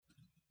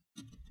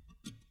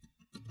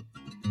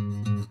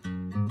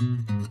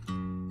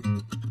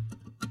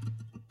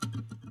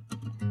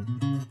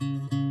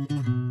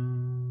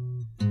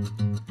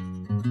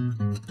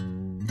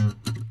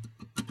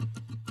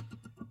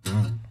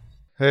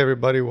Hey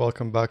everybody,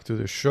 welcome back to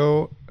the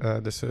show.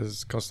 This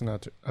is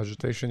Constant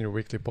Agitation, your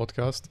weekly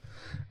podcast.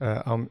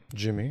 I'm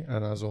Jimmy,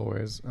 and as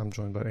always, I'm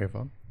joined by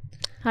Eva.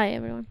 Hi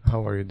everyone.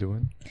 How are you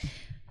doing?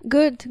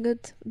 Good.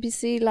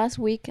 Busy last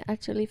week.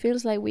 Actually,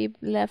 feels like we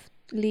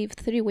leave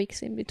 3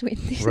 weeks in between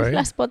this Right?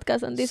 last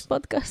podcast and this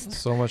podcast.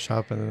 So much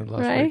happened in the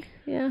last Right? week.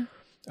 Yeah.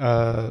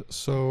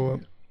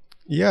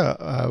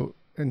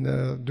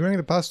 During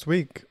the past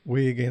week,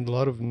 we gained a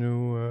lot of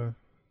new.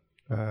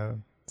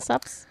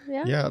 Subs.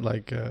 Yeah.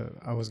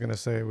 I was gonna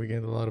say we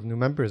gained a lot of new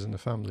members in the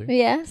family,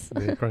 Yes.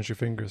 the Crunchy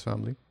Fingers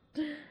family,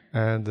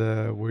 and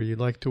we'd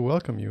like to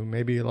welcome you.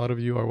 Maybe a lot of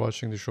you are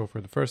watching the show for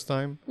the first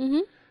time.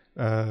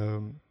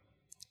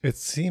 It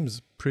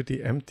seems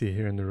pretty empty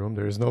here in the room.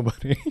 There is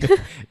nobody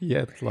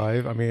yet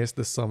live. I mean, it's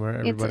the summer.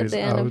 Everybody's It's at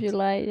the end out of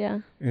July. Yeah.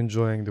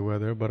 enjoying the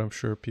weather, but I'm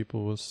sure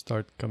people will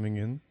start coming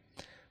in.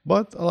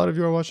 But a lot of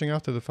you are watching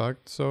after the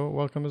fact, so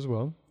welcome as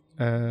well.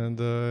 And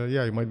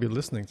you might be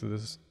listening to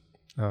this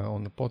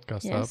on the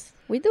podcast app. Yes.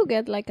 We do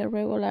get like a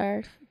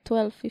regular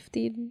 12,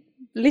 15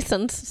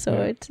 listens, so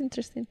Yeah. it's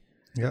interesting.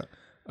 Yeah.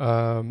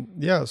 What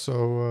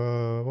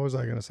was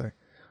I going to say?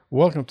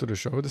 Welcome to the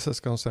show. This is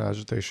Constant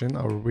Agitation,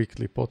 our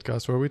weekly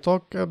podcast where we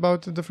talk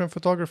about a different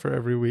photographer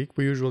every week.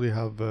 We usually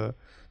have,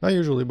 not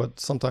usually, but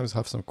sometimes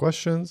have some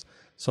questions,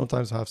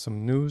 sometimes have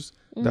some news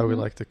that we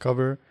like to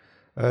cover.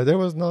 There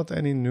was not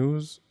any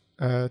news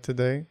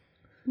today.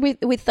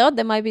 We thought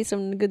there might be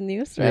some good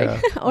news,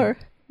 right? Yeah. Or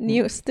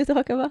news to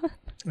talk about.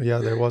 Yeah,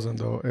 there wasn't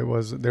though.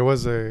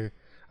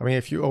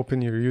 If you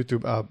open your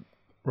YouTube app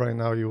right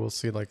now, you will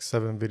see like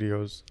 7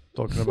 videos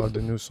talking about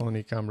the new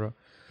Sony camera,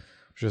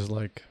 which is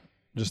like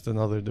just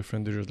another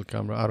different digital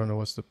camera. I don't know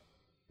what's the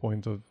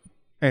point of.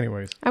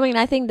 Anyways. I mean,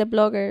 I think the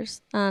bloggers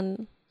are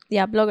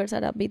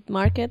a big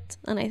market,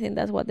 and I think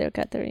that's what they're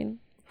catering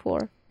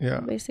for,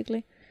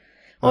 basically.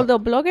 Although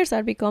bloggers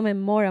are becoming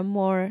more and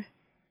more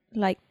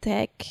like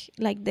tech,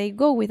 like they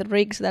go with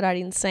rigs that are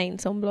insane,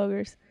 some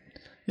bloggers.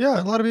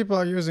 Yeah, a lot of people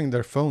are using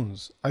their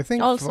phones. I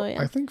think Also,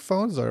 I think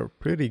phones are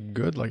pretty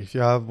good. Like if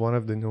you have one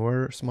of the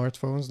newer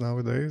smartphones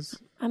nowadays.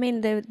 I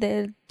mean,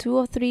 the 2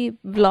 or 3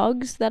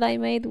 vlogs that I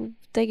made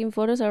taking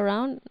photos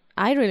around,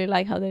 I really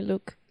like how they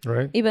look.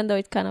 Right. Even though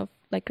it's kind of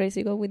like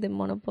crazy go with the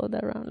monopod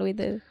around, with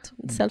the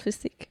selfie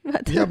stick.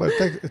 But Yeah, but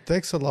it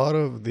takes a lot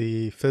of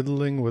the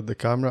fiddling with the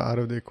camera out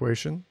of the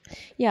equation.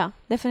 yeah,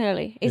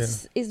 definitely.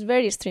 It's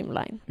very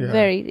streamlined, Yeah.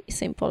 very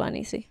simple and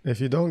easy. If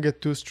you don't get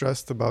too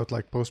stressed about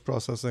like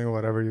post-processing or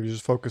whatever, you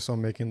just focus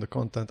on making the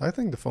content. I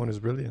think the phone is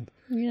brilliant.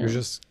 Yeah. You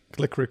just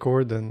click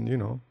record and,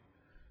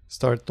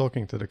 start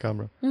talking to the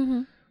camera,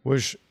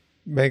 which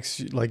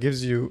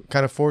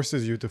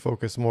forces you to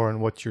focus more on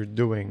what you're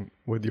doing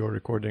with your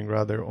recording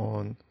rather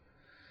on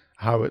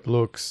how it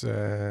looks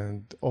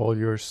and all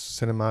your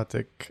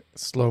cinematic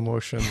slow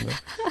motion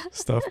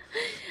stuff.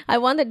 I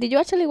wonder, did you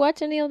actually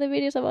watch any of the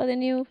videos about the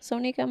new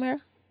Sony camera?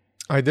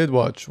 I did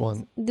watch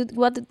one.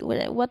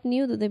 What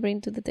new do they bring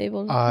to the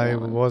table? I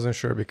No. wasn't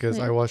sure because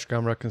I watched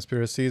Camera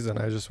Conspiracies and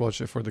I just watched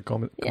it for the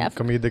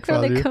comedic for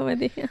value. the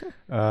comedy.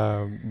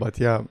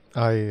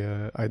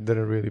 I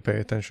didn't really pay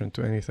attention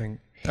to anything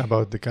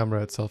about the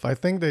camera itself. I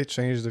think they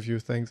changed a few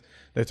things.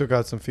 They took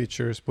out some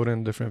features, put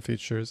in different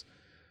features.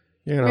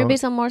 Maybe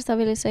some more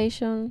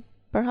stabilization.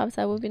 Perhaps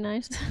that would be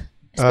nice.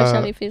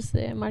 Especially if it's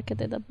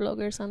marketed at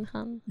bloggers and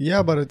hand.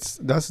 Yeah, but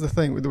that's the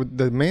thing.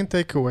 The main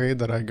takeaway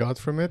that I got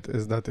from it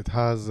is that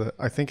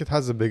I think it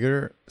has a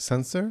bigger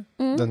sensor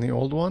than the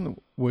old one,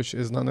 which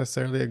is not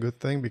necessarily a good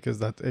thing because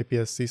that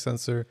APS-C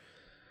sensor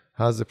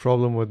has a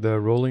problem with the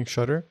rolling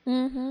shutter.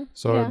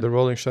 So the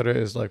rolling shutter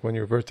is like when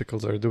your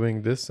verticals are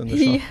doing this in the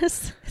shot.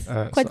 Yes,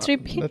 quite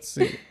trippy. Let's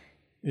see.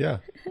 Yeah,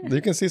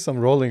 you can see some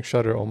rolling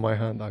shutter on my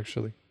hand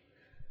actually.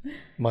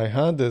 My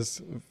hand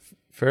is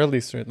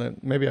fairly straight.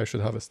 Maybe I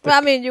should have a stick. Well,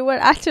 I mean, you were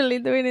actually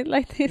doing it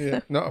like this. Yeah.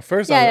 No, at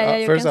first you can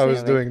I see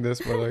was it. doing this,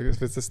 but like if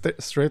it's a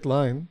straight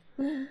line,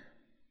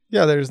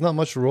 there is not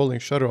much rolling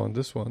shutter on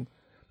this one.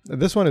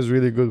 This one is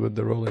really good with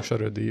the rolling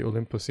shutter, the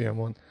Olympus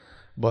CM1.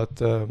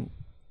 But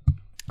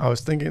I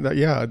was thinking that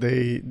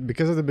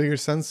because of the bigger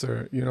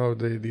sensor,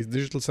 these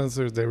digital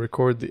sensors, they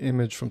record the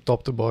image from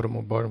top to bottom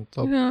or bottom to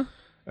top,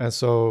 and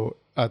so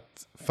at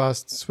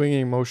fast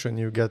swinging motion,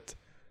 you get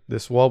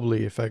this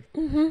wobbly effect.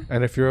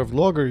 And if you're a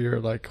vlogger, you're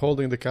like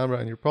holding the camera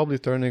and you're probably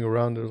turning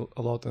around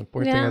a lot and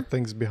pointing at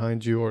things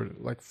behind you or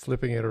like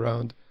flipping it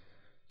around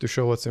to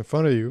show what's in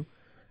front of you.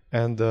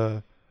 And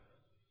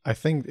I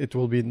think it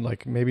will be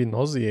like maybe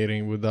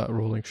nauseating with that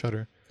rolling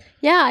shutter.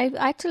 Yeah, I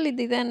actually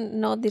didn't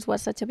know this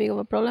was such a big of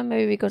a problem.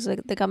 Maybe because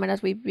the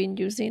cameras we've been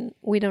using,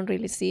 we don't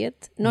really see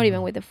it. Not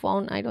even with the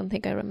phone. I don't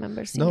think I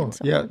remember seeing it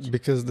so much.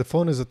 Because the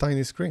phone is a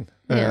tiny screen,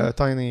 a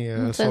tiny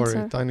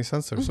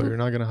sensor. So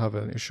you're not gonna have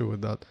an issue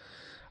with that.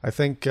 I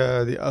think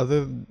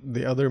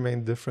the other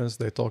main difference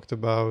they talked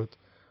about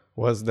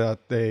was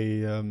that they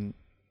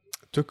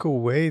took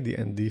away the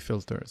ND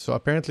filter. So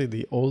apparently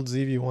the old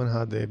ZV-1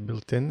 had a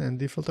built-in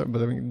ND filter,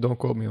 but I mean, don't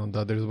quote me on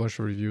that. There's a bunch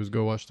of reviews.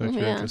 Go watch that if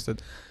you're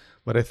interested.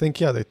 But I think,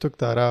 they took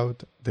that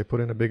out. They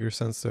put in a bigger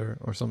sensor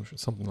or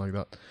something like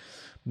that.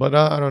 But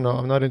I don't know.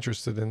 I'm not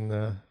interested in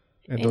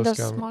those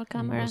small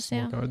cameras.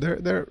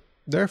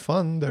 They're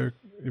fun. They're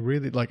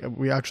really like,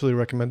 we actually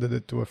recommended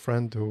it to a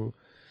friend who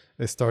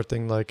is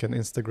starting like an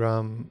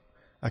Instagram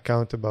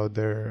account about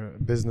their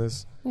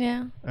business.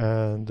 Yeah.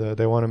 And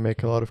they want to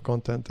make a lot of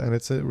content, and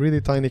it's a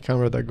really tiny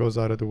camera that goes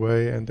out of the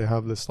way, and they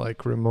have this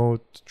like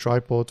remote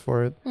tripod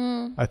for it.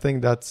 I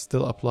think that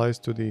still applies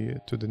to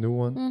the new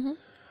one. Mm-hmm.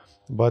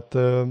 But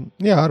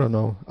I don't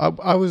know.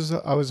 I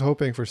was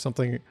hoping for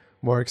something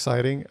more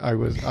exciting.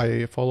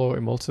 I follow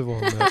Emulsive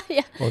on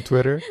on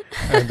Twitter,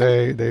 and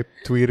they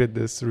tweeted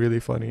this really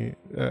funny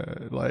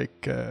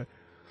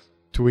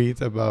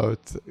tweet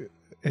about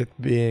it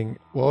being,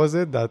 what was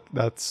it, that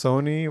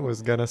Sony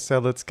was gonna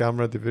sell its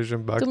camera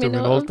division back to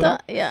Minolta.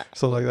 Yeah.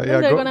 So like that.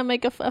 Yeah. They're gonna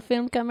make a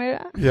film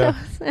camera. Yeah.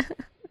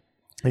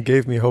 It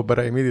gave me hope, but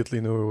I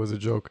immediately knew it was a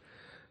joke.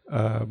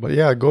 But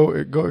yeah, go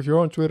if you're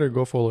on Twitter,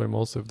 go follow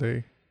Emulsive.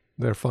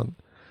 They're fun.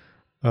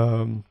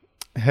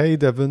 Hey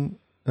Devin,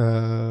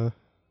 glad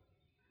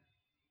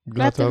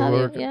to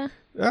have you.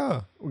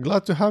 Yeah,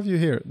 glad to have you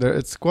here.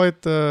 It's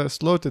quite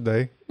slow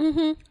today.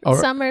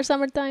 Mm-hmm.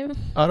 Summertime.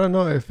 I don't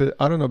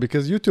know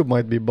because YouTube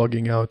might be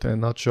bugging out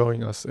and not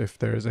showing us if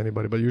there's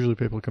anybody. But usually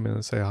people come in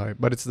and say hi.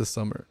 But it's the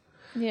summer.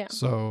 Yeah.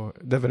 So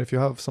Devin, if you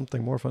have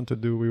something more fun to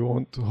do, we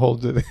won't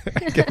hold it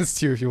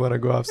against you. If you want to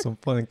go have some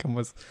fun and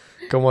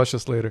come watch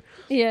us later.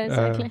 Yeah,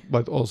 exactly.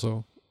 But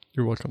also,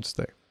 you're welcome to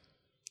stay.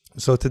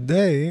 So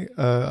today,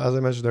 as I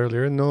mentioned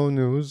earlier, no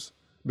news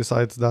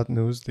besides that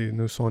news, the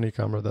new Sony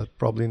camera that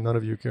probably none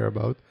of you care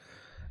about.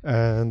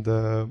 And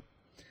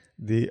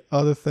the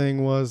other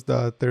thing was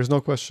that there's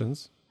no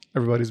questions.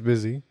 Everybody's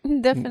busy.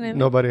 Definitely.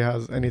 Nobody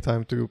has any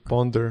time to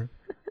ponder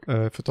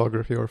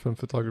photography or film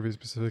photography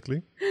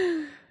specifically.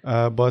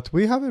 But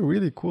we have a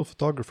really cool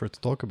photographer to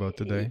talk about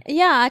today.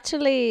 Yeah,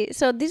 actually.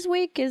 So this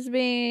week has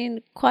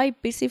been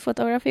quite busy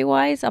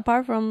photography-wise,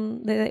 apart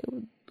from the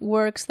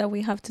works that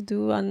we have to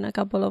do and a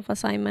couple of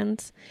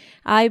assignments.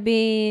 I've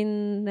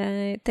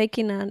been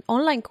taking an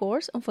online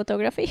course on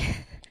photography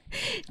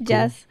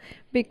just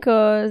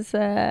because,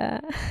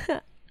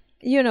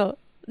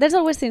 there's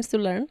always things to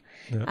learn.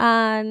 Yeah.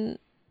 And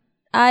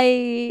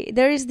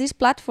there is these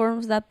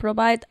platforms that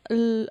provide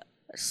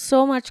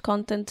so much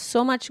content,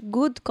 so much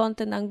good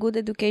content and good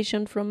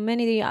education from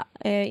many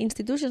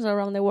institutions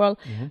around the world,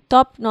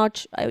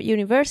 top-notch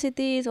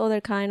universities,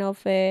 other kind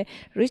of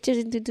research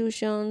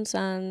institutions,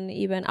 and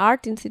even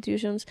art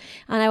institutions.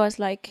 And I was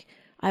like,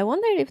 I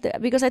wonder if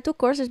because I took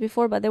courses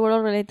before, but they were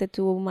all related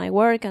to my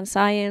work and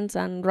science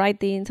and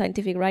writing,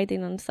 scientific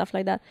writing and stuff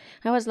like that.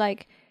 I was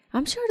like,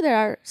 I'm sure there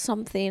are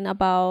something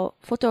about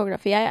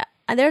photography.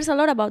 And there's a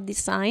lot about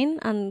design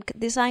and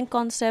design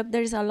concept.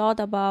 There's a lot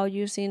about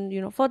using,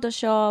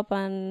 Photoshop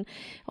and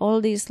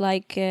all these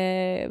like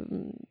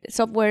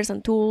softwares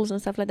and tools and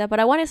stuff like that.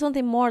 But I wanted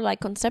something more like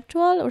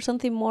conceptual or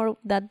something more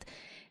that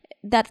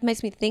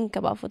makes me think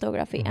about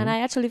photography. Mm-hmm. And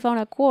I actually found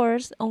a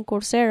course on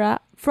Coursera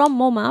from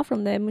MoMA,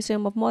 from the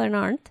Museum of Modern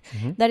Art,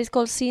 that is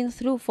called Seeing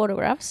Through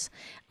Photographs.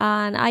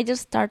 And I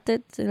just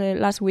started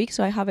last week,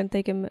 so I haven't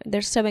taken,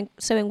 there's 7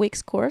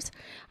 weeks course.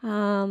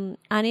 And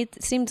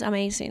it seems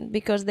amazing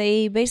because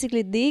they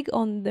basically dig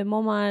on the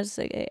MoMA's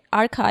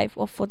archive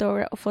of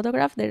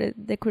photograph.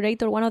 The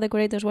curator, one of the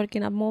curators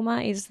working at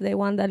MoMA is the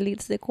one that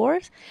leads the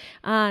course.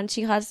 And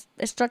she has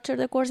structured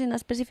the course in a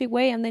specific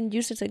way and then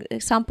uses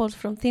examples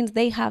from things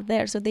they have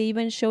there. So they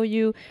even show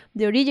you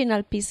the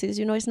original pieces.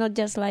 It's not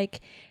just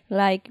like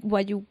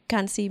what you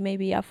can see,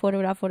 maybe a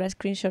photograph or a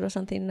screenshot or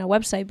something in a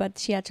website, but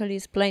she actually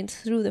explains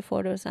through the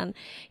photos and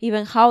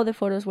even how the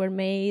photos were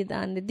made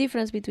and the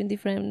difference between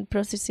different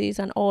processes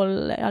and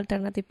all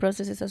alternative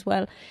processes as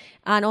well.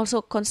 And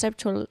also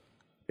conceptual,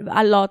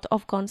 a lot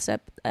of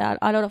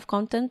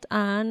content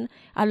and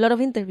a lot of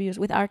interviews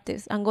with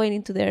artists and going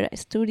into their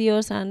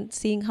studios and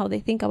seeing how they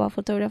think about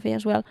photography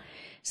as well.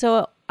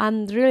 So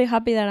I'm really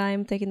happy that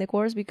I'm taking the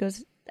course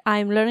because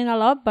I'm learning a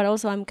lot, but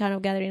also I'm kind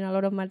of gathering a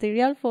lot of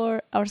material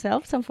for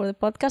ourselves and for the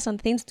podcast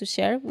and things to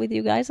share with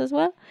you guys as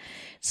well.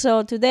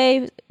 So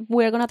today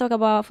we're going to talk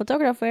about a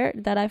photographer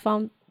that I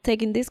found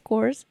taking this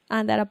course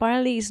and that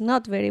apparently is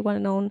not very well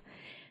known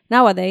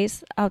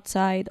nowadays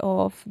outside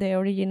of the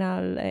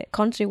original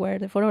country where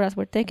the photographs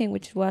were taken,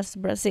 which was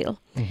Brazil.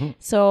 Mm-hmm.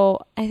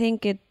 So I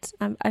think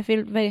I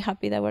feel very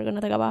happy that we're going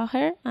to talk about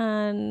her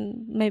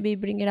and maybe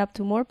bring it up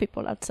to more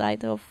people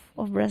outside of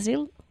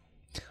Brazil.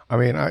 I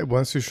mean,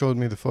 once you showed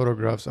me the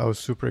photographs, I was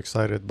super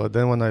excited. But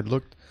then when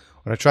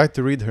I tried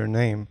to read her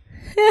name,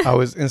 I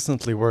was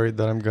instantly worried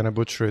that I'm going to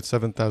butcher it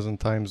 7,000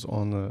 times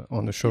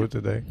on the show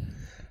today.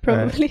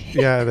 Probably.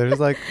 There's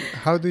like,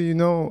 how do you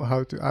know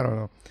how to, I don't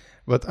know.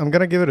 But I'm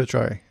going to give it a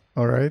try.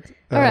 All right?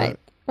 All right.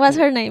 What's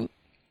her name?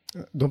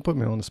 Don't put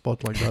me on the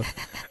spot like that.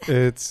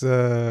 It's,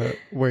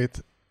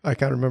 wait, I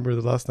can't remember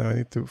the last name. I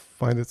need to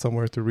find it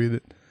somewhere to read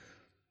it.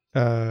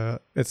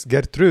 It's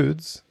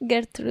Gertrudes.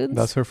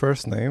 That's her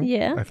first name.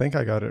 Yeah. I think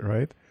I got it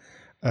right.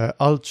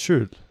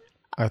 Altschul.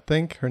 I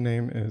think her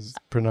name is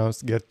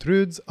pronounced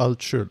Gertrudes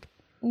Altschul.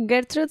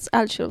 Gertrude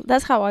Altschul.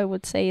 That's how I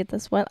would say it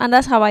as well. And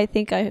that's how I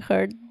think I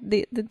heard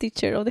the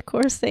teacher of the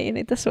course saying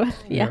it as well.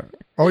 Yeah.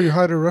 Oh, you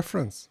had a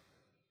reference.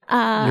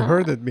 You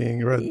heard it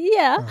being read.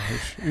 Yeah.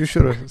 You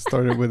should have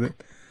started with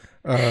it.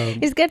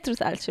 It's Gertrude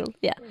Altschul.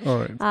 Yeah. All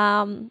right.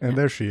 And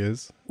there she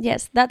is.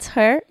 Yes, that's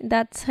her.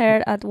 That's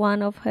her at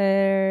one of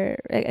her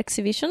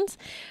exhibitions.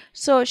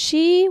 So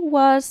she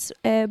was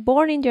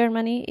born in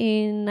Germany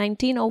in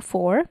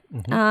 1904.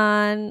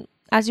 And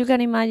as you can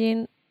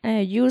imagine,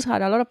 Jews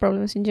had a lot of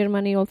problems in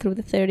Germany all through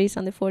the 30s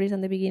and the 40s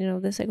and the beginning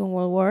of the Second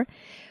World War.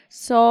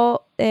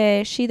 So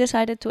she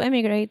decided to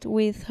emigrate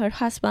with her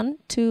husband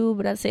to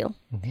Brazil.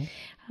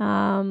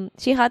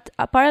 She had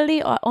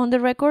apparently on the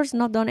records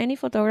not done any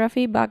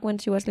photography back when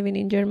she was living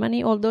in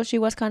Germany, although she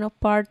was kind of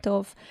part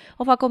of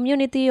a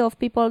community of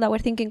people that were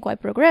thinking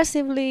quite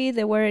progressively.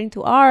 They were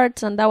into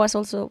arts, and that was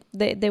also,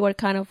 they were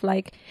kind of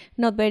like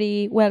not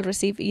very well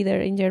received either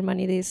in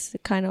Germany, these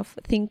kind of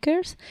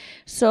thinkers.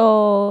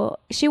 So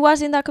she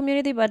was in that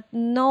community, but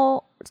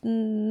no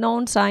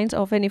known signs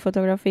of any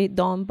photography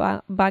done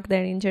back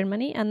there in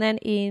Germany. And then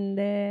in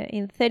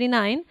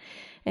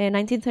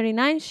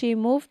 1939, she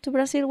moved to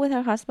Brazil with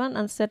her husband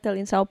and settled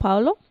in Sao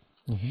Paulo.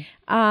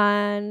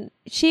 And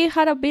she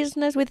had a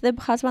business with the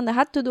husband that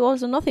had to do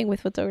also nothing with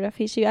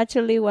photography. She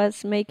actually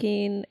was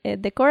making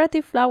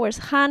decorative flowers,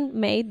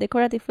 handmade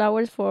decorative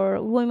flowers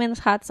for women's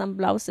hats and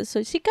blouses.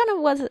 So she kind of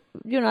was, a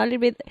little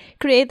bit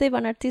creative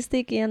and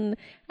artistic and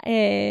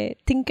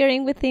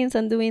tinkering with things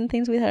and doing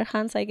things with her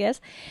hands, I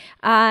guess.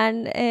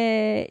 And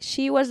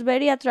she was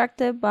very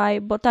attracted by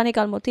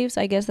botanical motifs.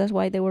 I guess that's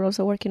why they were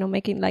also working on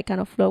making like kind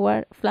of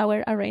flower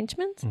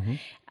arrangements.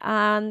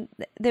 And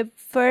the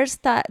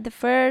first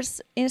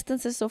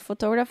instances of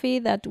photography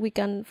that we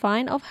can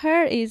find of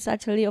her is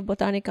actually of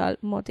botanical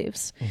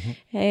motifs.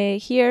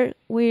 Here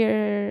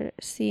we're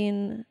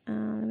seeing,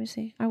 let me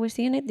see, are we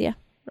seeing it? Yeah.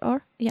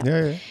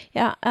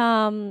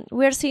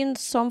 We're seeing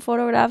some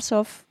photographs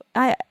of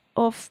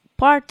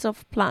parts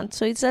of plants.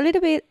 So it's a little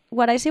bit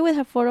what I see with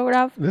her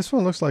photograph. This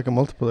one looks like a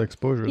multiple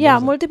exposure. Yeah,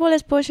 multiple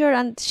exposure,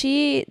 and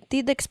she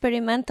did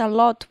experiment a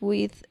lot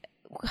with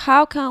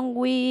how can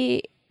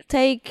we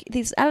take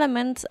these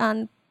elements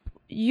and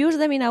use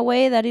them in a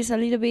way that is a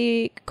little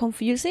bit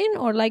confusing,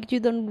 or like you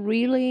don't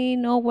really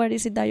know what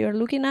is it that you're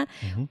looking at.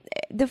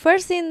 The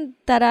first thing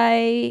that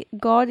I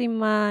got in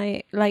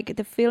my, like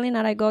the feeling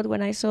that I got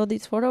when I saw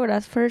these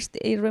photographs, first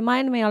it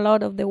reminded me a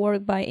lot of the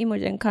work by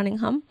Imogen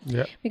Cunningham,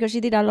 because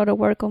she did a lot of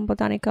work on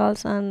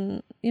botanicals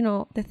and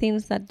the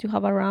things that you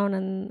have around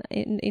and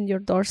in your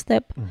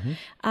doorstep.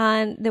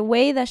 And the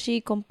way that she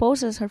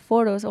composes her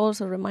photos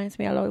also reminds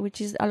me a lot,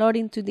 which is a lot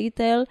into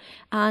detail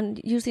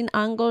and using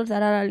angles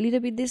that are a little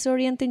bit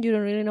disorienting. You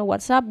don't really know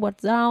what's up,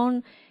 what's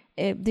down.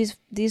 This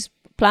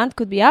plant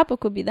could be up or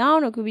could be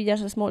down or could be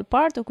just a small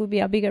part or could be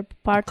a bigger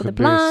part of the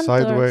plant,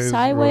 or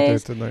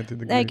sideways.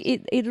 Like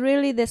it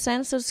really, the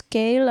sense of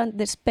scale and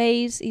the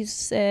space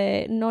is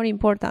not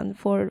important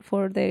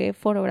for the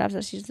photographs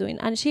that she's doing.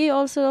 And she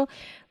also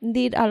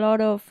did a lot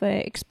of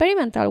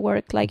experimental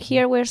work. Like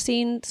here we're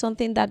seeing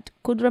something that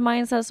could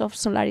remind us of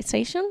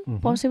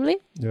solarization, possibly.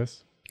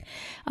 Yes.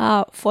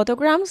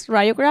 Photograms,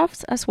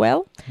 radiographs as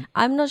well.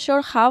 I'm not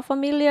sure how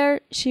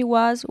familiar she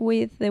was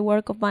with the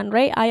work of Man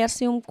Ray. I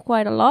assume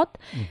quite a lot,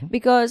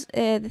 because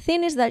the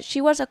thing is that she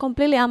was a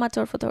completely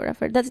amateur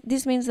photographer.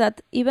 This means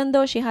that even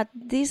though she had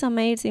this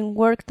amazing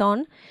work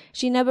done,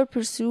 she never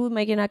pursued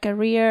making a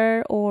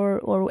career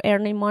or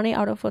earning money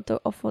out of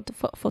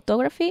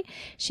photography.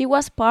 She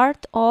was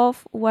part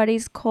of what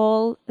is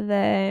called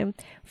the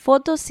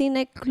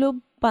Fotocine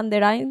Club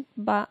Bandeirante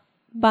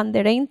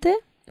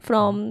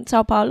from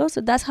Sao Paulo. So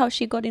that's how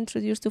she got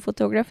introduced to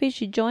photography.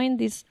 She joined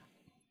this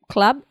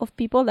club of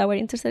people that were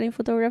interested in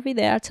photography.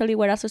 They actually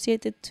were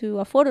associated to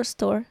a photo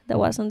store that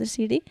was on the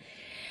city.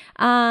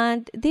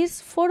 And this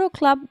photo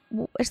club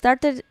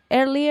started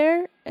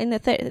earlier in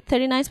the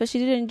 39s, but she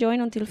didn't join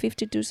until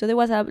 52. So there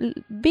was a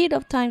bit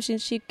of time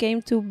since she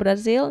came to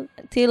Brazil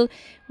till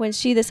when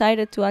she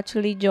decided to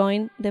actually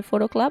join the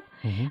photo club.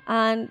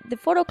 And the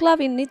photo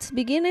club in its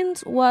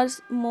beginnings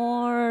was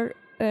more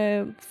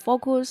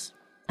focused.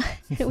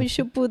 We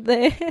should put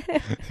the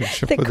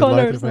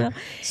colors now.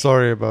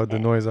 Sorry about the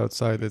noise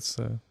outside. It's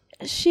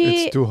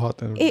too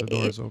hot and the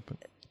door is open.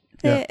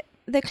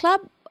 The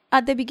club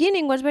at the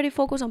beginning was very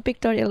focused on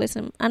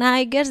pictorialism, and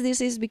I guess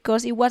this is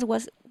because it was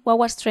what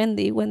was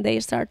trendy when they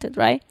started,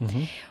 right?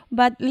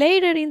 But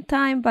later in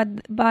time,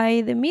 but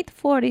by the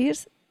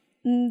mid-40s,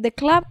 the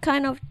club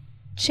kind of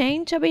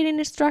changed a bit in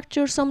the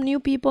structure. Some new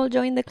people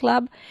joined the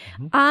club,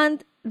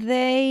 and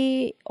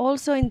they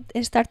also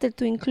started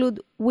to include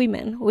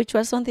women, which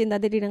was something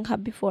that they didn't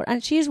have before.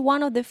 And she's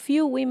one of the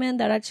few women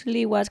that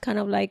actually was kind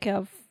of like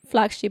a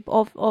flagship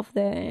of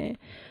the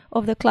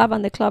club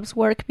and the club's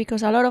work,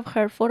 because a lot of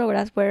her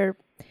photographs were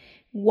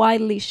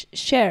widely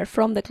shared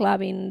from the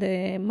club in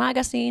the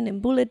magazine and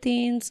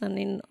bulletins and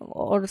in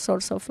all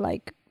sorts of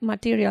like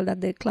material that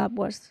the club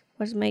was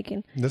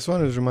making. This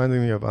one is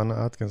reminding me of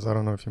Anna Atkins. I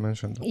don't know if you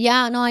mentioned that.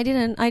 Yeah, no, I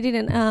didn't.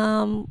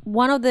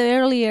 One of the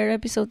earlier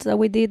episodes that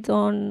we did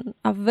on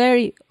a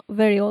very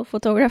very old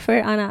photographer,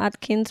 Anna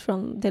Atkins,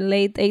 from the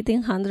late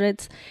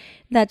 1800s,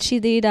 that she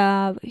did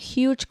a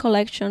huge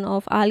collection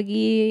of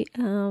algae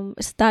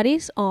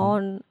studies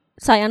on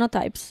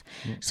cyanotypes.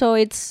 So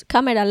it's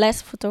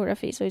camera-less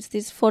photography. So it's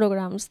these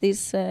photograms,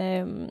 this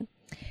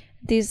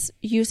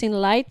using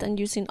light and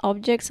using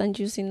objects and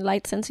using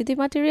light-sensitive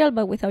material,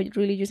 but without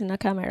really using a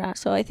camera.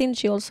 So I think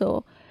she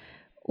also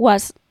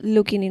was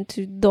looking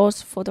into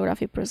those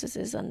photography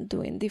processes and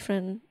doing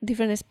different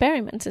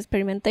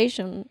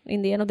experimentation.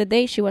 In the end of the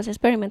day, she was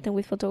experimenting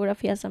with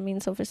photography as a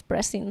means of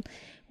expressing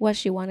what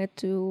she wanted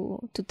to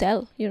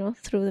tell,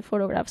 through the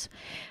photographs.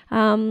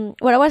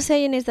 What I was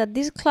saying is that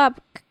this club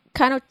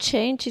kind of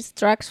changed its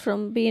tracks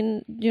from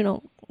being,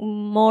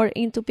 more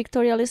into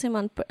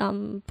pictorialism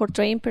and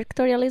portraying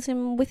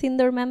pictorialism within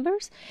their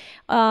members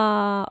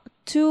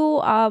to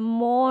a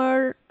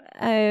more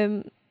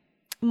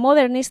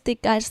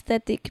modernistic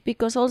aesthetic,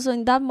 because also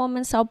in that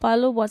moment Sao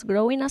Paulo was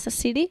growing as a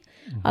city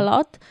a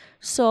lot.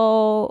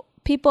 So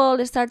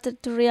people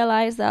started to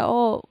realize that,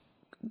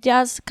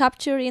 just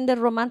capturing the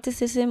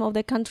romanticism of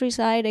the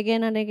countryside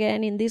again and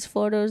again in these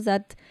photos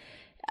that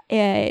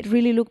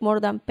really look more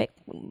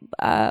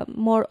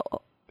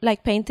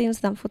like paintings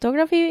than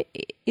photography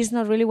is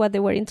not really what they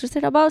were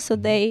interested about. So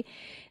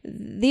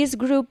this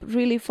group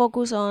really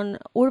focused on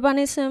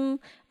urbanism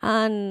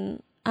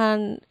and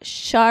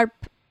sharp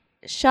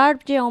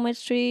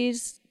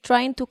geometries,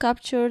 trying to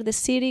capture the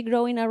city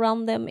growing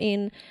around them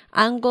in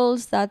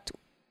angles that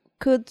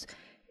could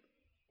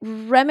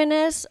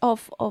reminisce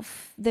of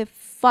the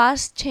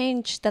fast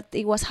change that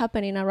it was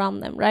happening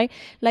around them, right?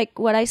 Like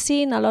what I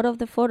see in a lot of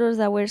the photos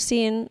that we're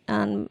seeing,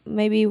 and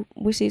maybe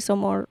we see some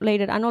more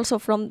later, and also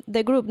from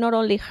the group, not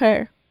only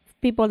her,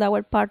 people that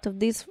were part of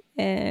this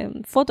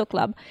photo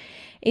club,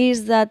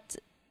 is that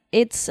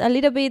it's a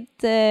little bit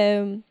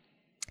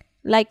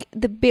like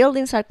the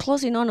buildings are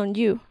closing on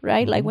you,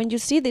 right? Like when you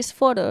see these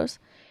photos,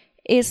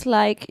 it's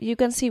like you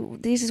can see,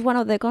 this is one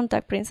of the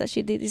contact prints that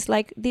she did. It's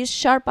like these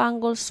sharp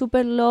angles,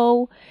 super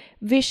low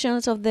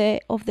visions of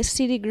the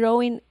city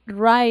growing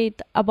right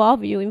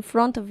above you, in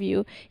front of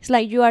you. It's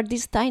like you are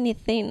this tiny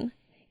thing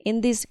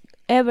in this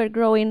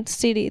ever-growing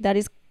city that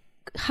is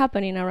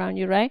happening around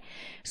you, right?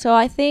 So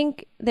I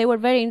think they were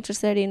very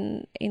interested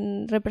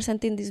in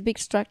representing these big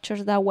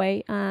structures that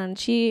way, and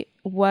she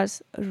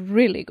was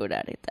really good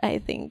at it. I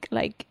think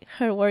like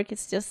her work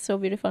is just so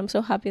beautiful. I'm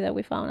so happy that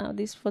we found out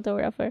this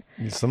photographer.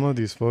 Some of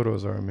these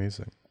photos are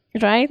amazing,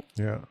 right?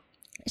 Yeah.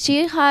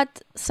 She had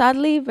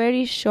sadly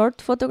very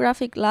short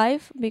photographic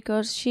life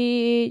because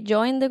she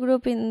joined the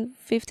group in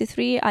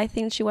 1953. I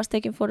think she was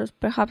taking photos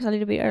perhaps a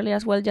little bit early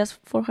as well, just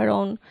for her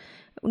own,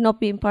 not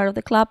being part of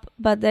the club.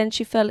 But then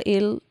she fell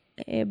ill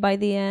by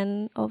the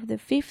end of the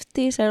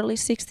 50s, early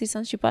 60s,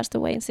 and she passed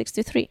away in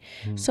 1963.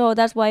 So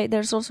that's why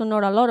there's also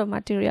not a lot of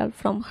material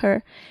from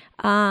her.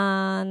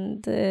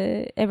 And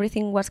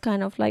everything was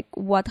kind of like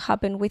what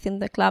happened within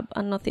the club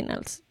and nothing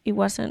else. It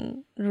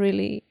wasn't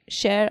really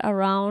shared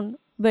around.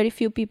 Very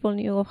few people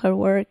knew of her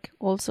work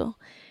also.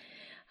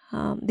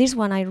 This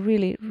one I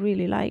really,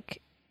 really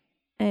like.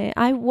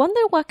 I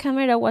wonder what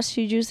camera was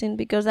she using,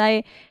 because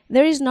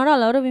there is not a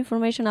lot of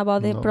information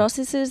about the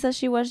processes that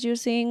she was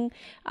using.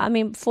 I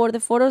mean, for the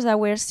photos that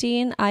we're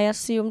seeing, I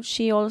assume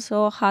she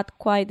also had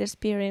quite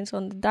experience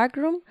on the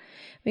darkroom,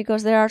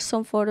 because there are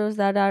some photos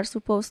that are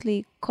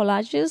supposedly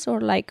collages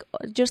or like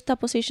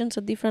juxtapositions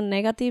of different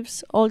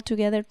negatives all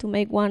together to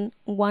make one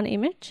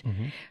image.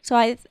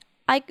 So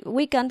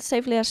we can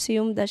safely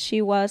assume that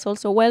she was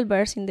also well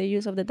versed in the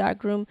use of the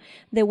darkroom.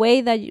 The way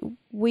that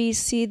we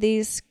see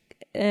these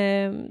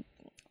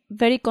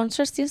very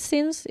contrasting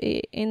scenes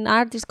in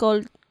art is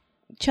called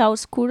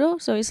chiaroscuro.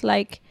 So it's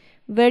like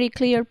very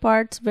clear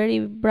parts, very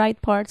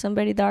bright parts, and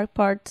very dark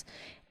parts.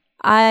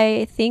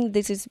 I think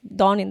this is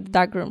done in the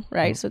darkroom,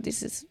 right? So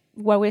this is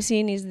what we're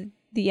seeing is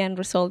the end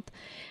result.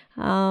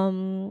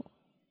 And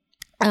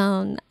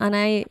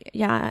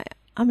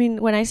I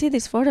mean, when I see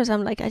these photos,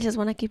 I'm like, I just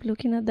want to keep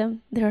looking at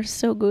them. They are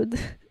so good.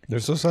 They're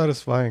so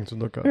satisfying to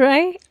look at.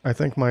 Right? I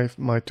think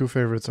my two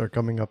favorites are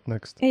coming up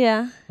next.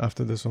 Yeah.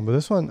 After this one. But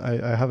this one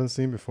I haven't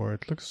seen before.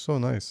 It looks so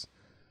nice.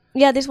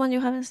 Yeah, this one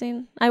you haven't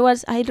seen. I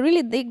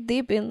really dig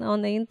deep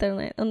on the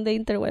internet, on the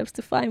interwebs,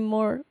 to find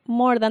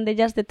more than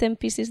just the 10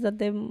 pieces that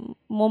the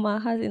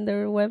MoMA has in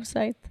their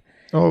website.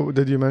 Oh,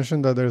 did you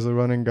mention that there's a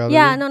running gallery?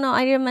 Yeah, no,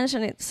 I didn't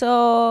mention it.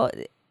 So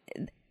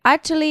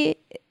actually,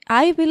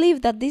 I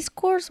believe that this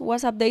course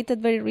was updated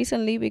very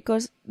recently,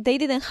 because they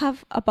didn't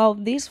have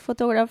about this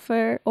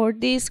photographer or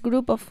this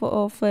group of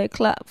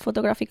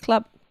photography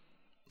club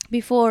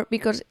before,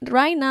 because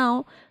right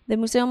now the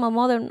Museum of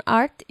Modern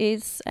Art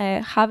is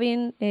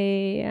having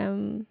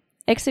a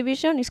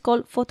exhibition. It's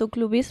called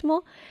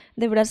Fotoclubismo,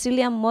 the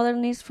Brazilian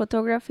modernist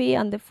photography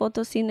and the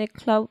Fotocine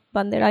Club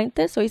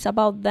Bandeirantes. So it's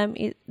about them.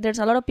 There's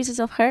a lot of pieces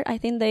of her. I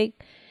think they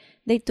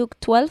took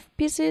 12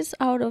 pieces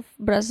out of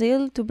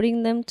Brazil to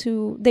bring them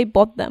to... They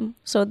bought them.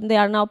 So they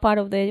are now part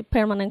of the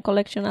permanent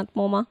collection at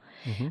MoMA.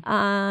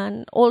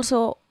 And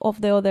also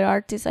of the other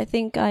artists. I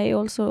think I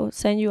also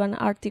sent you an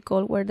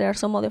article where there are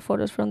some other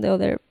photos from the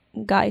other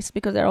guys,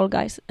 because they're all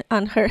guys,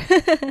 and her.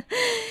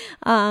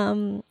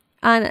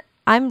 And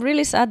I'm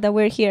really sad that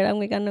we're here and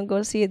we cannot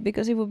go see it,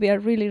 because it would be a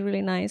really,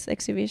 really nice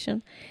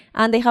exhibition.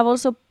 And they have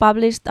also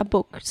published a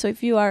book. So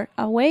if you are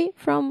away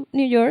from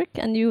New York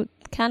and you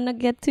cannot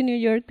get to New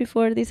York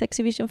before this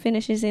exhibition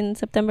finishes in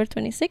September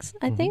 26th,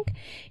 I think,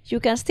 you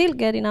can still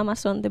get in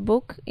Amazon the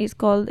book. It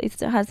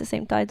has the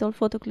same title,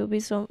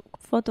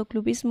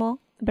 Fotoclubismo,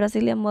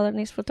 Brazilian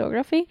Modernist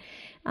Photography.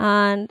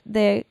 And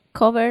the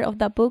cover of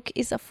that book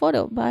is a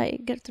photo by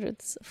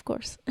Gertrude, of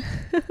course.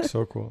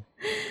 So cool.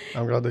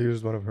 I'm glad they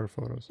used one of her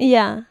photos.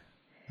 Yeah.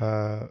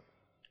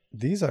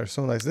 These are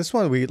so nice. This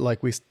one,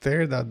 we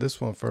stared at this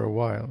one for a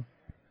while.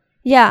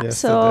 Yeah,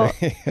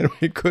 yesterday, and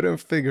we couldn't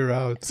figure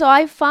out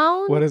I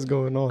found what is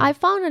going on. I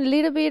found a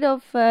little bit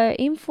of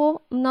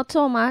info, not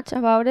so much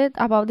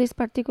about this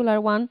particular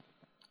one.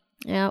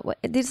 Yeah,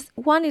 this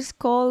one is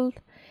called...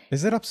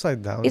 Is it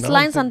upside down? It's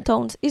Lines and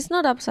Tones. It's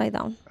not upside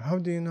down. How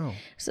do you know?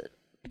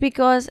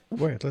 Because...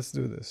 Wait, let's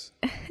do this.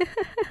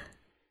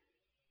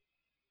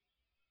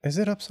 Is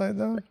it upside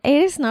down?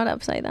 It is not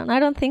upside down.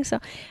 I don't think so.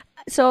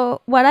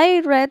 So what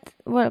I read...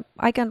 Well,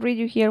 I can read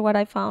you here what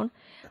I found.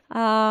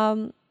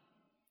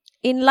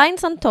 In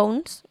Lines and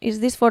Tones,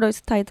 this photo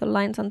is titled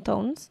Lines and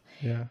Tones.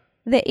 Yeah.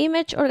 The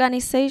image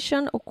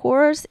organization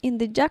occurs in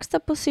the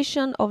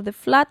juxtaposition of the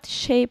flat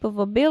shape of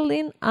a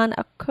building and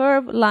a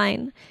curved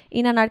line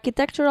in an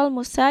architectural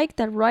mosaic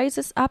that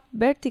rises up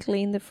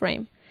vertically in the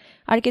frame.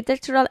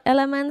 Architectural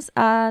elements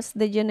as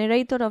the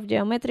generator of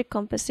geometric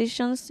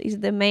compositions is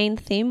the main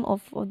theme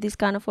of this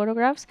kind of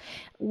photographs,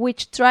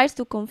 which tries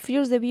to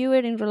confuse the viewer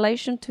in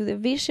relation to the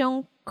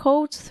vision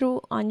codes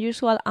through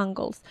unusual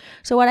angles.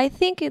 So what I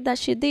think is that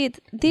she did,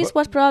 this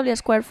was probably a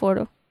square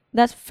photo.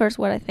 That's first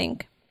what I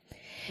think.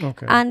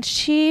 Okay. And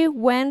she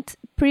went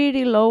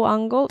pretty low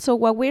angle. So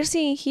what we're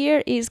seeing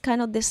here is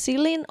kind of the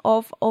ceiling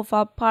of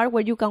a part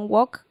where you can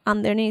walk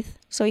underneath.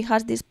 So it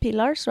has these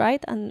pillars,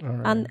 right?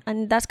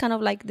 And that's kind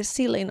of like the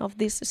ceiling of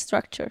this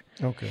structure.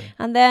 Okay.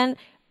 And then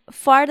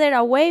farther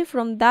away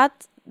from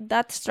that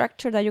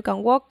structure that you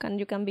can walk and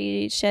you can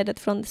be shaded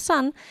from the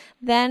sun,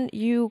 then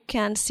you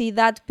can see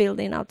that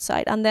building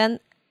outside. And then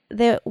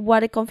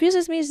what it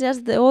confuses me is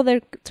just the other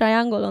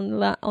triangle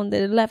on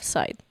the left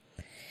side,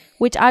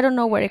 which I don't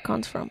know where it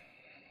comes from.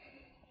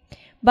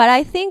 But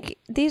I think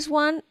this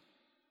one,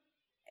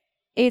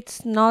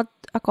 it's not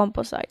a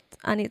composite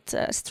and it's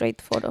a straight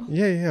photo.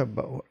 Yeah,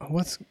 but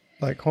what's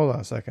hold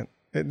on a second.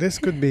 This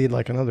could be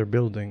like another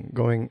building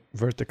going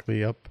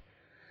vertically up,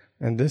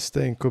 and this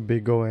thing could be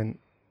going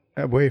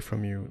away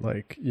from you,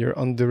 like you're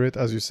under it,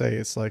 as you say.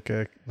 It's like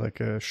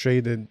a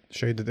shaded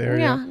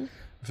area.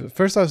 Yeah.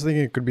 First I was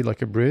thinking it could be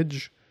like a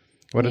bridge,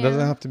 but it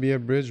doesn't have to be a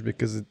bridge,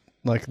 because it,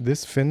 like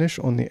this finish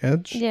on the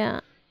edge. Yeah,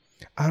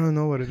 I don't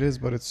know what it is,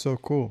 but it's so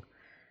cool.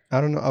 I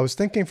don't know. I was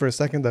thinking for a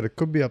second that it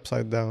could be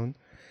upside down,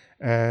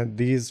 and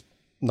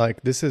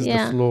this is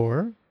the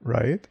floor,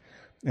 right?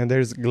 And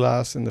there's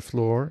glass in the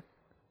floor,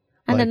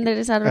 and then there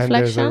is a reflection.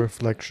 And there's a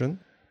reflection.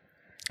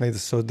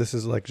 So this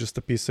is like just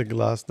a piece of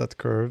glass that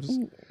curves,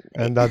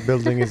 and that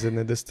building is in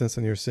the distance,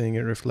 and you're seeing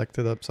it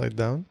reflected upside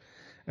down,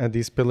 and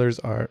these pillars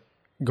are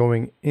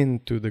going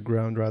into the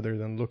ground rather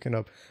than looking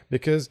up,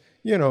 because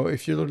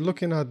if you're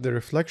looking at the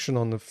reflection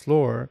on the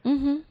floor,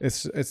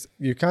 it's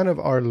you kind of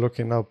are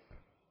looking up,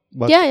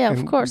 but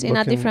of course, in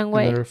a different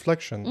way, in a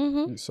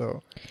reflection.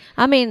 So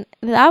I mean,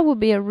 that would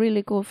be a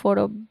really cool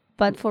photo,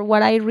 but for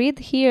what I read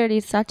here,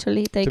 it's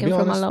actually taken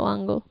from a low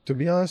angle. To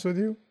be honest with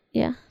you,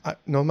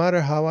 no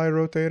matter how I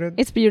rotate it,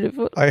 it's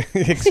beautiful.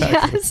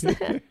 Exactly. Yes.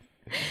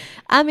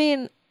 I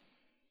mean,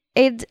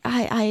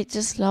 I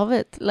just love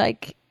it.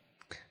 Like,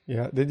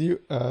 yeah. Did you?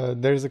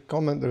 There's a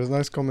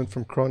nice comment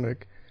from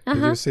Chronic. Did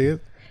you see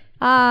it?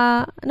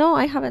 No,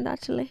 I haven't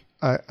actually.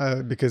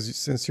 Because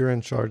since you're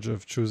in charge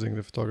of choosing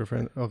the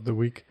photographer of the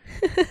week,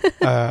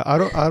 I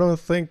don't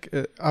think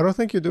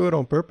you do it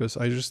on purpose.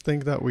 I just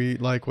think that we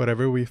like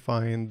whatever we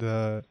find.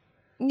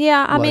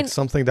 I mean,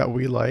 something that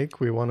we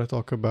want to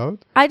talk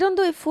about. I don't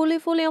do it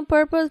fully on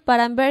purpose, but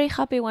I'm very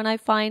happy when I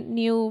find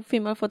new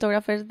female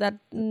photographers that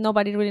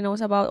nobody really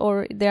knows about,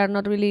 or they are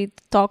not really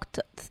talked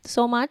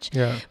so much.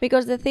 Yeah.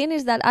 Because the thing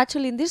is that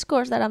actually in this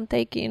course that I'm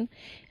taking,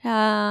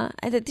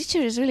 the teacher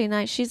is really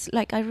nice. She's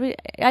like, I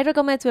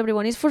recommend it to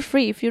everyone. It's for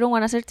free. If you don't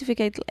want a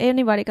certificate,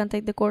 anybody can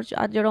take the course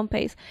at your own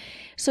pace.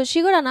 So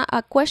she got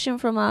a question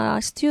from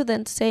a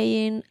student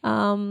saying,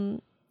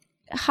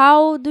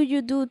 how do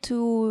you do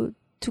to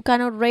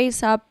kind of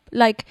raise up,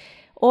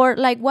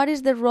 what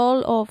is the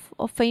role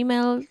of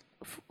female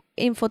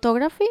in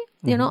photography,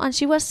 and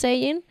she was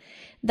saying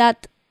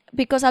that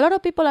because a lot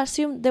of people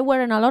assume there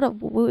weren't a lot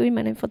of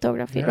women in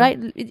photography,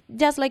 right?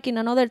 Just like in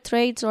another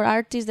trades or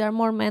artists, there are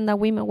more men than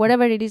women,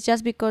 whatever it is,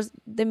 just because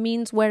the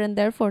means weren't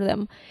there for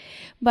them.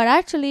 But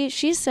actually,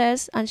 she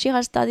says, and she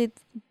has studied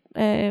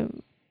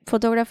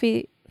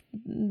photography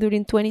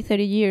during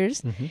 20-30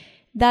 years,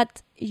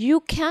 that you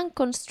can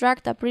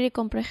construct a pretty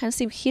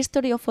comprehensive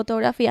history of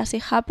photography as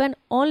it happened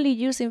only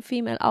using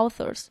female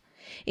authors.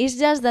 It's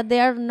just that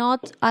they are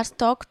not as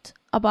talked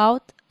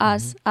about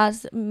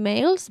as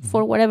males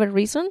for whatever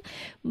reason,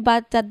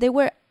 but that they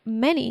were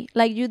many.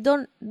 Like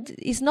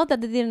it's not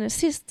that they didn't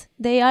exist.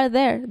 They are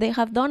there. They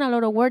have done a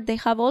lot of work. They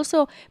have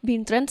also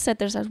been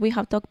trendsetters, as we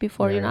have talked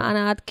before.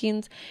 Anna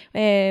Atkins,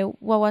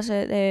 what was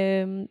it?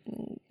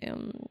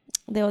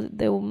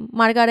 The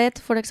Margaret,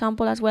 for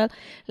example, as well.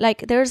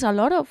 Like there's a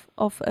lot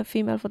of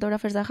female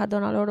photographers that have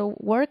done a lot of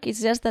work.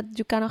 It's just that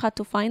you kind of had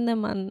to find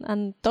them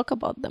and talk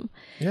about them.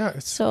 Yeah,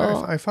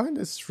 so I find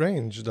it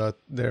strange that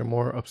they're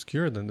more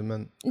obscure than the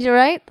men. You're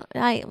right.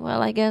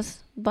 I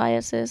guess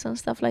biases and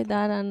stuff like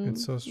that, and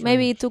so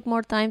maybe it took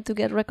more time to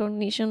get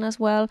recognition as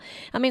well.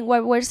 I mean,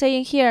 what we're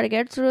saying here,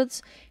 Gertrude,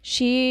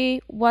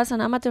 she was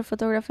an amateur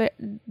photographer.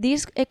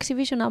 This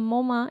exhibition at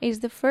MoMA is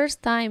the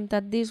first time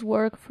that this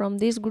work from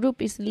this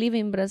group is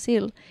leaving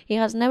Brazil. It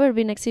has never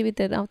been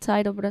exhibited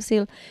outside of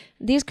Brazil.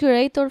 This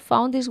curator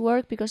found this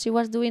work because she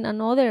was doing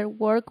another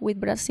work with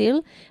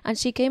Brazil, and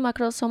she came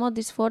across some of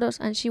these photos,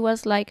 and she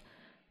was like,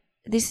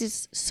 this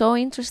is so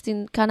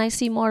interesting. Can I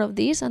see more of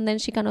this? And then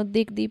she kind of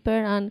dig deeper,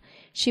 and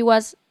she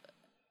was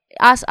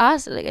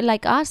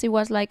like us. It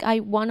was like, I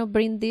want to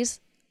bring this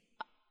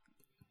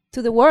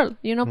to the world.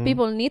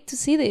 People need to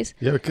see this.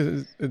 Yeah,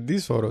 because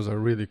these photos are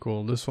really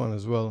cool. This one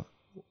as well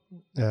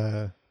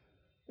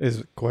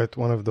is quite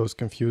one of those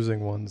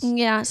confusing ones.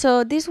 Yeah.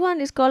 So this one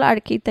is called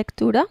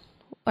Architecture.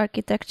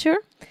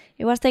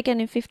 It was taken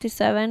in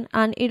 1957,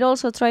 and it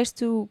also tries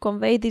to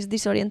convey this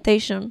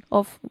disorientation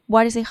of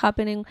what is it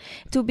happening.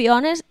 To be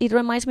honest, it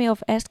reminds me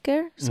of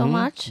Esker so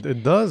much.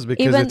 It does,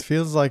 because it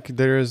feels like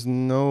there is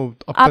no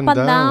up and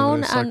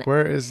down. It's like,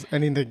 where is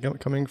anything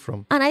coming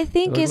from? And I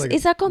think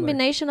it's a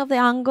combination of the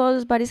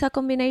angles, but it's a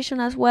combination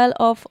as well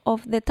of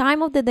the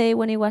time of the day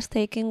when it was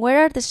taken.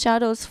 Where are the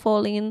shadows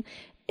falling?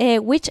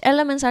 Which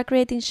elements are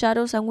creating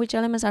shadows and which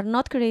elements are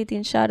not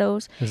creating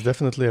shadows. There's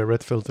definitely a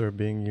red filter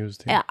being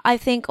used here. I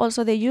think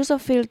also the use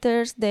of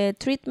filters, the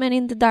treatment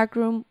in the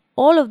darkroom,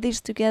 all of this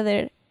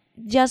together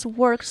just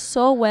works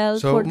so well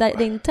for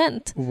the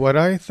intent. What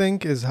I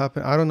think is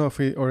happening, I don't know if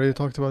we already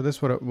talked about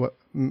this,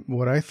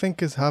 what I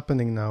think is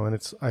happening now, and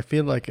I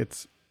feel like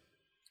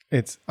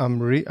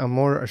I'm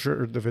more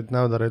assured of it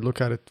now that I look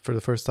at it for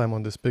the first time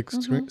on this big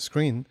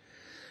screen,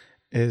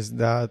 is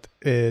that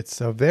it's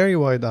a very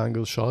wide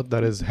angle shot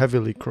that is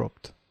heavily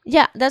cropped.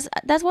 Yeah,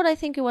 that's what I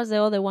think it was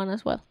the other one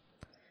as well.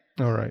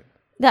 All right.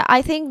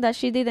 I think that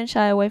she didn't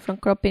shy away from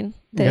cropping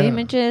the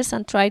images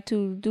and try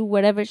to do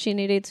whatever she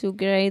needed to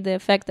create the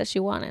effect that she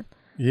wanted.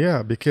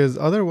 Yeah, because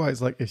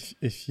otherwise, like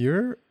if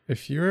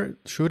you're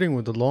shooting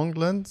with the long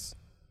lens,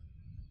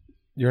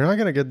 you're not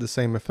gonna get the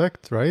same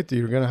effect, right?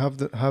 You're gonna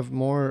have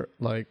more,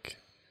 like,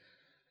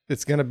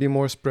 it's gonna be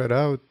more spread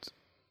out,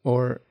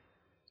 or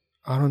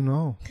I don't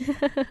know.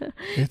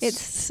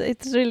 It's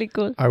really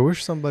cool. I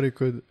wish somebody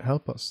could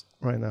help us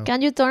right now.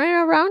 Can you turn it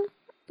around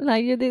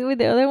like you did with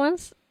the other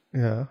ones?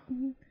 Yeah.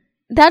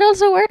 That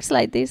also works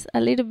like this a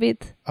little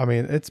bit. I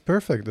mean, it's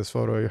perfect, this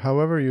photo.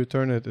 However you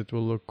turn it, it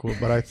will look cool.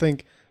 But I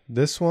think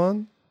this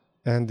one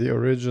and the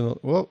original...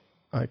 Well,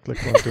 I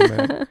clicked on too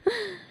many.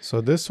 So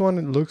this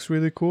one looks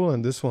really cool,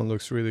 and this one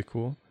looks really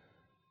cool.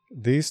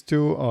 These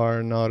two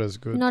are not as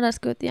good. Not as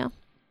good, yeah.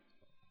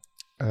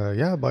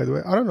 Yeah, by the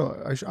way, I don't know.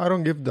 I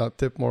don't give that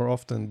tip more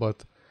often,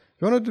 but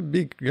if you wanted to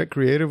get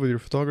creative with your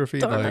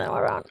photography, turn it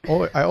around.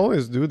 I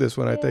always do this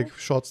when I take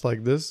shots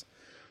like this.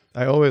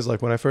 I always,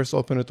 like, when I first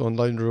open it on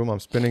Lightroom, I'm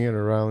spinning it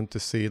around to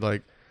see,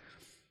 like,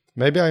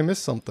 maybe I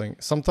missed something.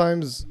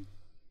 Sometimes,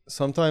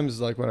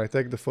 like, when I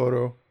take the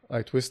photo,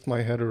 I twist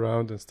my head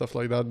around and stuff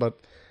like that,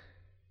 but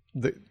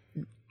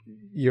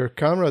your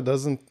camera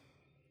doesn't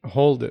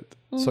hold it,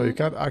 so you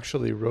can't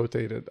actually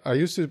rotate it. I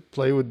used to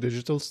play with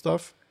digital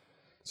stuff,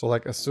 so,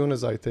 like, as soon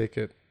as I take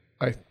it,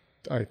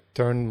 I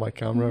turn my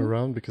camera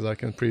around because I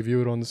can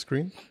preview it on the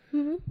screen.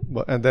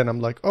 And then I'm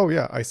like, oh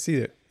yeah, I see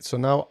it. So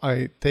now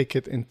I take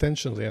it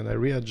intentionally and I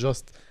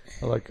readjust,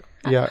 like,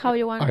 how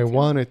you want I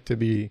want it to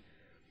be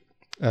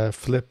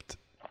flipped.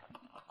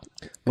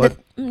 But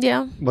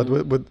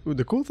with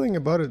the cool thing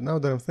about it now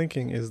that I'm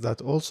thinking is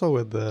that also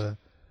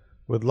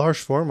with large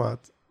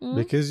format,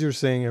 because you're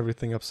saying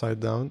everything upside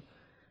down,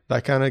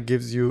 that kind of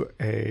gives you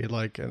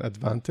an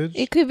advantage.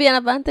 It could be an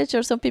advantage,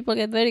 or some people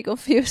get very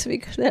confused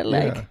because they're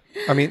like... Yeah.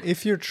 I mean,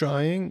 if you're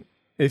trying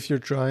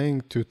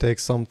to take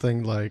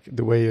something like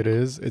the way it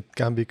is, it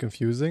can be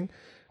confusing.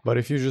 But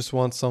if you just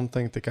want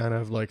something to kind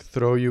of like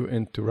throw you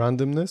into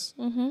randomness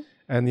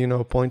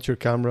and, point your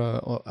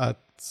camera at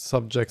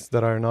subjects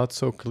that are not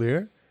so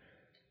clear,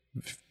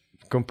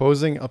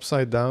 composing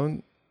upside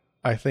down,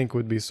 I think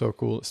would be so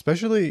cool,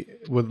 especially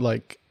with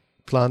like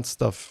plant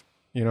stuff.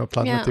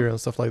 Plant material and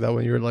stuff like that,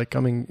 when you're like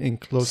coming in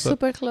close,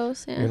 super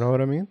close. Yeah. You know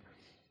what I mean?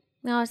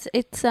 No,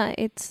 it's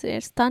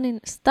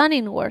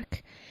stunning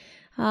work.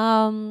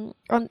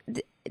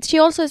 She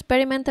also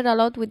experimented a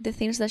lot with the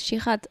things that she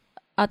had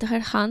at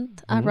her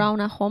hand around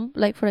a home.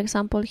 Like, for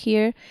example,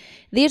 here,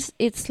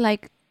 it's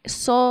like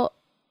so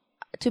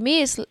to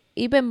me it's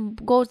even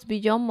goes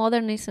beyond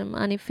modernism,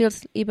 and it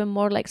feels even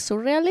more like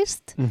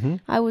surrealist.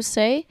 I would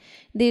say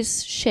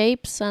these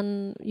shapes,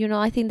 and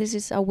I think this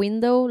is a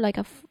window, like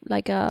a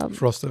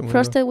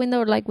frosted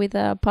window, like with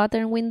a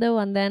pattern window,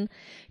 and then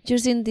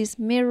using this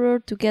mirror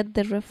to get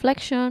the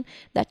reflection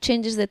that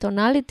changes the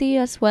tonality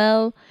as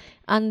well,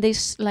 and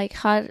this like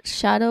hard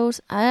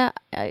shadows.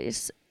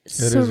 It's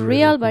surreal,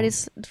 really cool. But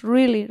it's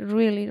really,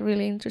 really,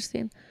 really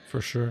interesting.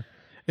 For sure.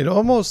 It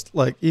almost,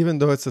 like, even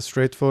though it's a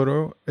straight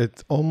photo,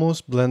 it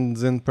almost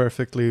blends in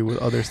perfectly with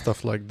other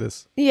stuff like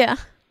this. Yeah.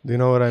 Do you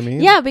know what I mean?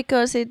 Yeah,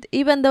 because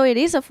even though it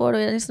is a photo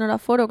and it's not a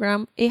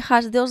photogram, it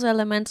has those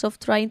elements of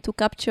trying to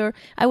capture,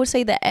 I would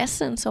say, the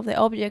essence of the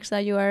objects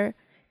that you are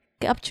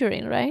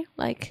capturing, right?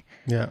 Like.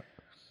 Yeah,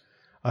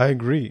 I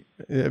agree.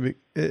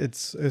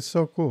 It's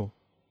so cool.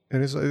 It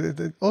is.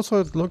 It also,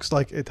 it looks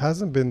like it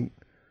hasn't been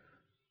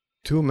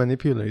too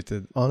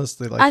manipulated,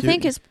 honestly. Like, I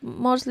think it's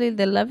mostly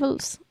the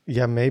levels.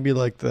 Yeah, maybe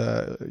like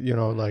the,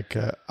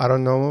 I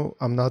don't know.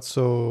 I'm not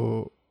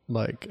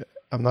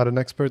an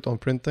expert on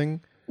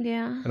printing.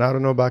 Yeah. And I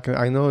don't know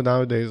I know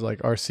nowadays, like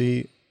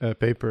RC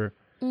paper,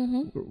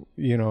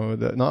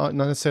 not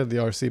necessarily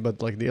the RC,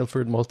 but like the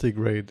Ilford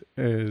multigrade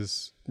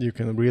you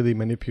can really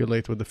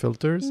manipulate with the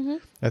filters.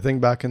 I think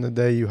back in the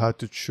day you had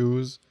to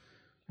choose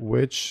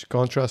which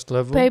contrast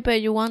level paper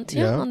you want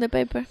on the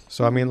paper.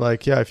 So I mean,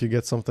 like, if you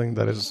get something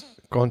that is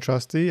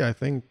contrasty, I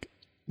think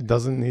it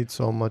doesn't need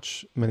so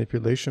much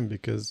manipulation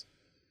because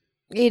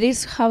it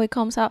is how it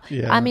comes out.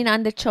 Yeah. I mean,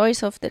 and the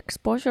choice of the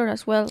exposure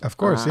as well. Of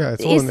course,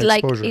 it's all in the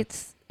exposure.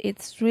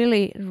 It's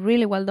really,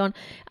 really well done.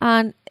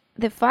 And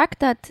the fact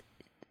that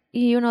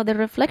the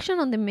reflection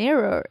on the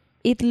mirror,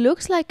 it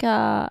looks like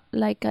a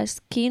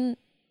skin,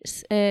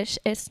 a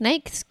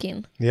snake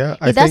skin. Yeah,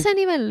 it doesn't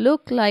even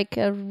look like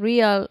a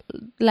real,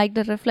 like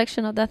the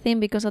reflection of that thing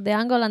because of the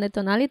angle and the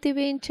tonality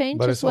being changed.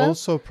 But it's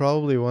also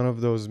probably one of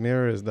those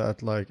mirrors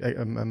that, like,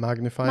 a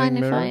magnifying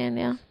mirror.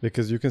 Yeah.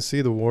 Because you can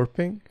see the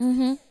warping,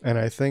 and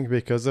I think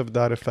because of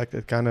that effect,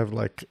 it kind of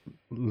like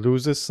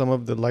loses some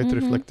of the light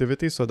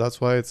reflectivity. So that's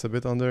why it's a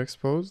bit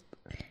underexposed.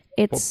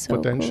 It's so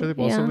potentially,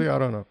 cool. possibly, I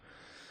don't know.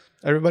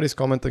 Everybody's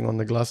commenting on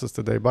the glasses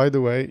today. By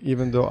the way,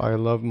 even though I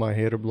love my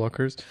hater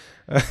blockers,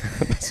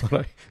 that's what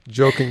I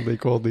jokingly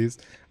call these.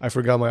 I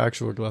forgot my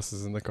actual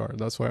glasses in the car.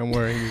 That's why I'm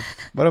wearing these.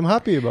 But I'm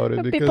happy about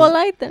it because people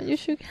like them. You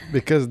should.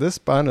 Because this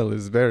panel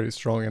is very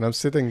strong, and I'm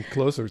sitting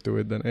closer to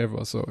it than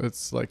Eva, so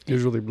it's like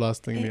usually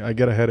blasting me. I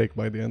get a headache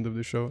by the end of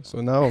the show.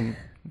 So now I'm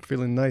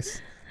feeling nice.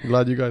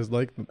 Glad you guys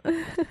like them.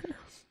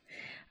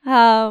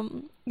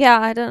 Yeah,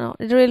 I don't know.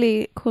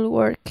 Really cool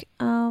work.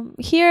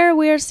 Here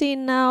we are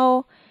seeing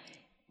now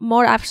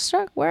more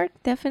abstract work,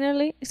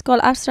 definitely. It's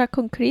called Abstract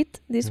Concrete,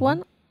 this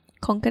one.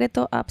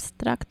 Concreto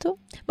Abstracto.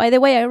 By the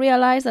way, I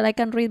realized that I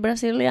can read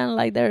Brazilian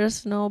like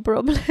there's no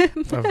problem.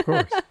 Of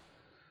course.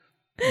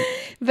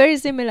 Very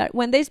similar.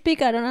 When they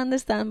speak, I don't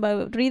understand,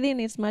 but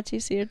reading is much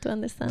easier to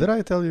understand. Did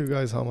I tell you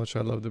guys how much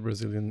I love the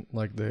Brazilian,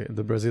 like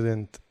the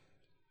Brazilian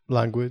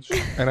language?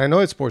 And I know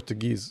it's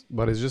Portuguese,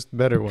 but it's just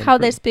better when how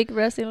they speak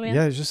Brazilian.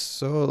 Yeah, it's just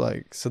so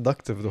like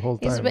seductive the whole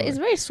time. It's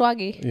very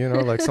swaggy.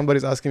 Like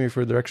somebody's asking me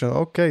for direction.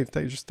 Okay,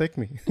 just take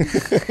me.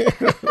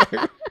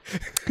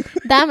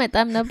 Damn it,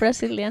 I'm not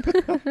Brazilian.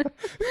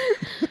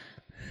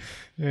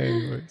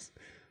 Anyways.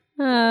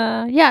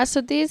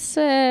 So this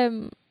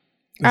so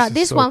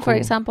one, cool. For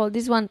example,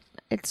 this one,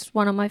 it's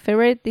one of my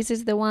favorite. This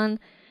is the one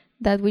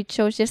that we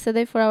chose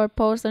yesterday for our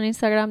post on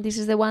Instagram. This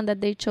is the one that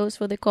they chose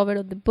for the cover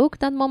of the book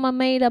that Moma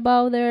made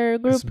about their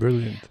group. It's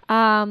brilliant.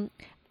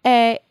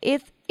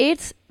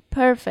 It's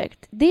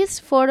perfect. This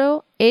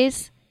photo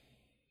is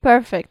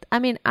perfect. I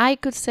mean, I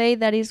could say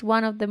that is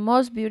one of the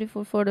most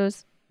beautiful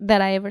photos that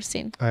I ever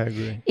seen. I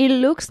agree. It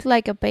looks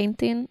like a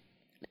painting,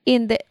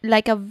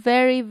 like a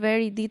very,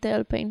 very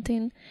detailed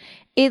painting.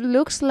 It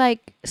looks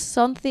like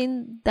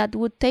something that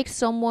would take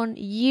someone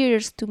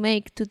years to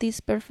make to this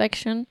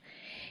perfection.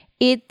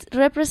 It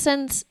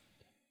represents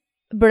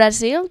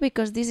Brazil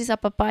because this is a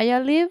papaya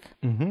leaf.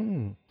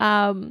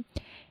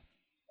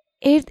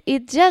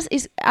 It just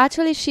is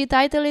actually, she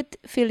titled it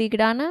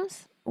Filigrana,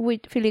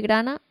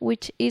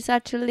 which is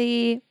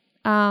actually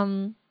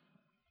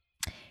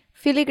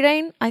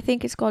filigrane, I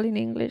think it's called in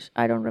English.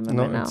 I don't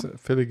remember now. No,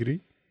 it's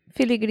filigree.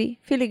 Filigree.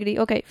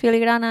 Okay,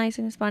 filigrana is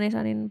in Spanish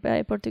and in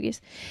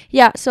Portuguese.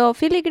 Yeah, so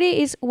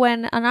filigree is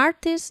when an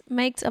artist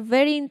makes a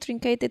very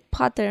intricate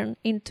pattern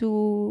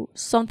into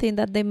something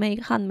that they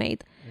make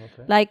handmade.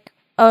 Okay. Like,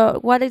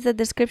 what is the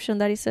description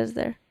that it says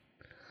there?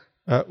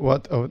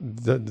 What? Oh,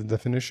 the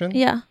definition?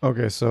 Yeah.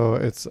 Okay, so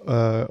it's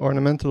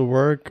ornamental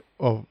work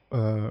of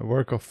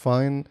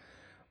fine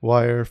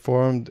wire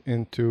formed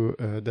into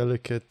a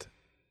delicate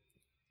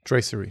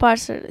tracery.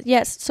 Parcel,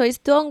 yes. So it's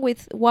done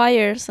with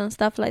wires and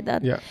stuff like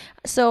that. Yeah.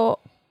 So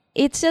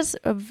it's just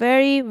a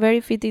very,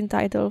 very fitting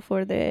title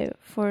for the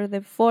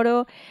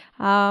photo.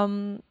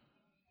 And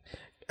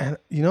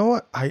you know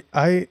what?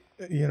 I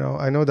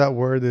know that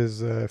word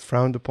is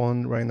frowned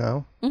upon right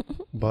now,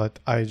 but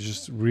I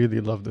just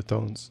really love the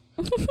tones.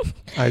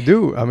 I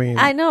do. I mean,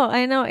 I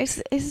know.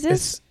 It's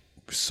just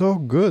so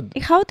good.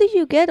 How do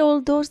you get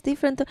all those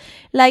different,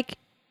 like,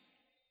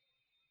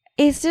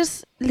 it's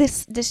just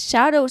the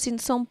shadows in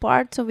some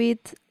parts of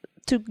it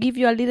to give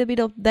you a little bit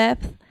of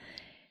depth,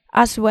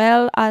 as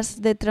well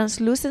as the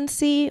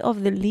translucency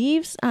of the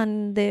leaves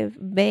and the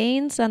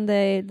veins and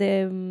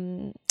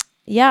the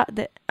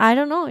I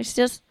don't know. It's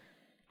just,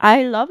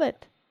 I love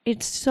it.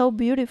 It's so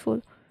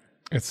beautiful.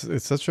 It's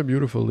such a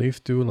beautiful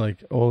leaf too.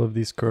 Like all of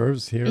these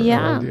curves here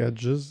around the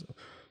edges.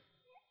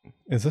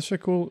 It's such a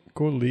cool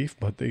leaf,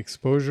 but the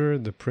exposure,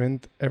 the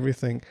print,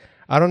 everything.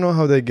 I don't know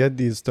how they get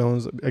these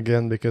stones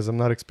again because I'm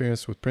not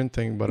experienced with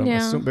printing, but I'm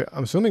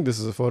assuming this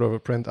is a photo of a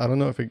print. I don't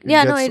know if it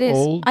gets no, it is.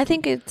 old. I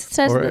think it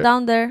says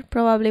down there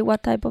probably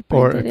what type of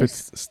print or if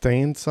it's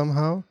stained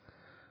somehow.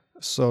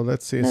 So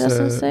let's see.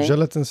 It's a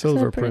gelatin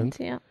silver print.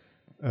 Yeah.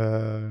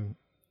 And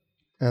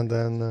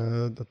then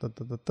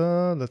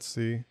let's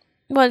see.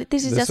 Well,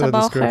 this is just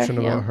about her.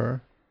 About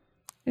her.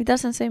 It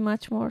doesn't say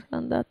much more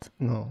than that.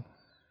 No.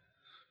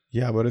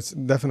 Yeah, but it's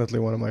definitely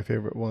one of my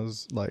favorite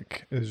ones.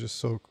 Like, it's just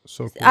so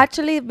cool.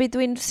 Actually,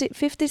 between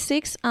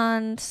 56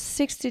 and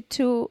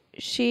 62,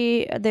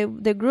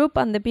 the group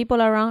and the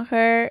people around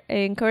her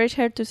encouraged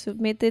her to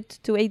submit it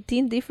to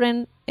 18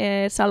 different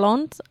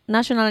salons,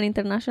 national and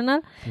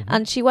international,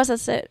 and she was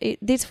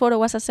this photo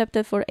was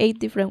accepted for 8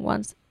 different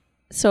ones.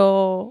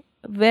 So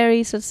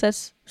very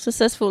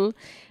successful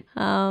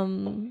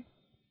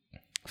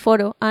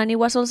photo, and it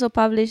was also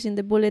published in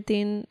the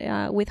bulletin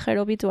with her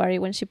obituary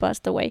when she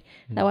passed away.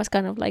 That was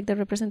kind of like the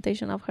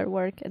representation of her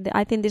work.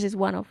 I think this is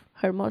one of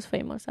her most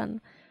famous and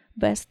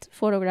best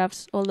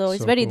photographs, although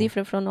it's very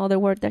different from other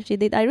work that she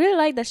did. I really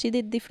like that she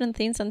did different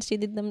things and she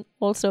did them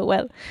also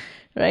well,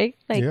 right?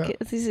 Like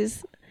this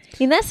is,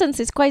 in essence,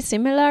 it's quite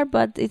similar,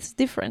 but it's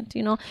different,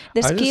 you know.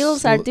 The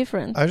skills are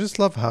different. I just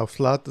love how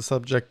flat the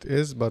subject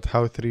is, but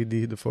how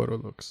 3D the photo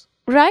looks.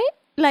 Right?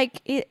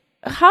 Like,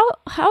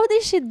 how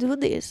did she do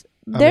this?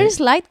 There's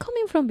light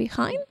coming from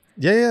behind?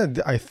 Yeah.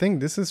 I think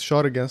this is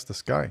shot against the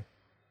sky.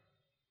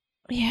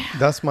 Yeah.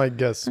 That's my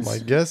guess. My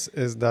guess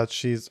is that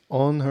she's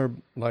on her,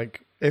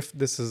 like, if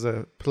this is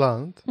a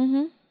plant,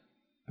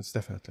 it's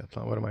definitely a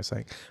plant. What am I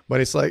saying?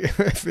 But it's like,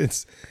 if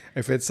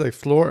it's a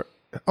floor,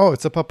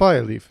 it's a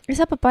papaya leaf. It's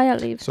a papaya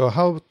leaf. So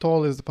how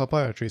tall is the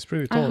papaya tree? It's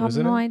pretty tall,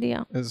 isn't it? I have no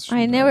idea.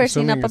 I never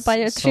seen a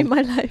papaya tree in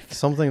my life.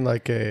 Something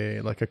like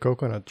a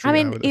coconut tree. I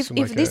mean, if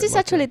this is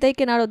actually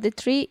taken out of the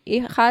tree,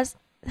 it has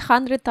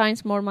 100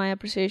 times more my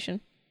appreciation.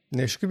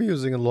 Yeah, she could be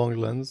using a long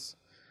lens,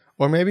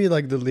 or maybe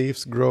like the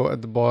leaves grow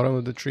at the bottom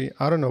of the tree.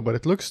 I don't know, but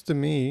it looks to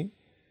me,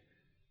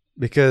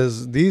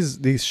 because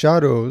these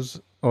shadows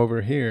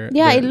over here.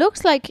 Yeah, it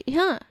looks like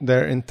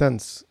they're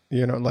intense.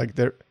 You know, like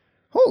they're.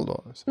 Hold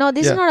on. No,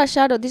 this is not a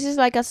shadow. This is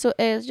like a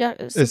superposition.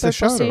 It's a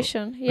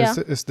shadow. Yeah,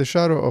 it's the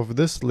shadow of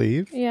this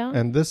leaf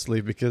and this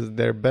leaf because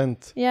they're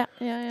bent. Yeah.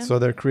 So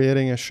they're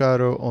creating a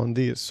shadow on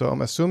these. So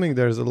I'm assuming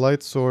there's a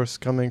light source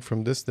coming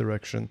from this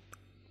direction.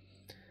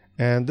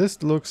 And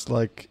this looks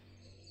like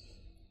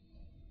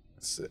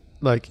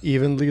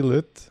evenly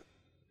lit.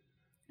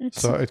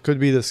 So it could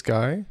be the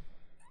sky,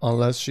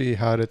 unless she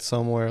had it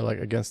somewhere like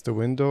against the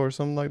window or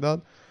something like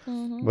that.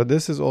 But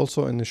this is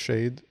also in the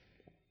shade.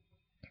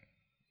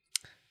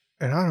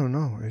 And I don't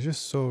know. It's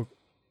just so...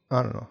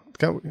 I don't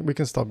know. We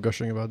can stop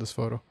gushing about this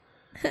photo.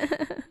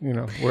 You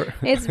know,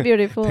 it's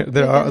beautiful.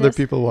 there are other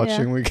people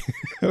watching.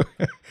 Yeah.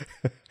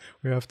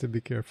 We have to be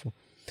careful.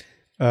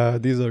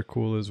 These are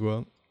cool as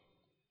well.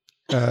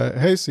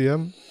 Hey,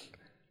 CM.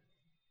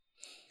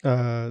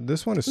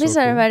 This one is These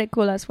are very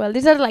cool as well.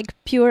 These are like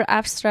pure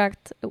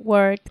abstract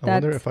work. I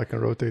wonder if I can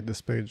rotate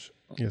this page.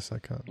 Yes, I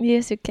can.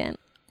 Yes, you can.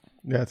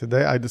 Yeah,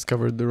 today I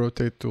discovered the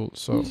rotate tool,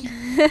 so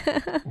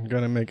I'm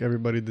gonna make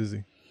everybody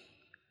dizzy.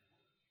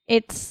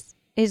 It's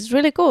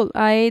really cool.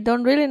 I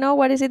don't really know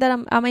what is it that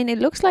I mean, it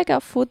looks like a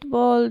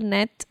football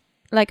net,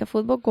 like a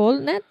football goal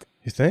net.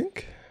 You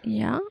think?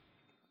 Yeah.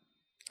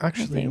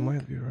 Actually, you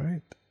might be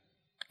right.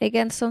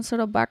 Against some sort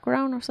of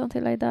background or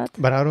something like that.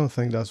 But I don't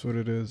think that's what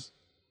it is.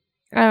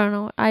 I don't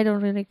know. I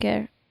don't really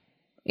care.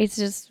 It's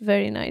just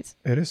very nice.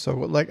 It is so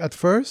good. Like at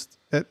first,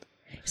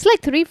 it's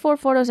like 3-4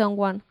 photos on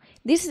one.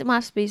 This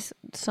must be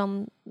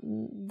some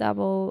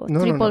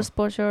triple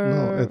exposure.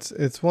 No,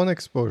 it's one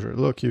exposure.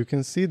 Look, you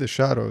can see the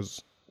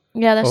shadows.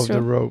 Yeah, that's of true.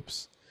 The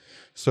ropes.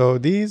 So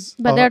these.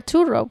 But there are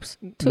 2 ropes.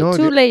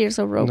 Two layers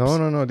of ropes.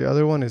 No. The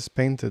other one is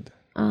painted.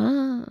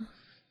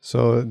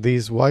 So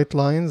these white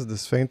lines,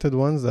 these painted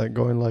ones that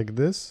go in like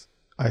this,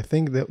 I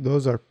think that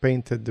those are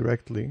painted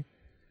directly.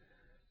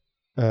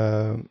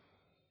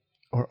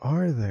 Or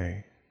are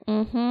they?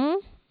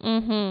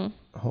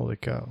 Holy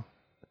cow.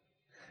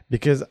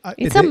 Because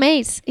it's a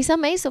maze. It's a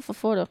maze of a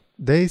photo.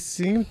 They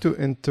seem to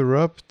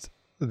interrupt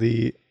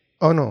the...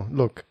 Oh no,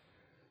 look.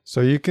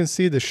 So you can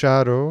see the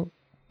shadow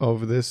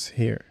of this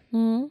here.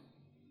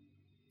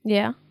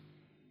 Yeah.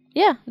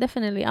 Yeah,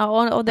 definitely.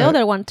 On the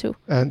other one too.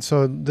 And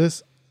so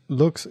this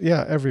looks,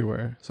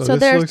 everywhere. So there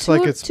this are looks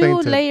like it's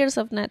painted. 2 layers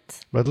of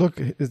net. But look,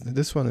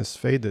 this one is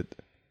faded.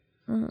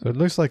 So it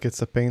looks like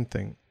it's a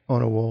painting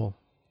on a wall.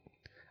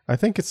 I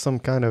think it's some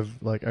kind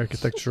of like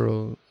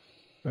architectural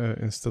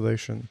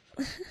installation.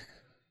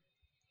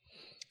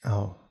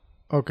 Oh,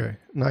 okay.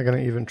 Not gonna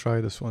even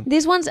try this one.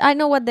 These ones, I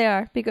know what they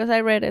are because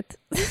I read it.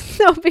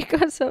 No,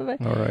 because of it.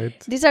 All right.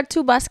 These are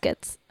 2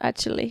 baskets,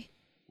 actually.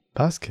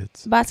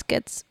 Baskets.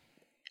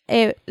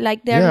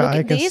 Like they're looking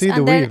I can this, see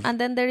and the then weave. and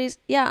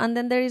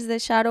then there is the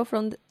shadow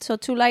from so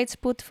 2 lights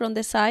put from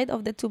the side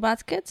of the 2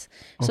 baskets.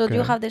 So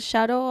you have the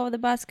shadow of the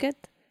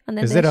basket, and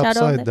then is the it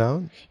shadow upside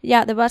down?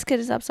 Yeah, the basket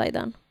is upside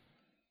down.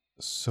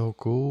 So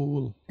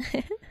cool.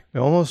 It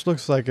almost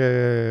looks like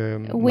a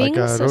Wings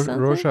or something?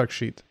 Rorschach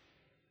sheet.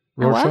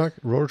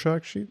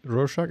 Rorschach sheet.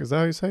 Rorschach, is that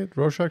how you say it?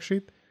 Rorschach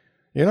sheet.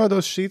 You know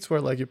those sheets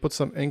where like you put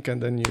some ink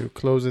and then you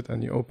close it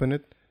and you open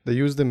it. They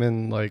use them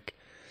in like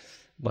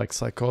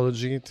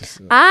psychology.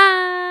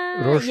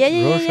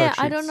 Yeah.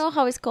 I don't know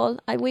how it's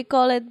called. We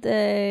call it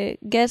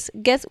guess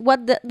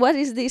what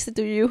is this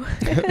to you?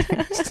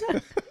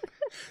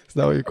 Is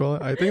that what you call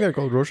it? I think they're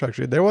called Rorschach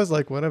sheet. There was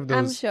like one of those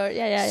I'm sure.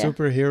 Yeah.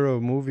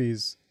 superhero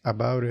movies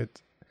about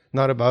it.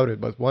 Not about it,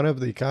 but one of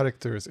the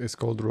characters is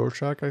called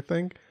Rorschach, I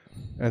think,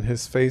 and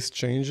his face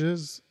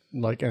changes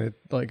and it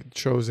like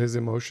shows his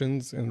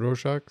emotions in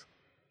Rorschach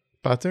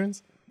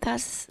patterns.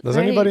 Does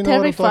anybody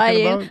know terrifying. what I'm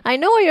talking about? I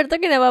know what you're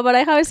talking about, but I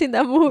haven't seen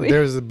that movie.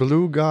 There's a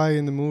blue guy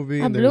in the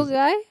movie. A blue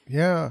guy?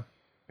 Yeah.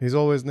 He's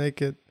always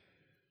naked.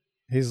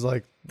 He's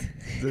like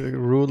the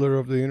ruler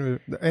of the universe.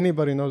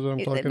 Anybody knows what I'm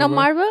talking about? No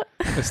Marvel?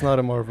 It's not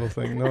a Marvel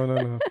thing.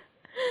 No.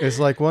 It's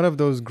like one of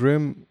those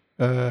grim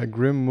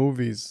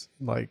movies,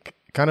 like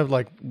kind of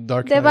like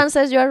Dark Knight. Devan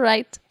says you're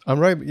right. I'm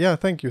right. Yeah,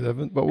 thank you,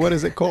 Devin. But what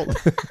is it called?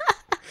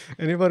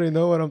 Anybody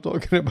know what I'm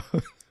talking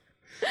about?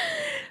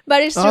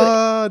 But it's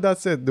true.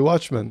 That's it. The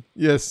Watchmen.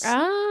 Yes.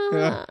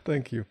 Yeah,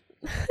 thank you.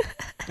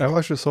 I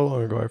watched it so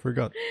long ago, I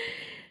forgot.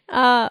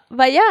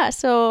 But yeah,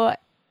 so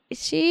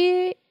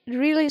she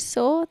really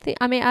saw.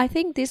 I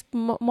think this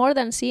more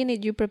than seeing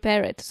it, you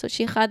prepare it. So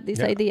she had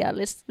this idea.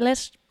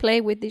 Let's play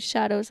with these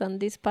shadows and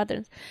these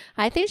patterns.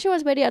 I think she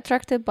was very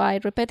attracted by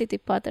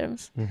repetitive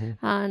patterns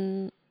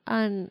and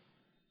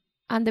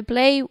the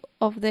play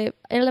of the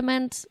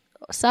elements,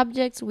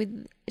 subjects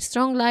with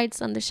strong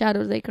lights and the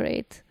shadows they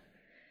create.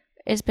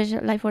 Especially,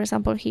 like for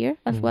example, here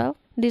as well.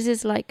 This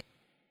is like,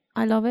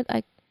 I love it.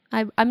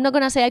 I'm not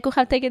gonna say I could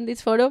have taken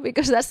this photo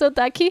because that's so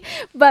tacky,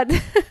 but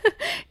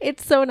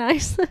it's so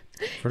nice.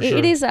 For sure.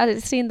 It is a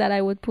scene that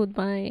I would put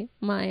my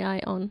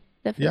eye on.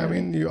 Definitely. Yeah, I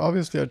mean, you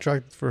obviously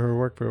attracted for her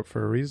work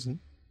for a reason.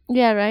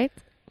 Yeah, right.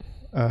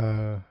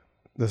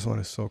 This one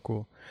is so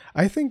cool.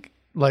 I think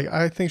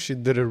she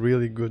did a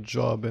really good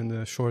job in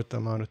the short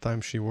amount of time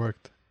she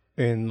worked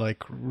in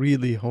like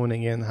really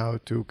honing in how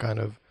to kind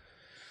of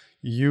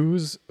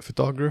use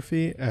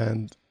photography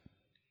and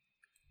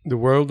the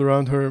world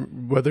around her,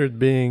 whether it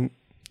being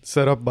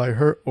set up by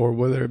her or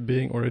whether it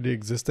being already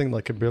existing,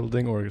 like a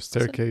building or a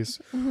staircase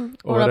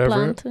or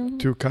whatever, a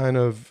plant, to kind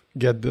of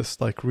get this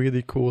like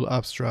really cool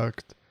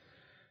abstract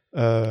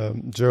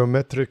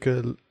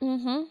geometrical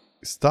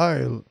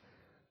style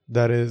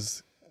that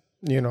is,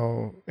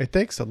 it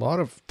takes a lot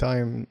of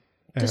time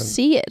to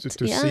see it.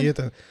 To see it,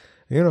 and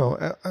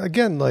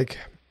again, like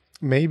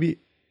maybe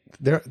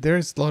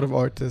there's a lot of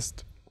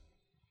artists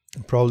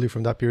probably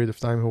from that period of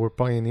time who were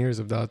pioneers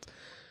of that.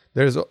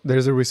 There's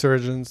a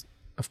resurgence,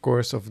 of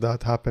course, of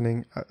that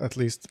happening, at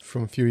least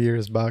from a few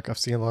years back. I've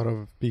seen a lot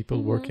of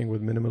people working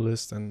with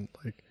minimalist and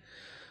like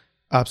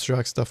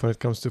abstract stuff when it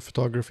comes to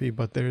photography,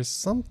 but there's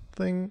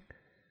something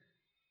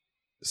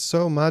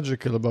so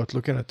magical about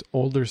looking at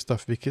older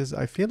stuff because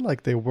I feel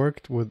like they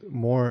worked with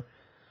more.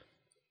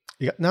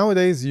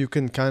 Nowadays, you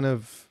can kind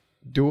of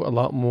do a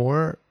lot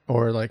more,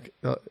 or like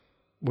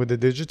with the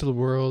digital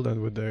world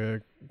and with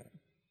the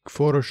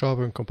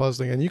Photoshop and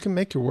compositing, and you can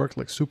make your work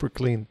like super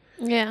clean.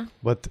 Yeah.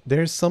 But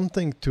there's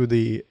something to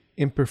the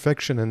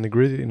imperfection and the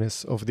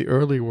grittiness of the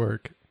early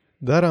work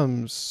that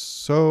I'm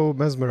so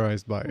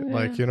mesmerized by. Yeah.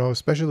 Like,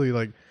 especially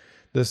like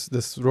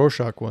this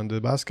Rorschach one, the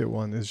basket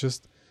one, it's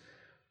just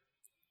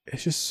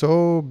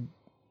so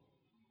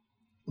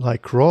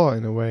like raw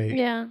in a way.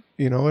 Yeah.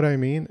 You know what I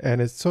mean? And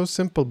it's so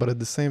simple, but at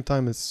the same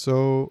time it's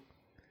so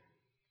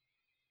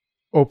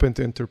open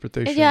to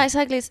interpretation. Yeah,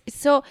 exactly. It's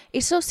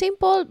so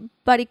simple,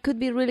 but it could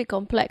be really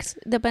complex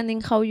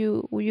depending how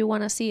you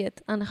want to see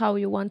it and how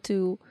you want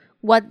to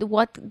what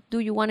do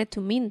you want it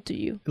to mean to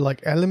you.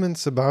 Like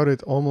elements about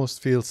it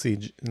almost feel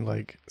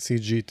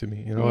CG to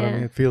me. You know what I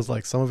mean? It feels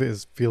like some of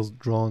it feels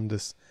drawn.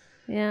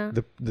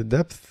 The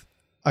depth.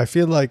 I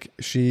feel like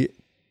she,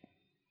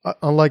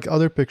 unlike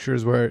other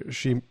pictures where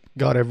she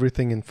got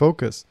everything in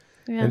focus.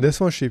 Yeah. In this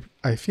one,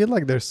 I feel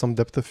like there's some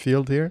depth of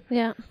field here.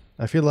 Yeah.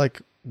 I feel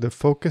like the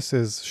focus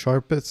is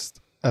sharpest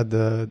at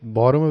the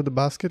bottom of the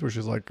basket, which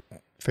is like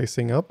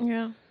facing up.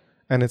 Yeah.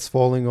 And it's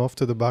falling off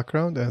to the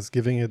background as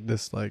giving it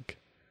this like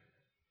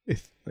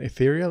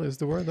ethereal is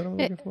the word that I'm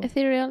looking for.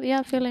 Ethereal,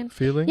 yeah, feeling.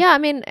 Yeah, I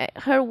mean,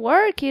 her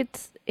work,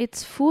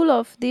 it's full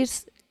of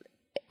these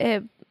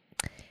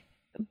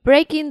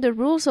breaking the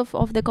rules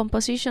of the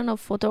composition of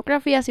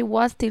photography as it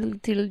was till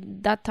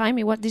that time.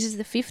 This is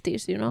the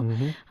 50s,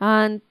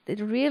 and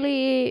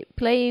really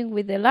playing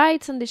with the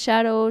lights and the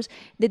shadows,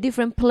 the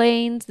different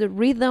planes, the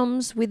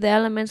rhythms with the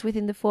elements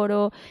within the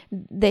photo,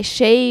 the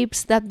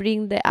shapes that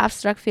bring the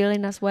abstract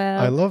feeling as well.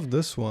 I love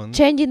this one.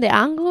 Changing the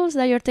angles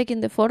that you're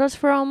taking the photos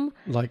from.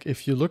 Like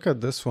if you look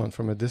at this one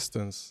from a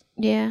distance,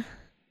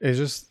 it's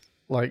just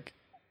like,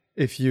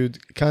 if you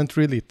can't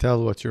really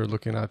tell what you're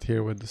looking at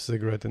here with the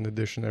cigarette in the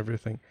dish and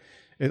everything,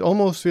 it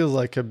almost feels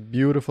like a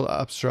beautiful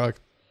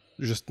abstract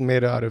just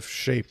made out of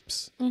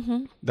shapes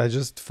that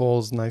just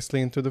falls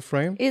nicely into the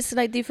frame. It's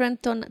like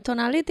different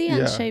tonality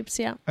and shapes,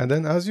 And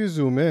then as you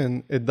zoom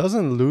in, it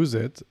doesn't lose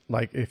it,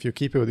 like if you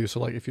keep it with you. So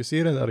like if you see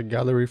it at a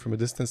gallery from a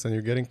distance and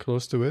you're getting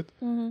close to it,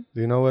 do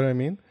you know what I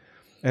mean?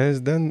 And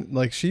it's then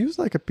like she used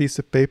like a piece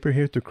of paper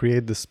here to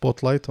create the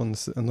spotlight on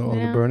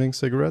the burning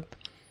cigarette.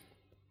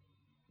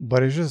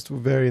 But it's just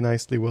very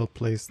nicely well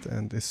placed,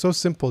 and it's so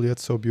simple yet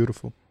so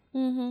beautiful.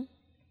 And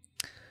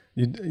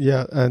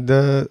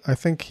I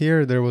think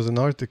here there was an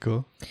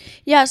article.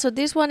 Yeah, so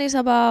this one is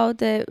about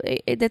the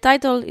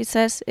title. It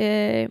says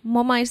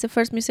MoMA is the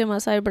first museum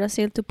outside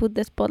Brazil to put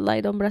the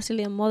spotlight on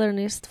Brazilian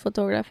modernist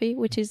photography,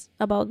 which is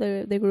about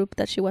the group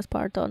that she was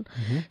part on.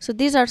 So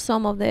these are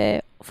some of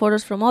the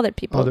photos from other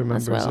people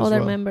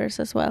members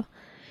as well.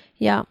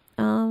 Yeah.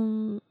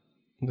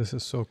 This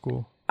is so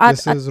cool.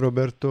 This is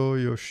Roberto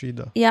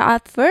Yoshida. Yeah,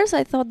 at first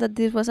I thought that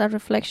this was a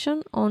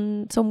reflection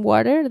on some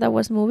water that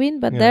was moving,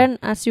 but then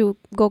as you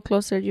go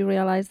closer, you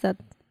realize that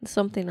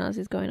something else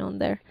is going on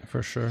there.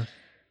 For sure.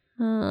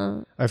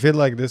 I feel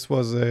like this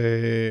was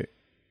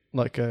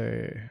like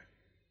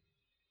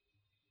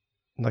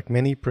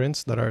many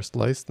prints that are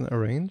sliced and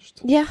arranged.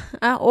 Yeah,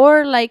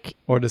 or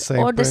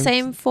the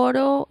same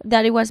photo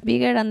that it was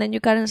bigger, and then you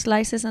can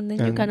slices, and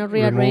then you kind of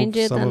rearrange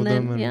it, and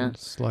then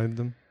slide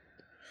them.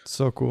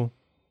 So cool.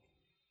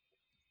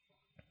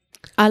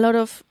 A lot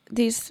of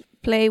this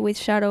play with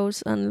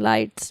shadows and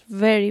lights,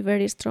 very,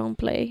 very strong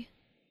play.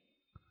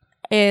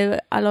 A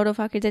lot of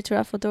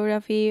architectural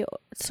photography,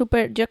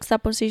 super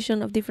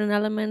juxtaposition of different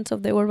elements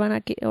of the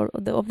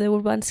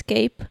urban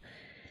scape.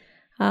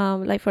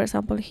 Like for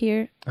example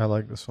here. I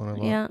like this one a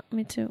lot. Yeah,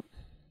 me too.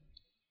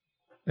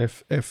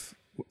 If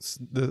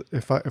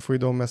we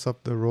don't mess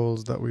up the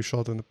rolls that we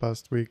shot in the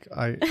past week,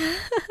 I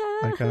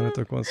kind of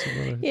took one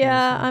similar.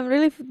 Yeah, I'm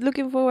really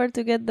looking forward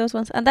to get those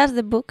ones, and that's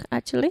the book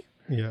actually.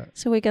 Yeah.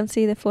 So we can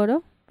see the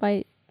photo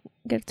by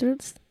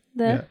Gertrudes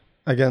there.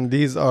 Yeah. Again,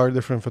 these are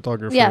different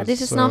photographers. Yeah,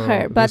 this is not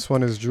her, but this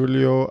one is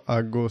Giulio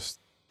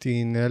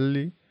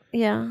Agostinelli.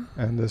 Yeah.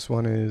 And this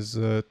one is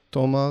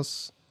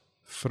Thomas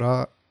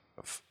Farkas.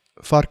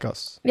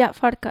 Yeah,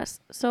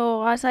 Farkas.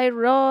 So as I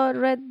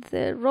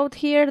wrote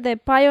here, the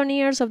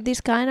pioneers of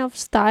this kind of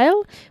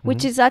style,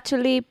 which is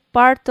actually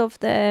part of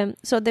the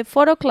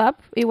photo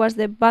club. It was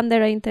the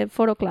Bandera Inter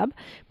Photo Club,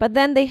 but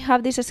then they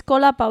have this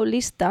Escola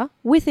Paulista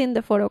within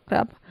the photo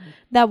club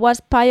that was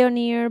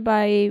pioneered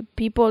by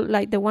people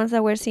like the ones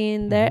that we're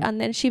seeing there, and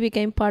then she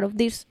became part of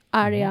this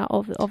area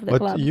of the club.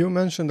 But you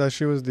mentioned that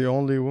she was the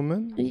only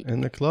woman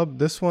in the club.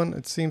 This one,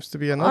 it seems to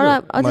be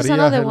another.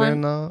 Maria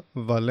Helena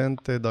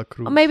Valente da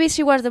Cruz. Maybe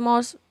she was the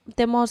most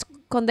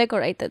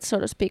condecorated, so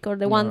to speak, or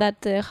the one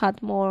that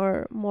had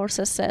more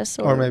success.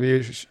 Or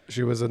maybe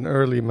she was an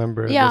early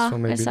member. Yeah, this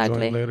one maybe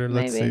joined later.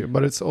 Let's see.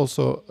 But it's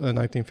also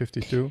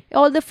 1952.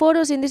 All the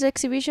photos in this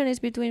exhibition is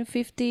between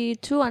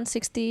 52 and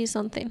 60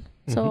 something.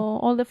 So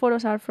all the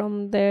photos are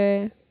from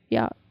the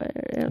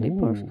early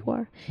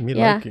post-war.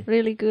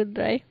 Really good,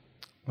 right?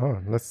 Oh,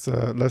 let's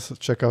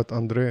check out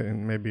Andre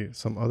and maybe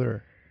some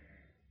other.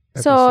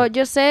 So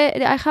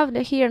Jose, I have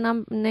here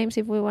names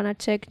if we want to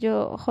check.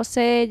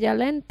 Jose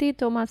Yalenti,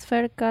 Thomas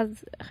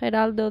Farkas,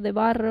 Geraldo de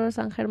Barros,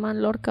 and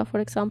Germán Lorca, for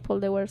example.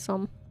 There were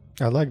some.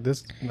 I like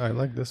this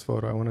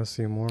photo. I want to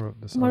see more of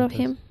this. More of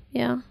him,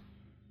 yeah.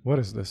 What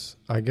is this?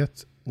 I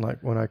get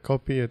like when I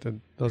copy it, it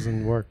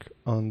doesn't work.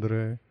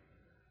 Andre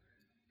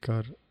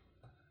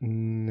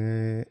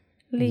Carneiro.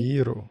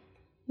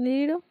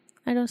 Liro?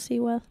 I don't see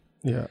well.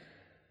 Yeah.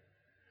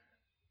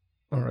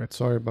 All right,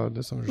 sorry about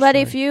this. But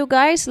if you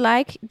guys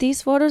like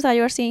these photos that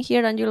you're seeing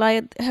here and you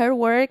like her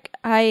work,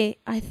 I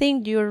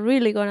think you're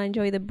really gonna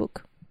enjoy the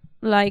book.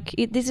 Like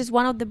this is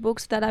one of the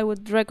books that I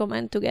would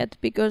recommend to get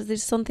because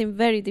there's something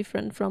very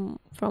different from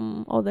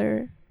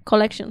other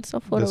collections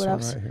of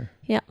photographs. This one right here.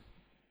 Yeah.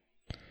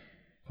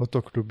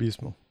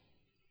 Fotoclubismo.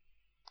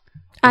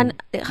 And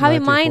have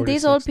in mind,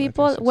 these old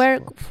people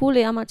were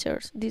fully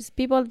amateurs. These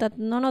people that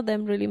none of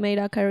them really made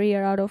a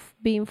career out of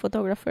being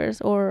photographers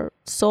or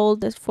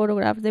sold the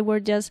photographs. They were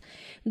just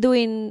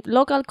doing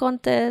local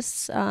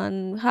contests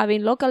and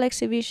having local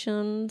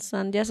exhibitions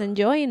and just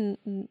enjoying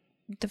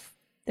the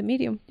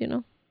medium, you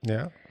know?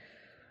 Yeah.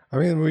 I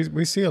mean,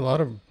 we see a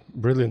lot of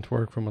brilliant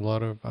work from a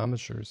lot of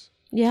amateurs.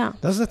 Yeah.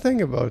 That's the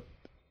thing about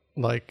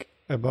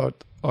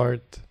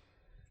art.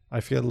 I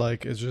feel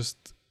like it's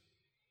just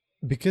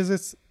because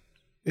it's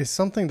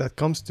something that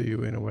comes to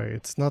you in a way.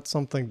 It's not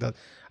something that,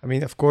 I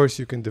mean, of course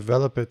you can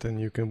develop it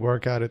and you can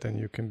work at it and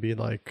you can be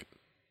like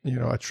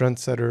a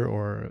trendsetter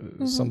or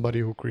somebody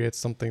who creates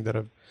something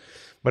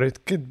but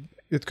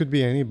it could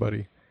be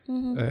anybody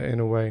in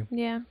a way.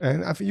 Yeah.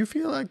 And you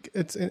feel like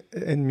it's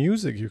in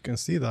music, you can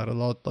see that a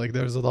lot. Like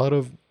there's a lot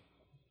of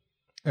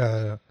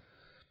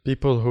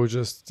people who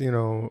just,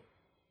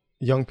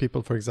 young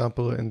people, for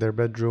example, in their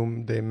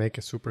bedroom, they make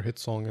a super hit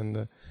song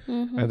and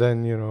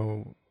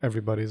then,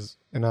 everybody's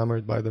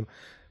enamored by them.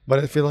 But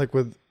I feel like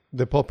with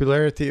the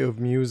popularity of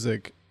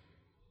music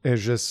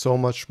is just so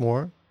much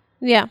more.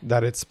 Yeah.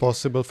 That it's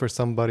possible for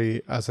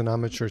somebody as an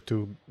amateur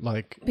to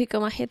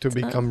become a hit. To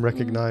become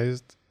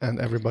recognized and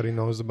everybody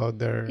knows about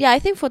their... Yeah, I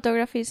think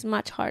photography is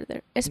much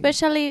harder.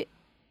 Especially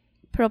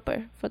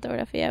proper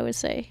photography, I would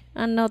say.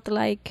 And not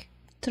like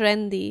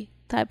trendy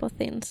type of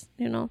things,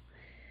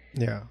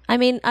 Yeah. I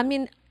mean,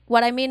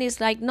 what I mean is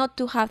like not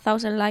to have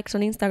 1,000 likes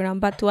on Instagram,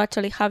 but to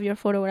actually have your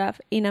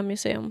photograph in a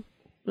museum,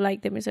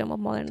 like the Museum of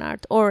Modern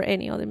Art or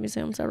any other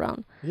museums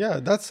around. Yeah,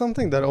 that's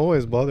something that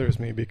always bothers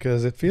me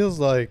because it feels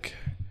like,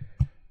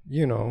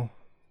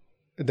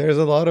 there's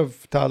a lot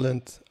of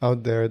talent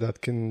out there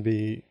that can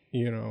be,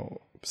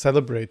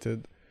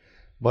 celebrated.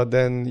 But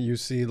then you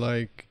see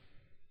like,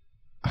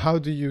 how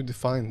do you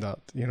define that?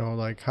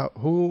 Like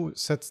who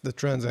sets the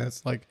trends? And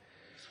it's like,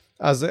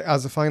 as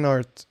a fine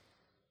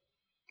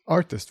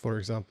artist, for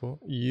example,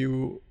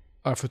 you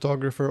are a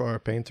photographer or a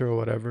painter or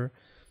whatever.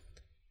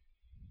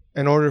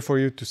 In order for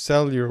you to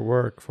sell your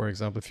work, for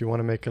example, if you want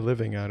to make a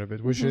living out of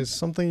it, which is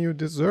something you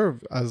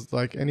deserve as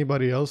like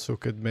anybody else who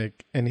could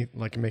make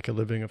a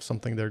living of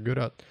something they're good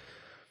at,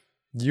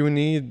 you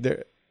need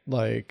the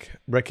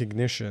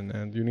recognition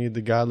and you need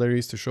the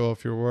galleries to show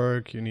off your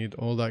work. You need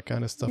all that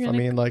kind of stuff. I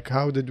mean, like,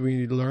 how did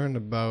we learn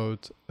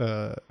about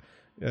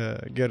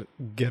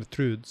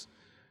Gertrude's?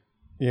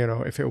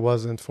 If it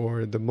wasn't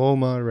for the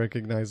MoMA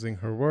recognizing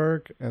her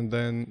work and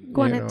then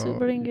to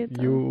bring it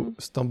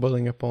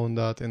stumbling upon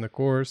that in a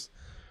course,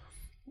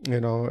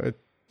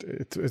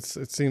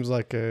 it seems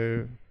like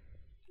a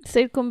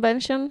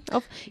circumvention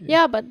of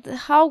but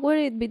how would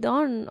it be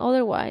done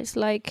otherwise?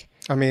 Like,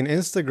 I mean,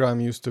 Instagram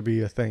used to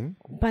be a thing,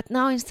 but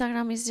now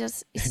Instagram is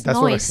just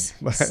noise.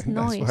 That's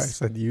why I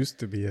said used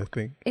to be a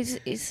thing.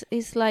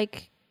 It's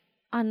like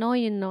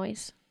annoying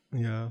noise.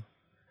 Yeah.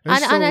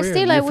 And so I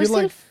still we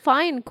still like,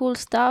 find cool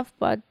stuff,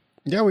 but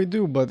yeah, we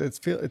do. But it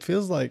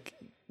feels like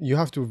you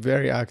have to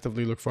very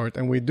actively look for it,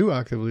 and we do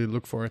actively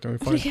look for it, and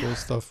we find cool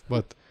stuff.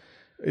 But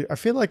I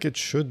feel like there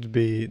should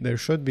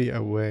be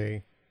a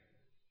way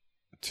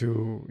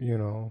to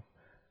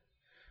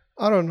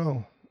I don't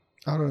know.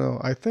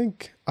 I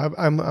think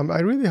I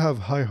really have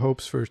high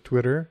hopes for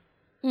Twitter,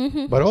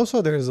 but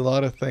also there's a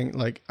lot of things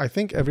like I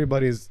think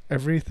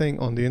everything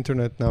on the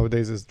internet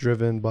nowadays is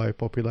driven by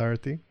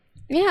popularity.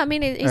 Yeah, I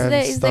mean,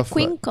 it's the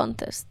Queen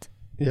contest.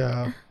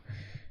 Yeah.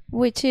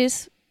 Which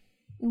is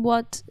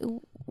like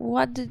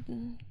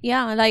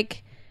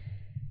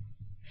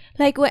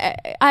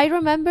I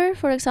remember,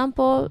 for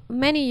example,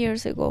 many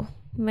years ago,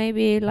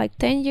 maybe like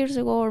 10 years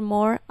ago or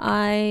more,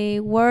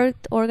 I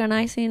worked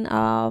organizing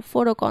a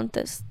photo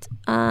contest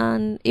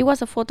and it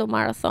was a photo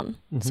marathon.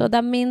 So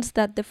that means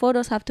that the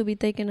photos have to be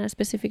taken at a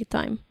specific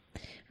time.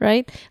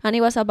 Right? And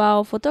it was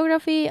about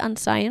photography and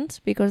science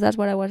because that's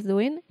what I was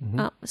doing.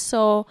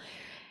 So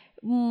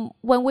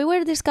when we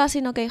were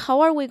discussing, okay, how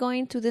are we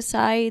going to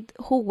decide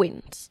who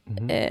wins?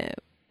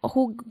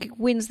 Who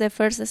wins the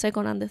first, the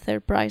second, and the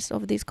third prize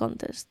of this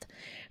contest?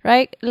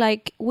 Right?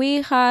 Like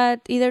we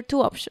had either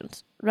two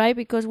options, right?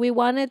 Because we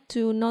wanted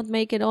to not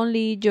make it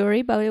only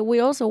jury, but we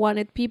also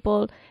wanted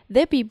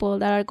the people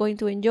that are going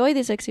to enjoy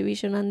this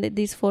exhibition and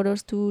these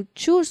photos to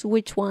choose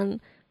which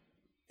one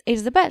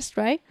is the best,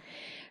 right?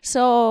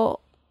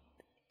 So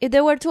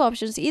there were two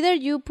options. Either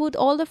you put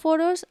all the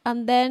photos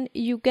and then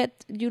you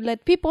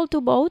let people to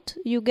vote.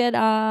 You get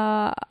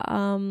a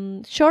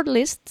short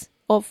list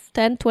of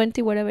 10,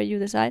 20, whatever you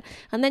decide.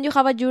 And then you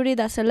have a jury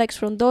that selects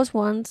from those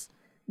ones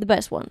the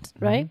best ones,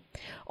 right?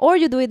 Or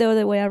you do it the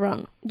other way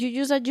around. You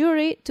use a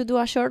jury to do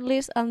a short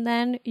list and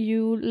then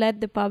you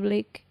let the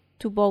public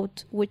to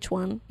vote which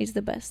one is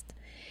the best.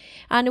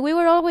 And we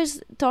were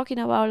always talking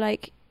about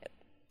like,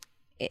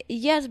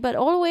 yes, but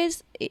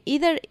always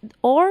either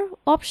or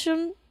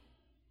option.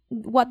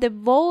 What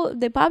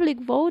the public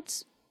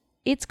votes,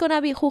 it's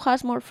gonna be who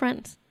has more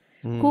friends,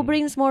 who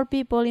brings more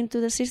people into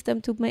the system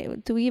to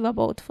give a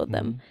vote for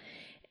them,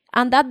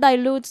 and that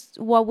dilutes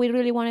what we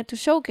really wanted to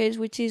showcase,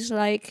 which is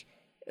like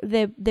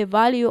the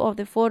value of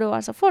the photo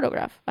as a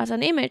photograph, as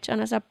an image,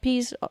 and as a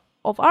piece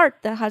of art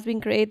that has been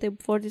created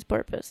for this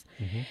purpose.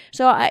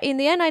 So in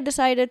the end, I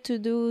decided to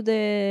do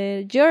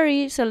the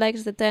jury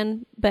selects the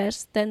 10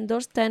 best. Then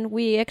those 10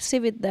 we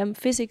exhibit them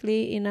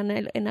physically in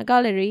a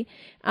gallery,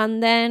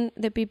 and then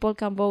the people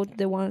can vote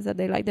the ones that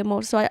they like the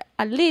most. So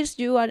at least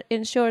you are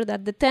ensured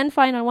that the 10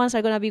 final ones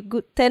are gonna be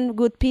 10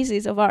 good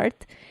pieces of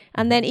art,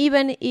 and then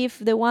even if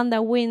the one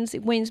that wins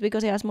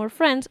because he has more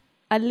friends,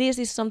 at least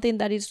it's something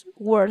that is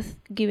worth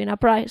giving a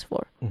prize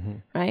for,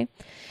 right?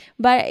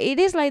 But it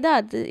is like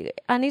that.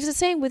 And it's the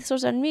same with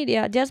social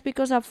media. Just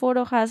because a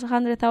photo has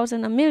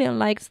 100,000, a million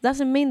likes,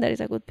 doesn't mean that it's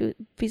a good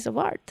piece of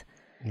art.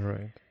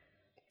 Right.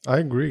 I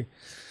agree.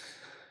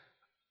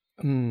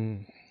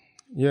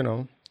 You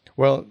know,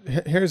 well,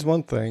 here's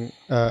one thing.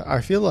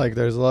 I feel like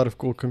there's a lot of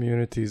cool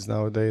communities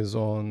nowadays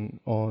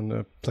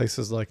on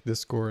places like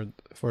Discord,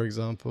 for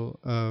example.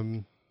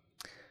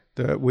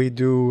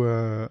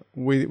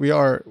 We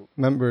are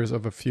members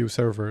of a few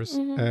servers,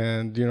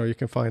 and you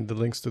can find the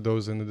links to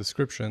those in the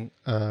description.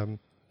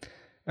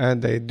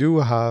 And they do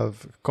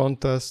have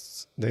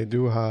contests. They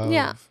do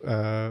have,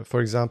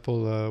 for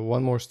example,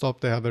 One More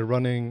Stop. They have a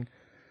running.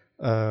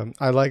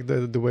 I like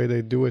the way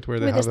they do it, where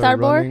they have a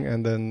running,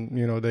 and then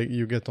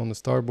you get on the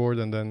starboard,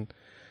 and then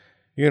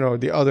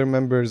the other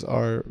members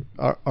are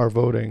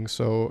voting.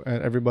 So,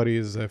 and everybody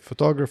is a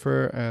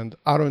photographer, and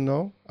I don't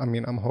know. I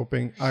mean, I'm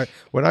hoping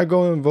when I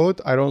go and vote,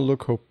 I don't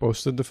look who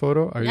posted the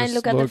photo. I just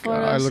look at the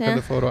photos, I look at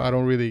the photo. I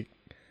don't really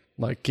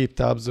like keep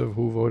tabs of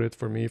who voted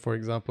for me, for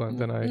example, and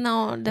then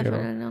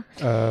definitely no.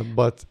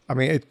 But I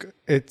mean,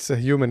 it's a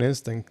human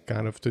instinct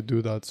kind of to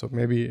do that. So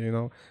maybe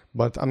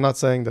but I'm not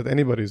saying that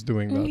anybody's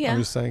doing that. I'm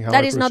just saying how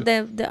that is not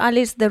the at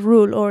least the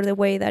rule or the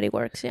way that it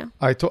works. Yeah.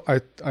 I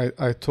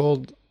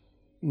told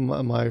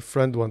my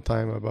friend one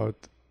time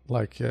about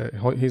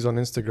he's on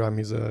Instagram.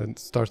 He's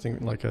starting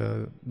like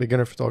a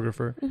beginner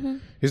photographer.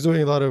 He's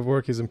doing a lot of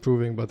work. He's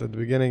improving, but at the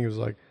beginning he was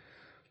like,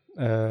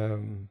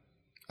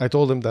 I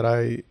told him that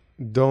I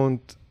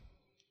don't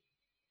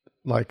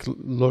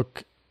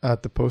look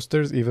at the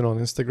posters even on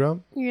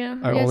Instagram. Yeah,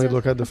 I only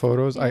look at the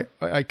photos.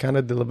 I kind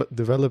of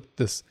developed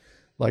this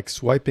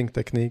swiping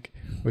technique,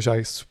 which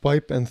I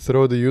swipe and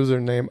throw the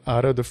username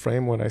out of the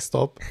frame when I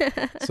stop.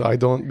 So I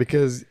don't,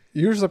 because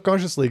you're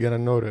subconsciously gonna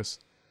notice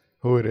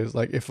who it is.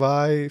 Like if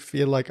I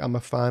feel like I'm a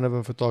fan of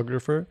a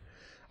photographer,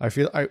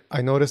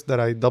 I notice that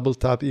I double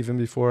tap even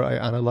before I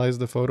analyze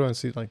the photo and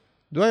see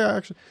do I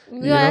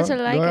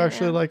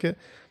actually like it?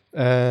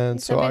 And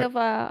it's so a bit of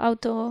a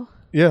auto.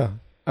 Yeah.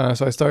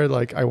 So I started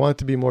I wanted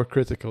to be more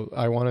critical.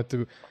 I wanted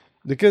to,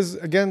 because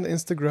again,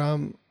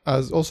 Instagram,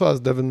 as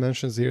Devin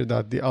mentions here,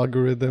 that the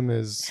algorithm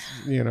is,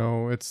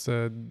 it's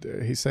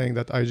he's saying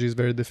that IG is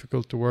very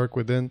difficult to work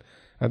within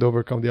and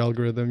overcome the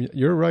algorithm.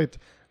 You're right.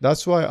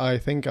 That's why I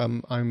think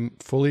I'm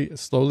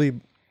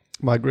slowly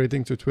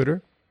migrating to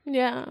Twitter.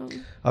 Yeah.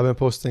 I've been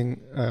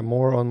posting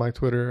more on my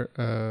Twitter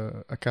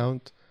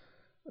account,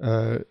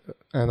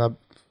 and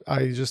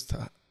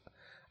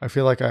I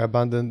feel like I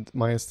abandoned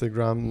my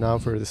Instagram now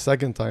for the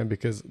second time,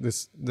 because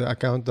the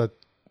account that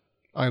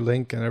I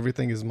link and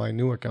everything is my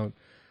new account.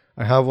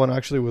 I have one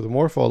actually with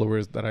more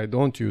followers that I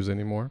don't use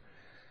anymore,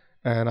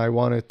 and I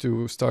wanted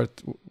to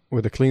start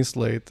with a clean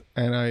slate,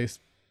 and I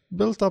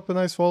built up a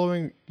nice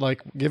following.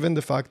 Given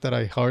the fact that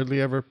I hardly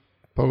ever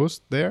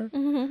post there,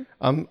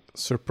 I'm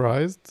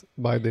surprised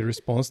by the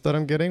response that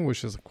I'm getting,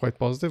 which is quite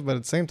positive. But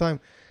at the same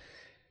time,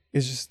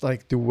 it's just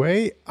the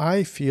way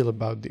I feel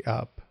about the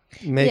app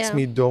makes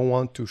me don't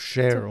want to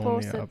share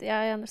on the app. Yeah,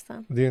 I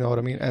understand. Do you know what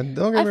I mean? And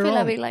don't get me wrong, I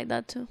feel a bit like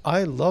that too.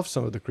 I love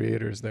some of the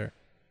creators there.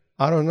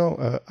 I don't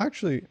know.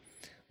 Actually,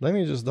 let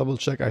me just double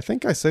check. I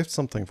think I saved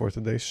something for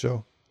today's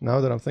show. Now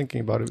that I'm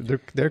thinking about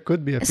it, there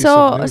could be a piece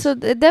of news. So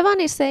Devan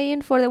is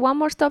saying, for the One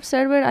More Stop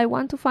server, I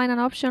want to find an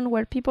option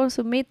where people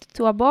submit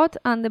to a bot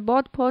and the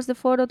bot posts the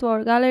photo to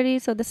our gallery.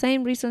 So the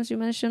same reasons you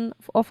mentioned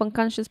of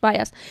unconscious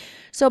bias.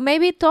 So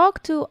maybe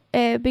talk to,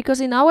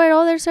 because in our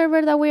other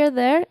server that we are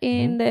there,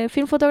 in the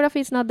Film Photography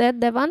Is Not Dead,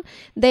 Devan,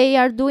 they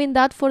are doing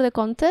that for the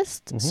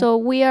contest. So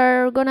we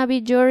are going to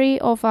be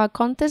jury of a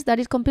contest that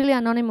is completely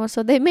anonymous.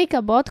 So they make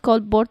a bot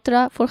called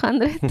Bortra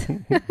 400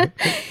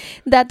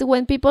 that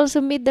when people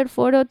submit their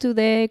photo to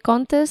the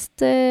contest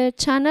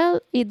channel,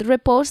 it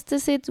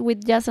reposts it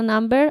with just a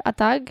number, a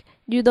tag.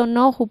 You don't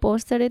know who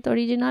posted it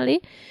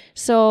originally.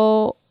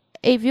 So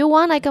if you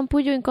want, I can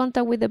put you in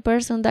contact with the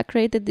person that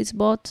created this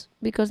bot,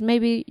 because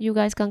maybe you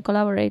guys can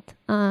collaborate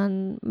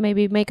and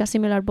maybe make a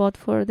similar bot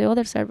for the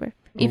other server,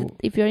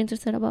 if you're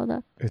interested about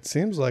that. It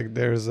seems like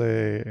there's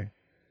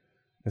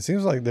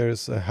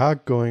a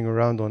hack going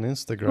around on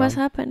Instagram. What's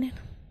happening?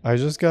 I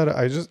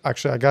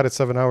got it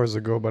 7 hours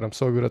ago, but I'm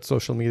so good at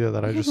social media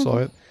that I just saw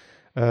it.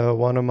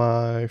 One of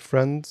my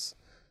friends,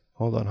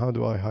 hold on, how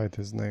do I hide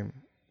his name?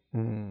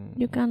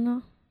 You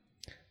can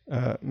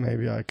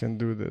maybe I can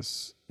do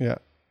this. Yeah.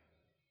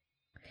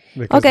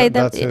 Because okay,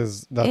 that's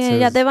his.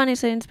 Yeah, Devan is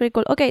saying it's pretty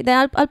cool. Okay,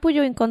 then I'll put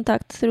you in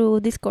contact through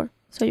Discord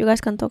so you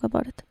guys can talk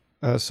about it.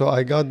 So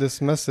I got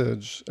this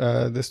message.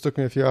 This took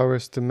me a few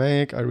hours to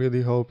make. I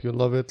really hope you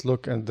love it.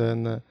 Look, and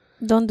then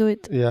don't do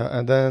it. Yeah,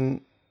 and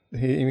then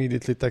he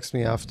immediately texts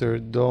me after,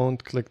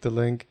 don't click the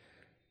link.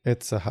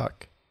 It's a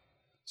hack.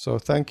 So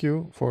thank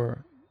you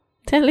for...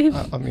 Tell him.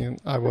 I mean,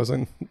 I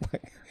wasn't...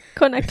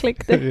 gonna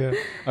click there. Yeah.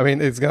 I mean,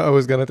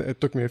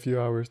 it took me a few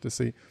hours to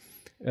see.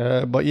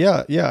 But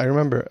yeah, I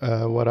remember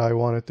what I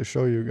wanted to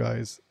show you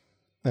guys.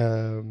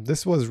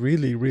 This was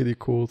really, really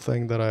cool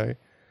thing that I...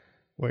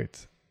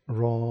 Wait,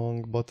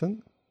 wrong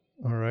button.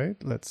 All right,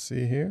 let's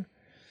see here.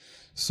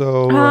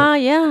 So...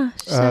 yeah.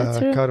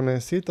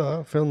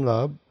 Carmencita Film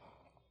Lab.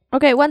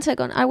 Okay, 1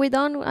 second. Are we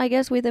done, I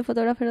guess, with the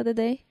photographer of the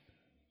day?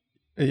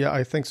 Yeah,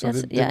 I think so.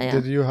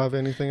 Did you have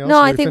anything else?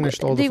 No, I think we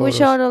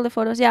showed all the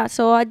photos. Yeah,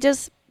 so I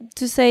just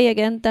to say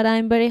again that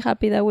I'm very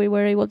happy that we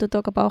were able to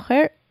talk about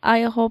her.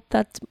 I hope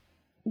that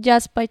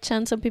just by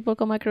chance some people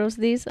come across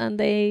this and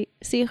they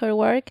see her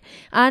work.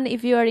 And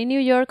if you are in New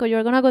York or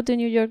you're going to go to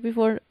New York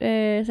before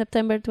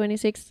September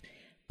 26th,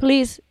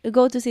 please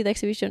go to see the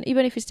exhibition,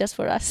 even if it's just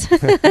for us.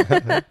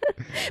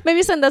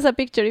 Maybe send us a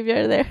picture if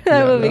you're there.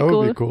 That would be cool. That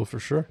would be cool for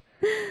sure.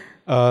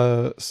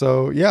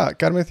 So yeah,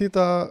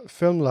 Carmencita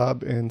Film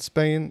Lab in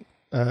Spain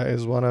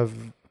is one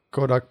of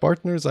Kodak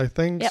partners, I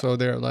think. Yep. So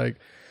they're like,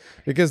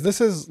 because this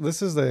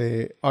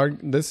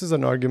is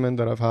an argument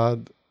that I've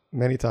had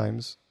many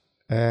times,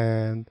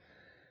 and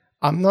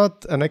I'm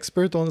not an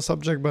expert on the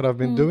subject, but I've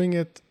been doing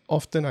it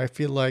often. I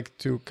feel like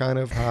to kind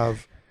of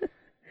have,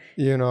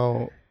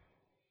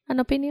 an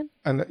opinion,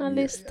 at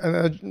least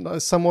a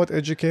somewhat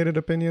educated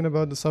opinion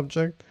about the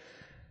subject.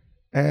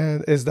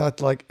 And is that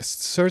like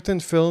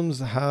certain films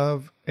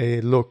have a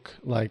look,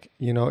 like,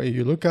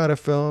 you look at a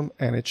film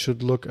and it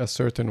should look a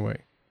certain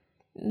way.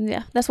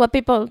 Yeah, that's what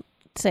people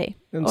say.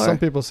 And some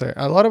people say.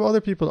 A lot of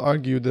other people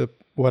argue that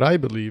what I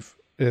believe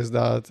is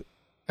that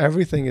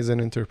everything is an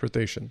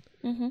interpretation.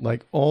 Mm-hmm.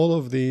 Like all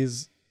of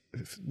these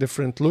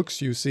different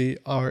looks you see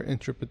are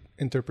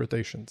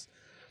interpretations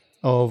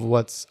of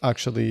what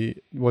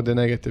the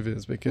negative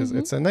is, because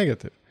it's a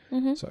negative.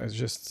 Mm-hmm. So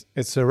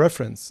it's a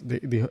reference.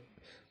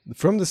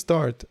 From the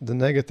start, the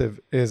negative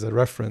is a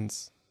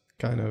reference,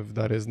 kind of,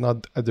 that is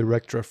not a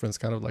direct reference,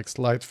 kind of like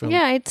slide film.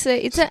 Yeah,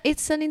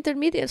 it's an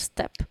intermediate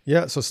step.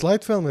 Yeah, so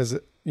slide film is,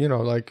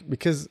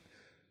 because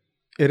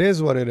it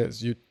is what it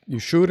is. You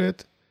shoot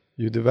it,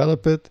 you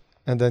develop it,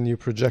 and then you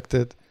project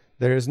it.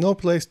 There is no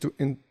place to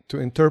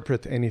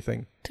interpret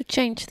anything. To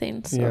change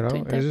things.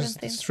 It's just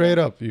things, straight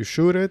up. You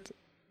shoot it,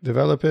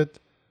 develop it,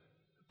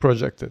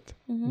 project it.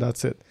 Mm-hmm.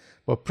 That's it.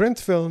 But print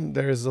film,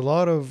 there is a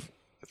lot of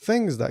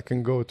things that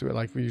can go to it.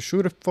 Like you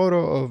shoot a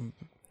photo of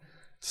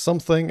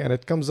something and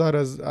it comes out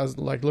as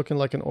like looking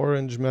like an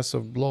orange mess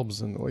of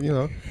blobs, and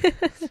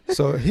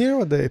So here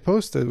what they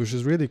posted, which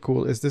is really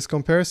cool, is this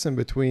comparison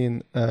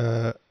between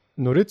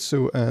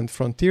Noritsu and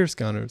Frontier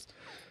scanners.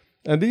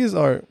 And these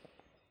are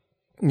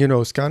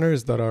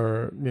scanners that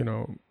are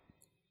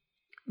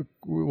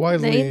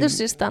widely the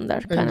industry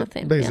standard kind of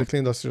thing, basically.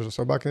 Industrial.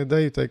 So back in the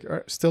day, you take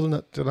still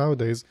not to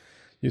nowadays,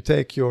 you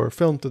take your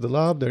film to the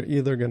lab, they're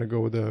either going to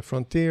go with a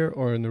Frontier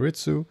or a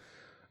Noritsu.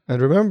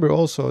 And remember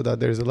also that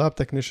there's a lab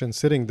technician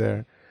sitting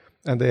there,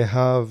 and they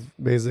have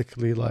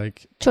basically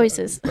like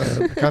choices,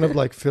 kind of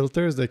like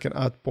filters. They can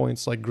add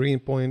points like green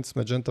points,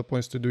 magenta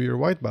points to do your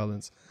white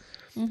balance.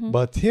 Mm-hmm.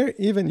 But here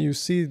even you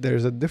see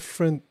there's a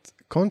different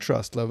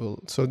contrast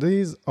level. So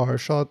these are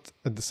shot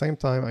at the same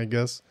time, I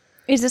guess.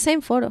 It's the same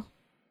photo.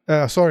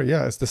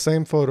 It's the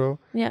same photo,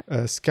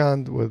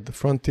 scanned with the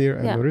Frontier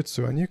and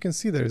Noritsu. And you can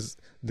see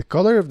the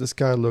color of the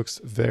sky looks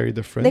very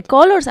different. The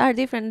colors are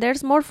different.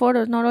 There's more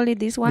photos, not only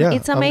this one. Yeah,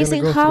 it's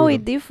amazing how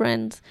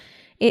different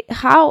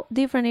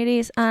it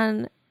is.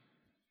 And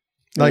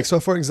like, so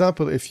for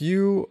example, if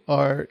you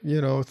are,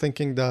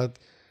 thinking that,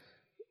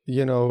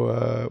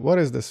 what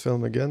is this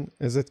film again?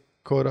 Is it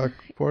Kodak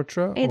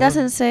Portra? It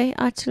doesn't say,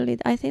 actually.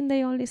 I think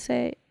they only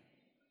say...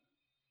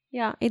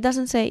 Yeah, it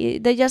doesn't say.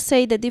 They just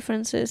say the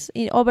differences,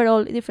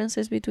 overall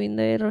differences between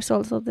the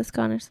results of the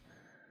scanners.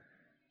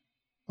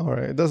 All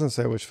right, it doesn't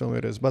say which film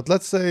it is, but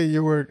let's say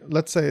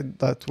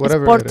that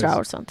whatever it's Portra it is,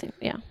 or something.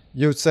 Yeah.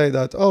 You'd say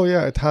that,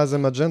 it has a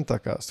magenta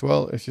cast.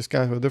 Well, if you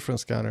scan with a different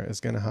scanner, it's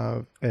going to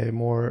have a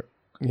more,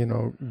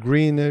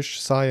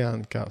 greenish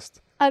cyan cast.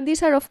 And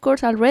these are, of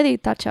course, already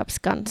touch-up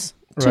scans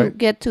to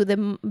get to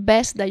the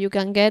best that you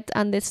can get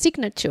and the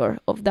signature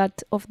of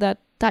that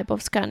type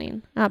of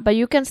scanning. But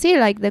you can see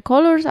like the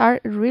colors are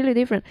really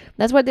different.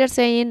 That's what they're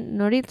saying.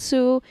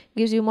 Noritsu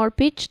gives you more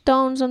peach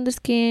tones on the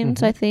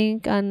skins, I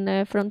think,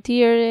 and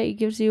Frontier, it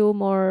gives you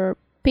more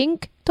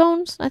pink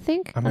tones, I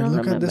think. I mean,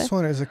 look at this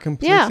one. It's a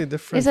completely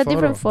different photo.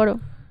 Different photo.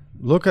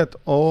 Look at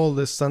all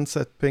the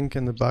sunset pink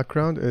in the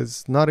background.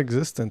 It's not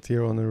existent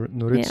here on the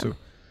Noritsu.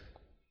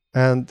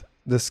 Yeah. And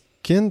the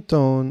skin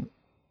tone...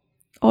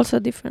 Also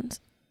different.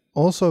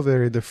 Also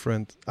very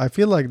different. I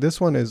feel like this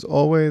one is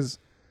always...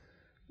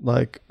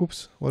 Like,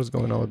 oops, what is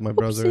going on with my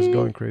browser? It's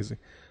going crazy.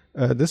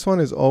 This one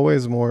is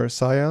always more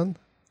cyan.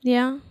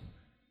 Yeah.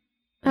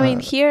 I mean,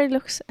 here it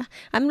looks...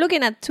 I'm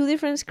looking at two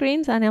different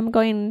screens and I'm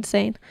going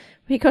insane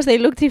because they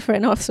look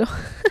different also.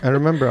 And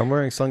remember, I'm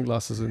wearing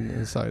sunglasses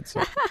inside,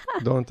 so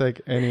don't take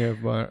any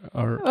of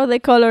our... Or the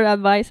color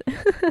advice.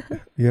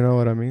 You know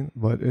what I mean?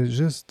 But it's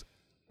just...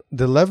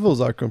 The levels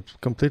are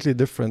completely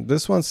different.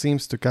 This one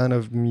seems to kind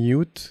of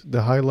mute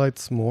the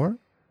highlights more.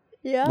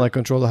 Yeah. Like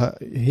control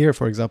here,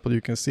 for example,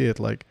 you can see it.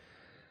 Like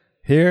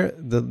here,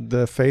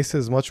 the face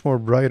is much more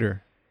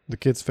brighter. The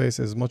kid's face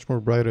is much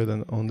more brighter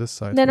than on this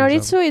side. The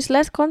Noritsu is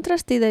less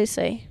contrasty, they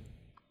say.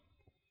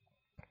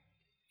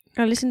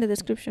 At least in the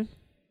description.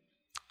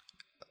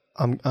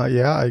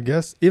 Yeah, I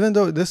guess. Even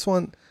though this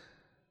one,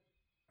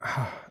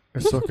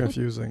 it's so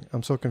confusing.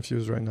 I'm so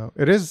confused right now.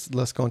 It is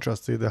less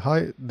contrasty.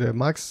 The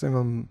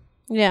maximum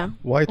Yeah.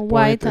 White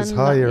point is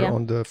higher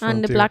on the frontier.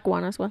 And the black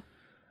one as well.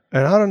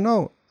 And I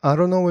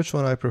don't know which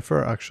one I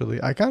prefer,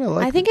 actually. I kind of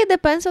like... I think it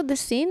depends on the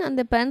scene and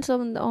depends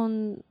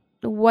on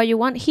what you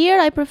want. Here,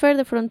 I prefer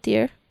the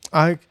frontier.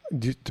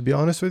 To be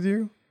honest with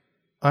you,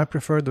 I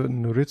prefer the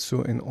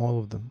Noritsu in all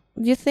of them.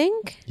 You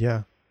think?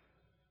 Yeah.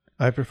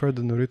 I prefer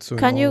the Noritsu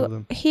in all of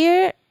them.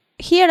 Here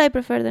I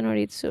prefer the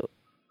Noritsu.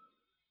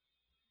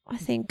 I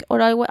think.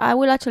 Or I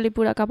will actually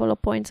put a couple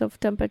of points of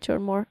temperature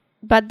more.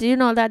 But do you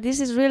know that this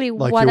is really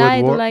like what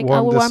I do? Like I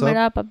will warm it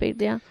up a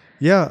bit, yeah.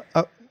 Yeah,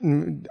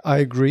 I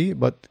agree.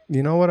 But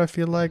you know what I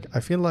feel like?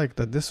 I feel like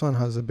that this one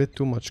has a bit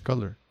too much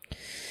color.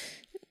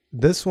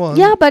 This one...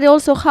 Yeah, but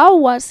also how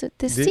was it,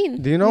 the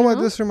scene? Do you know what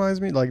this reminds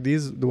me? Like the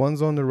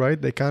ones on the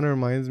right, they kind of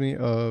reminds me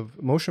of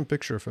motion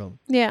picture film.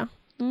 Yeah.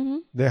 Mm-hmm.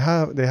 They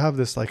have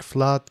this like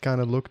flat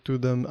kind of look to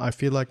them. I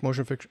feel like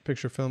motion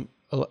picture film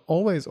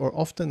always or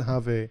often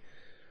have a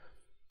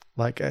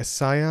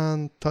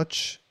cyan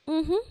touch.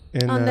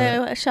 Mm-hmm. On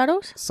the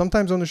shadows?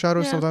 Sometimes on the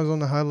shadows, sometimes on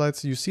the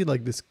highlights. You see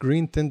like this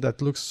green tint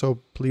that looks so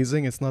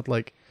pleasing. It's not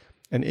like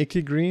an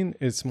icky green.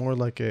 It's more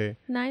like a...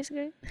 Nice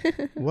green.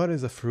 What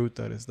is a fruit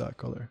that is that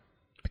color?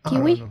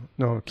 Kiwi?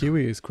 No,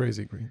 kiwi is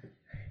crazy green.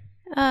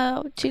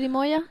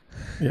 Chirimoya?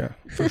 Yeah,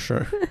 for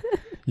sure.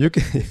 You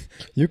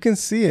can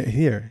see it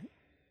here.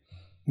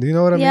 Do you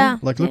know what I mean?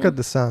 Like, look at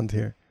the sand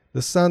here.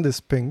 The sand is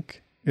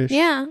pink-ish.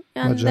 Yeah,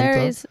 and magenta. There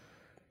is...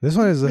 This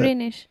one is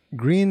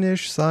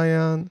greenish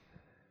cyan.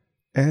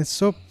 And it's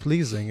so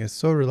pleasing. It's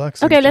so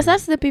relaxing. Okay, let's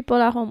ask the people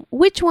at home.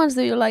 Which ones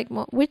do you like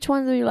more? Which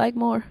ones do you like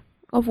more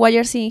of what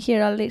you're seeing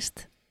here, at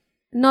least?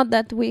 Not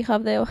that we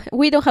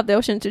don't have the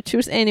option to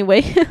choose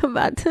anyway,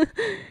 but...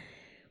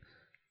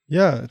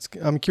 Yeah,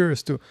 I'm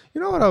curious too. You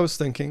know what I was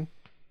thinking?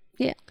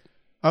 Yeah.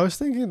 I was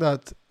thinking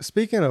that,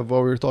 speaking of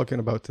what we were talking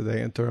about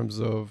today in terms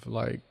of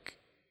like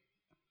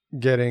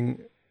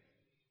getting,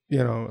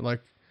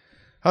 like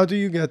how do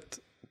you get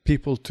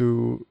people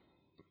to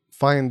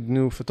find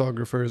new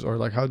photographers, or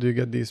like how do you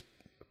get these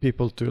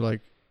people to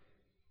like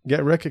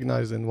get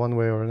recognized in one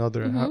way or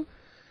another? Mm-hmm.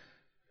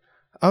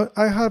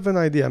 I have an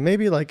idea.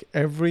 Maybe like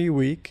every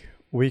week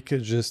we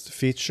could just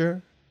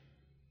feature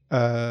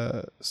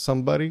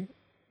somebody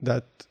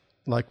that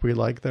like we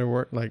like their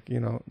work. Like,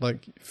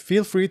 like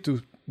feel free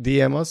to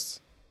DM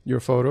us your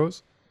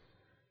photos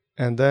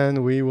and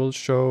then we will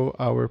show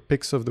our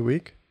picks of the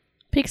week.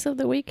 Picks of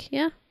the week,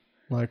 yeah.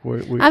 Like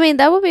we I mean,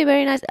 that would be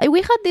very nice.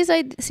 We had these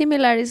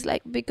similarities,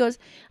 like, because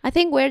I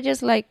think we're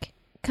just like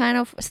kind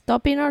of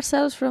stopping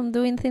ourselves from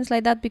doing things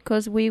like that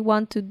because we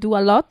want to do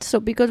a lot.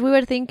 So because we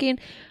were thinking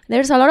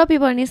there's a lot of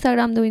people on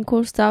Instagram doing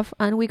cool stuff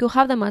and we could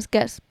have them as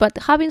guests, but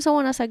having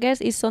someone as a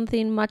guest is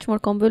something much more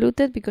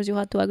convoluted because you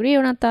have to agree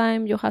on a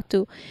time, you have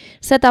to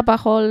set up a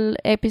whole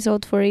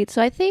episode for it.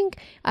 So I think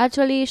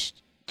actually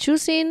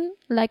choosing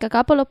like a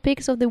couple of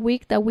picks of the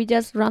week that we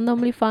just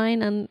randomly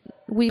find and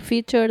we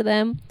feature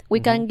them, we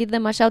can give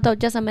them a shout out,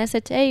 just a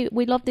message, hey,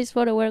 we love this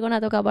photo, we're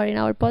gonna talk about it in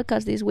our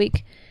podcast this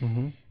week.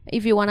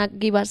 If you want to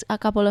give us a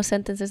couple of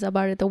sentences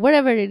about it or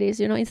whatever it is,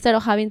 instead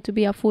of having to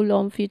be a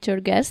full-on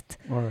featured guest.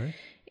 All right.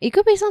 It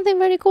could be something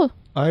very cool.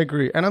 I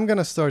agree. And I'm going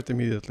to start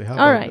immediately. How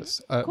about this?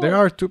 Cool. There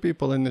are 2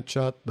 people in the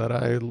chat that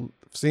I've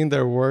seen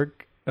their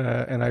work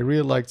and I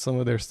really liked some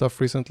of their stuff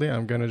recently.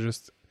 I'm going to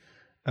just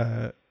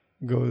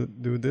go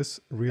do this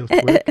real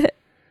quick.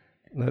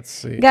 Let's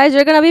see. Guys,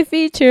 you're going to be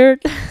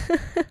featured.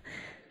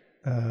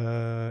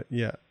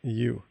 Yeah,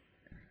 you.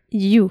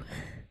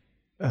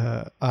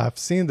 I've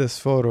seen this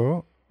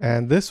photo.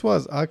 And this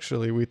was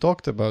actually, we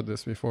talked about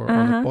this before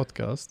on the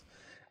podcast.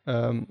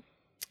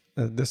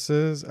 This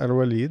is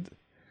Al-Walid,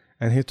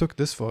 and he took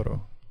this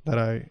photo that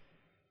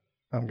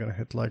I'm going to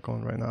hit like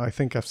on right now. I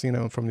think I've seen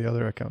it from the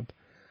other account.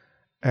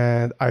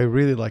 And I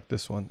really like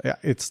this one. Yeah,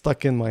 it's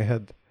stuck in my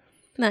head.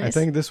 Nice. I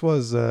think this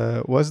was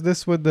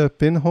this with the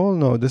pinhole?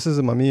 No, this is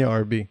a Mamiya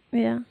RB.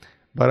 Yeah.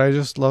 But I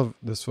just love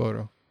this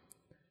photo.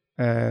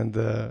 And,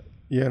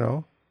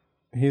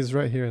 he's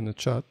right here in the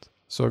chat.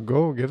 So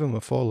go give him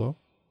a follow.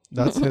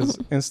 That's his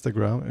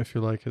Instagram, if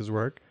you like his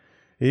work.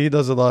 He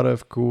does a lot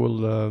of cool,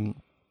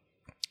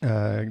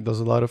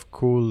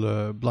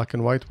 black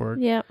and white work.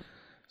 Yeah.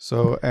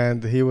 So,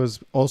 and he was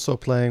also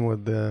playing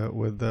with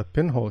the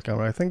pinhole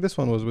camera. I think this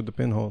one was with the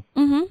pinhole,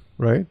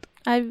 right?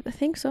 I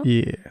think so.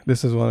 Yeah,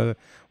 this is one of the.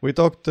 We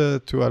talked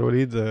to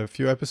Al-Walid a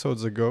few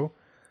episodes ago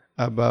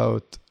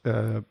about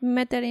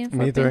metering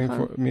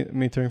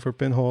for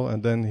pinhole,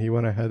 and then he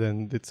went ahead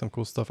and did some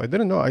cool stuff. I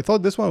didn't know. I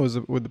thought this one was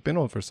with the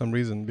pinhole for some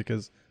reason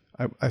because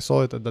I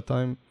saw it at the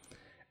time.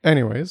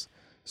 Anyways,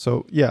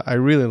 so yeah, I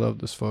really love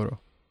this photo.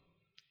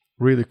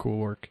 Really cool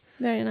work.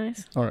 Very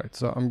nice. All right,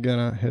 so I'm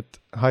gonna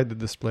hide the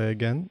display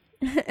again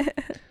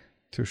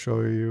to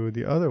show you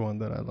the other one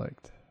that I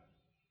liked.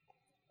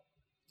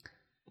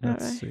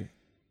 Let's see.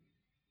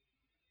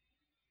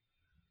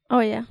 Oh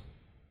yeah.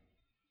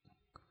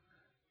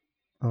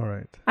 All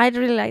right. I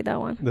really like that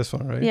one. This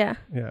one, right? Yeah.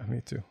 Yeah,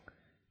 me too.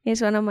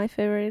 It's one of my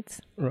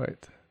favorites.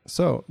 Right.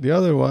 So the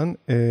other one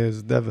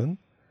is Devon.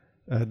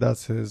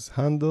 That's his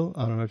handle.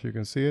 I don't know if you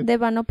can see it.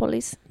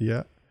 Devanopolis.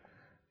 Yeah.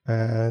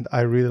 And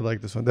I really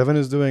like this one. Devin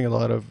is doing a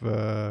lot of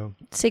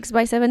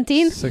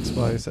 6x17.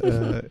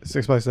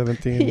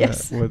 6x17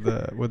 Yes. With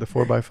the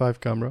 4x5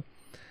 camera,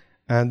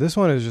 and this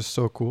one is just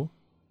so cool.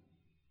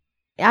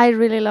 I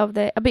really love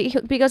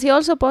because he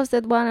also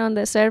posted one on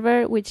the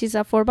server, which is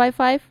a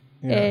 4x5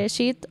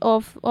 sheet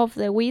of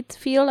the wheat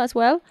field as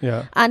well.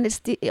 Yeah. And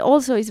it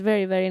also is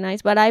very, very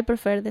nice. But I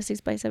prefer the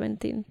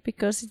 6x17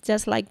 because it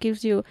just like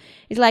gives you,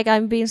 it's like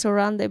I'm being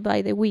surrounded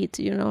by the wheat,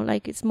 you know,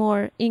 like it's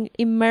more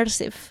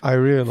immersive. I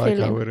really like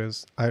how it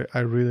is. I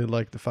really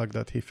like the fact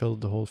that he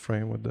filled the whole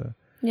frame with the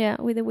wheat.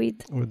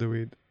 With the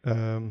wheat.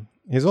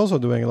 He's also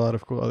doing a lot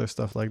of cool other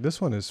stuff. Like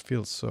this one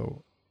feels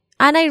so.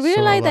 And I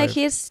really like that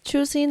he's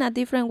choosing a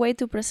different way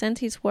to present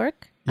his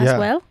work as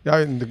well. Yeah,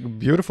 and the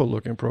beautiful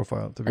looking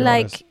profile, to be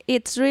honest. Like,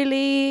 it's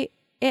really,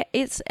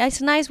 it's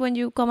nice when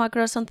you come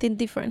across something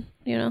different,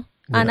 you know?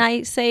 Yeah. And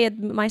I say it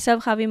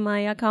myself, having my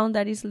account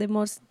that is the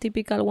most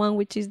typical one,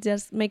 which is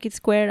just make it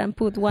square and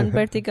put one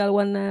vertical,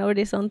 one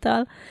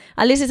horizontal.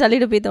 At least it's a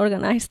little bit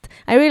organized.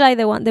 I really like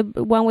the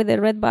one with the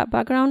red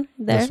background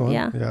there. This one?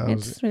 Yeah,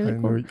 it's really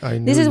cool.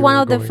 This is one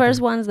of the first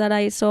ones that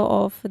I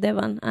saw of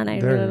Devon, and I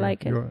really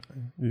like it.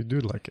 You do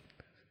like it.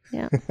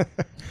 Yeah.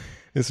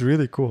 It's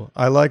really cool.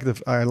 I like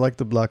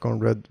the black on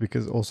red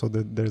because also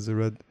there's a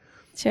red.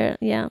 Sure.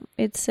 Yeah,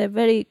 it's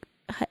very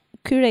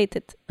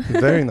curated.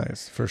 Very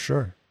nice, for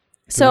sure.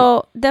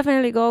 So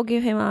definitely go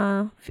give him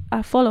a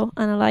follow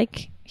and a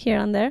like here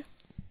and there.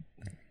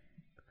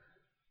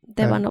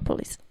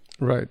 Devanopolis.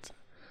 Right.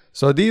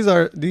 So these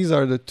are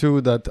the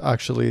two that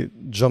actually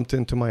jumped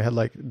into my head.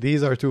 Like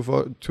these are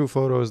two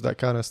photos that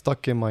kind of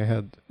stuck in my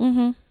head.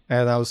 Mm-hmm.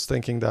 And I was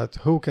thinking that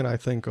who can I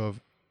think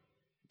of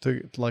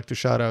to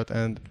shout out,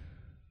 and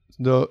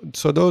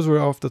so those were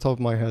off the top of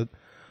my head.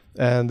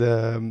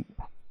 And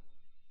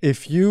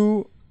if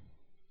you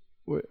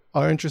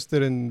are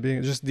interested in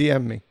being, just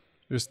DM me.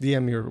 Just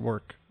DM your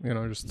work, you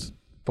know, just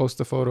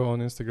post a photo on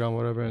Instagram,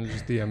 whatever, and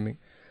just DM me.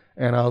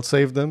 And I'll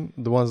save them,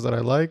 the ones that I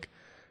like.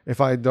 If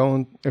we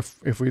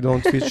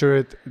don't feature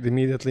it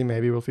immediately,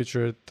 maybe we'll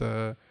feature it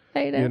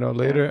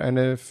later. And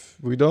if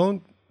we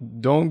don't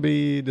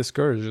be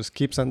discouraged. Just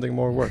keep sending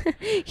more work.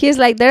 He's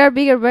like, there are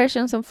bigger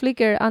versions of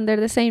Flickr under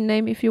the same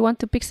name if you want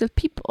to pixel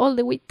peep all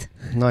the wheat.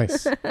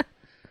 Nice.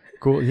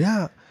 Cool.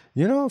 Yeah.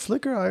 You know,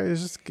 Flickr,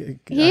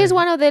 he is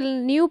one of the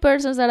new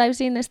persons that I've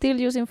seen still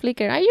using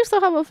Flickr. I used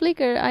to have a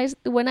Flickr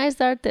when I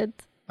started.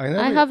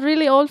 I have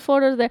really old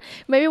photos there.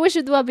 Maybe we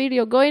should do a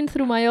video going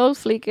through my old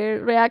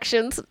Flickr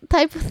reactions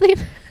type of thing.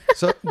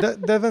 So,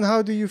 Devin,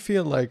 how do you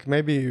feel like,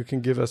 maybe you can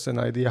give us an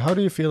idea, how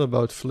do you feel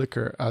about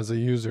Flickr as a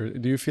user?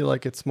 Do you feel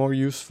like it's more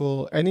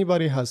useful?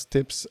 Anybody has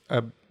tips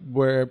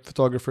where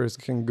photographers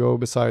can go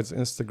besides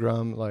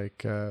Instagram, like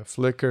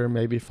Flickr,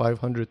 maybe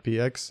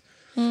 500px?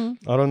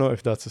 I don't know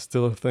if that's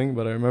still a thing,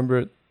 but I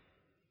remember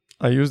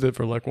I used it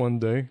for like one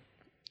day,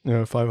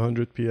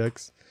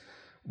 500px.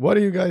 What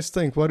do you guys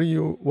think? What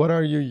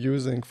are you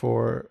using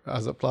for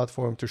as a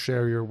platform to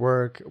share your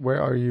work?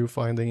 Where are you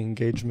finding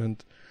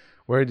engagement?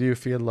 Where do you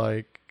feel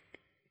like,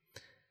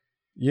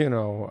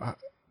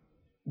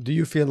 do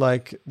you feel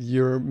like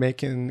you're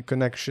making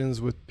connections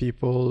with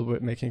people,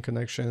 making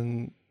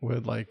connection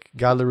with like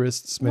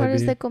gallerists maybe? What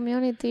is the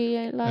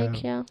community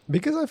like? Yeah.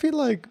 Because I feel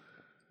like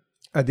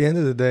at the end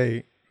of the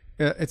day,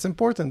 it's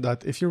important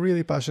that if you're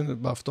really passionate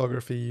about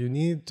photography, you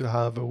need to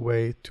have a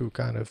way to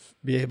kind of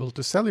be able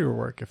to sell your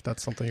work if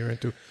that's something you're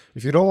into.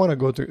 If you don't want to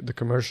go to the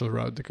commercial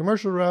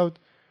route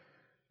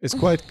is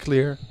quite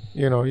clear.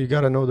 You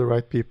got to know the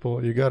right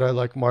people. You got to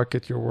like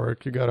market your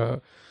work. You got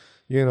to,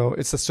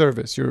 it's a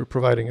service. You're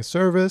providing a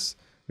service.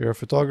 You're a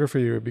photographer.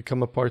 You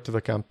become a part of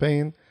a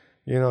campaign.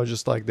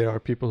 Just like there are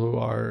people who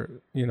are,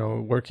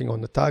 working on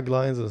the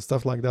taglines and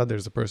stuff like that.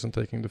 There's a person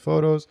taking the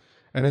photos,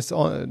 and it's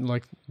on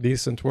like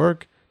decent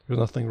work. There's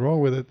nothing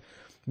wrong with it.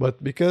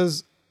 But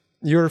because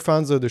you're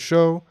fans of the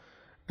show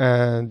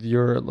and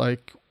you're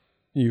like,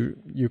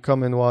 you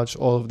come and watch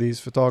all of these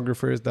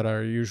photographers that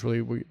are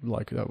usually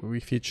that we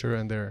feature,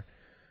 and they're,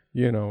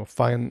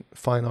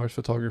 fine art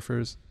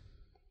photographers,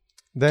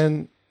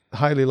 then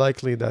highly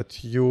likely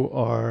that you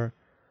are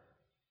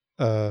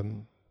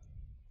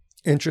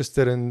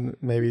interested in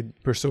maybe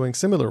pursuing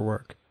similar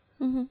work.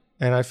 Mm-hmm.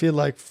 And I feel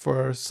like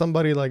for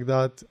somebody like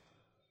that,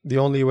 the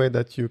only way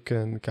that you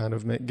can kind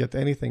of get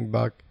anything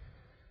back,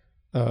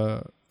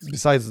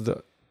 besides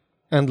the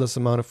endless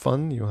amount of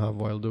fun you have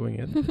while doing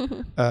it,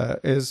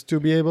 is to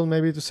be able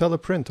maybe to sell a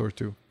print or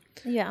two.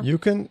 Yeah. You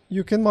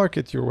can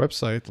market your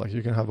website, like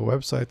you can have a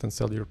website and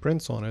sell your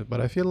prints on it,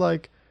 but I feel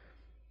like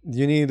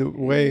you need a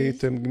way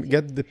to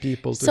get the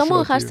people to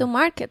someone has to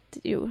market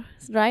you,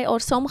 right? Or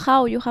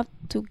somehow you have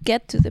to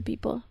get to the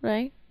people,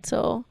 right?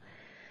 So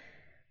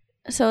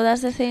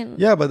that's the thing.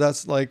 Yeah, but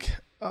that's like,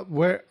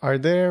 where are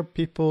there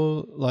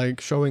people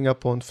like showing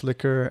up on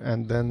Flickr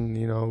and then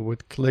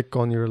would click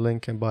on your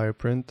link and buy a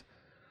print?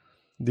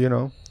 Do you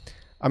know?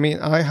 I mean,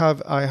 I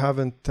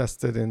haven't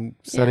tested in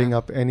setting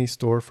up any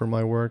store for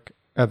my work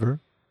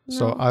ever,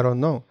 so I don't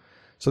know.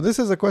 So this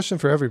is a question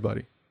for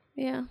everybody.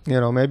 Yeah.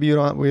 Maybe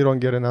we don't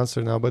get an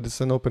answer now, but it's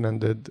an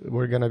open-ended.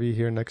 We're gonna be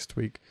here next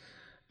week,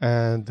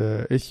 and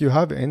if you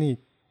have any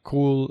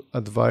cool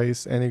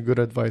advice, any good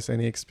advice,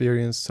 any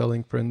experience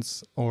selling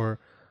prints or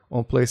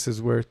on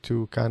places where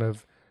to kind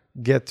of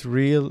get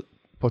real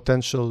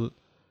potential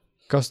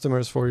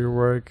customers for your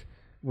work,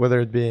 whether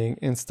it being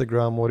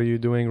Instagram, what are you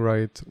doing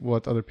right,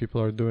 what other people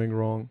are doing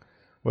wrong,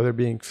 whether it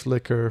being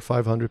Flickr,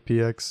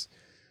 500px,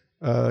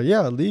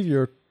 leave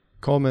your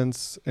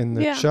comments in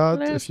the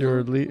chat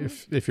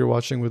if you're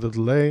watching with a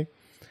delay,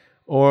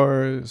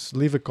 or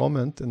leave a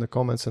comment in the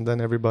comments, and then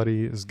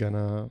everybody is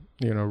gonna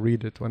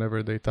read it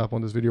whenever they tap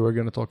on this video. We're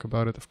gonna talk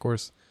about it, of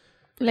course,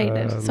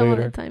 later. Some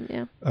other time.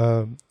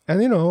 And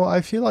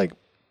I feel like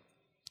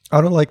I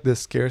don't like this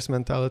scarce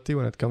mentality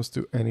when it comes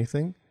to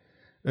anything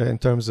in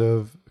terms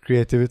of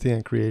creativity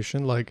and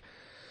creation. Like,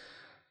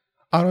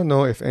 I don't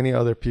know if any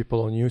other people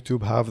on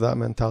YouTube have that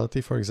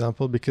mentality, for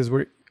example, because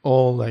we're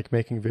all like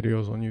making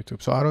videos on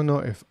YouTube. So I don't know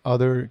if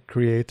other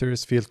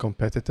creators feel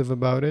competitive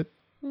about it,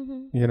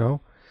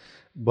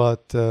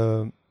 but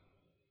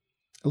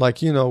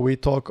we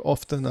talk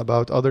often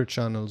about other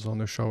channels on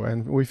the show,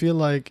 and we feel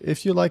like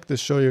if you like the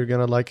show, you're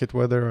going to like it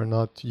whether or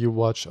not you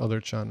watch other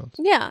channels.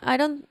 I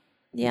don't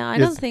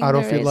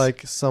feel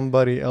like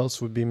somebody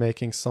else would be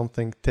making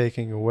something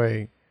taking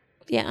away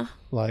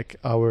like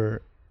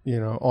our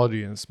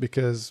audience,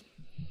 because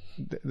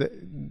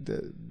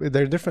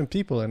they're different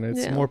people, and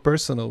it's more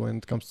personal when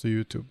it comes to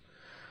YouTube.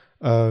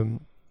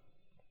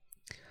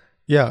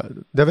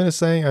 Devin is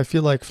saying, I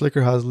feel like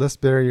Flickr has less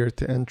barrier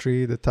to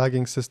entry. The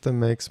tagging system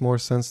makes more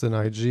sense than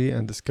IG,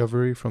 and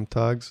discovery from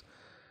tags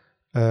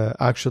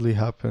actually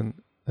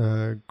happen.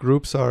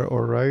 Groups are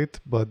all right,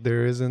 but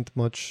there isn't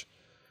much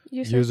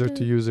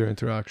user-to-user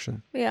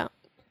interaction.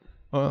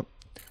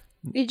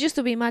 It used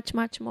to be much,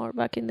 much more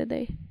back in the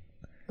day.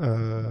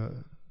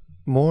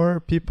 More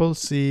people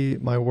see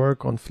my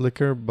work on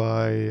Flickr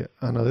by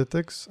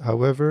analytics.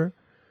 However,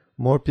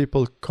 more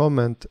people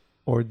comment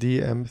or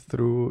DM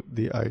through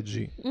the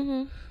IG.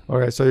 All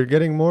right, so you're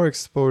getting more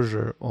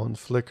exposure on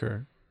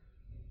Flickr,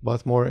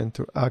 but more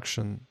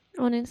interaction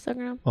on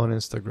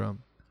Instagram.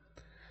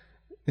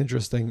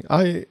 Interesting.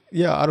 I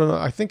don't know.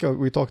 I think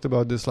we talked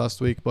about this last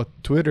week, but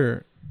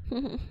Twitter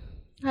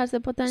has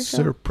the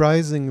potential.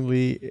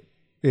 Surprisingly,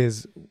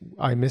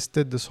 I missed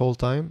it this whole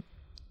time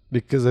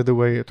because of the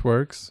way it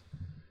works.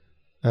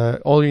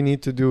 All you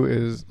need to do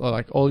is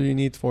all you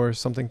need for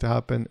something to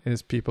happen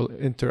is people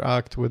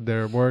interact with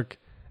their work,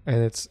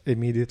 and it's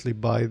immediately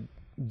by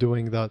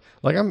doing that.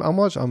 Like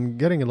I'm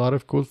getting a lot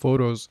of cool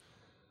photos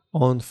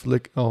on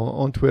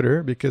on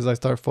Twitter because I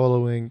start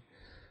following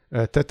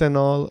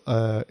Tetanol,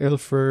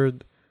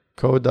 Ilford,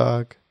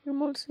 Kodak,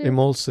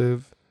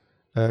 Emulsive,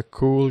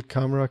 Cool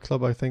Camera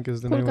Club, I think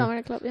is the name. Cool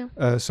Camera Club,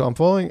 yeah. So I'm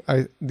following.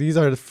 These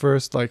are the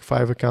first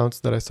 5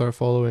 accounts that I started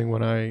following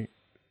when I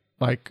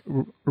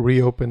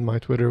reopened my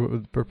Twitter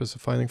with the purpose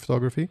of finding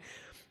photography.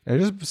 And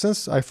just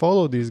since I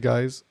follow these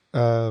guys,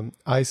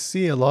 I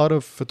see a lot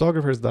of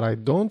photographers that I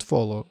don't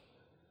follow.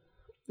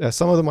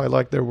 Some of them I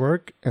like their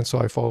work, and so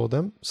I follow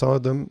them. Some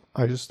of them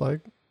I just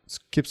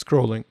keep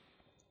scrolling.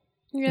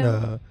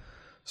 Yeah.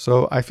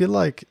 So I feel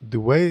like the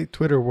way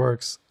Twitter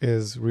works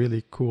is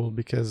really cool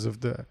because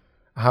of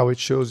how it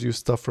shows you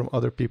stuff from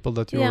other people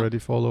that you already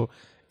follow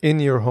in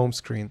your home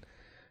screen,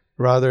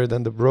 rather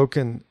than the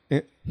broken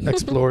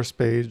Explores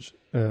page,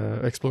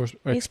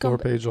 Explore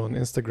page on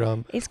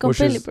Instagram. It's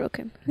completely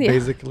broken.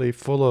 Basically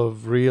full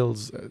of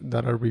reels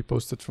that are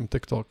reposted from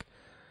TikTok.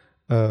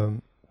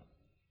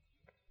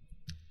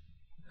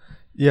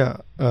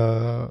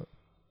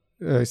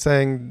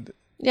 Saying.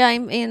 Yeah,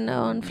 I'm in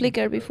on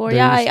Flickr before.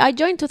 I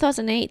joined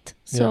 2008.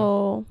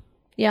 So,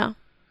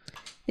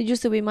 it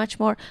used to be much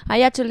more.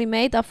 I actually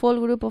made a full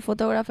group of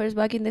photographers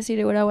back in the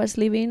city where I was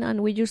living,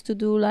 and we used to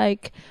do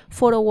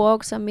photo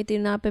walks and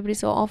meeting up every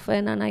so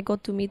often, and I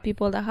got to meet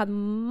people that had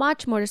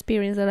much more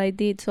experience than I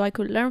did, so I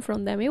could learn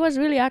from them. It was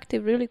really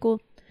active, really cool.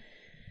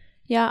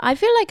 Yeah, I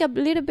feel like a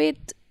little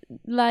bit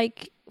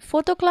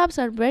photo clubs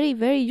are very,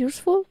 very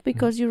useful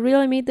because you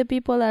really meet the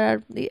people that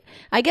are...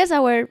 I guess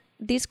our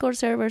Discord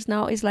servers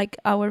now is like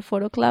our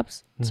photo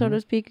clubs, so to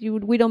speak.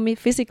 We don't meet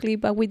physically,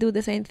 but we do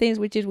the same things,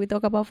 which is we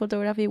talk about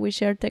photography, we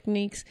share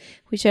techniques,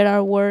 we share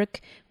our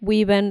work, we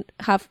even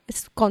have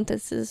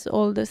contests,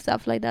 all the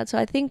stuff like that. So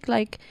I think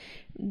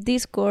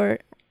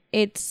Discord,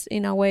 it's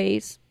in a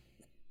way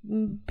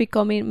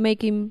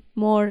making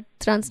more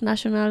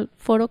transnational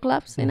photo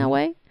clubs in a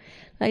way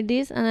like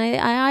this, and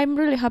I'm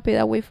really happy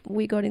that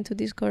we got into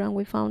Discord and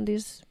we found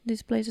these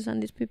places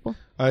and these people.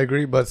 I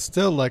agree, but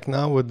still,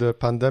 now with the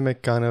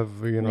pandemic, kind of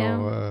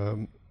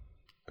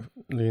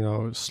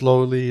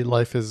slowly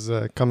life is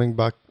coming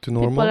back to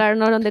normal. People are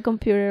not on the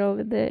computer all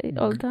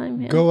the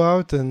time. Yeah. Go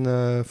out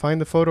and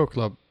find a photo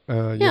club.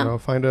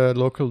 Find a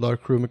local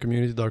darkroom, a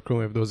community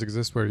darkroom if those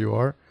exist where you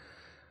are.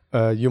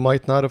 You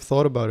might not have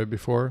thought about it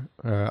before.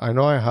 I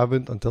know I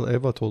haven't until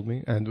Eva told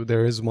me, and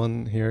there is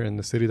one here in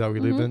the city that we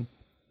live in.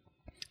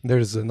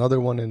 There's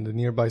another one in the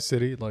nearby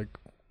city, the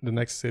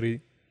next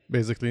city,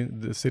 basically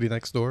the city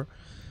next door.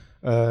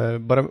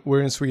 But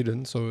we're in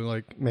Sweden, so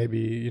like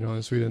maybe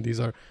in Sweden these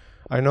are.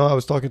 I know I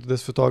was talking to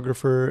this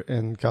photographer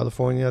in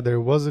California. There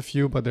was a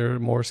few, but they're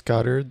more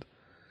scattered.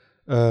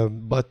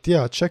 But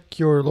yeah, check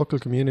your local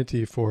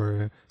community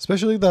for,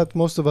 especially that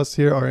most of us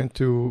here are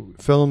into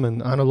film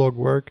and analog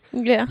work.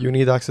 Yeah. You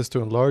need access to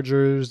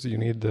enlargers. You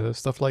need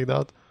stuff like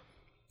that.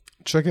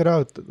 Check it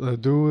out.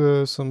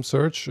 Do some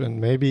search, and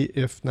maybe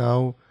if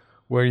now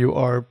where you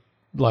are,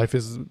 life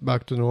is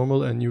back to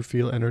normal and you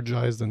feel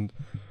energized and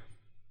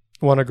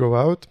want to go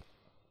out,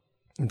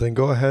 then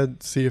go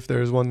ahead, see if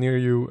there's one near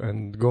you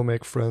and go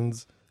make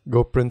friends.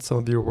 Go print some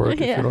of your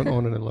work if you don't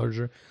own an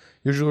enlarger.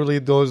 Usually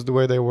those, the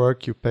way they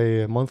work, you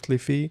pay a monthly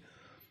fee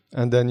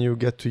and then you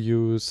get to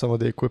use some of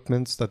the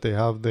equipments that they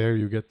have there.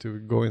 You get to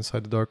go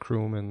inside the dark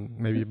room and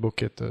maybe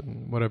book it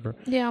and whatever.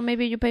 Yeah,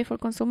 maybe you pay for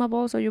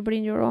consumables or you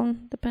bring your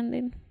own,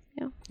 depending.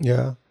 Yeah.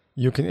 Yeah,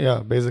 you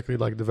can, basically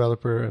like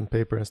developer and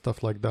paper and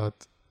stuff like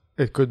that.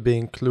 It could be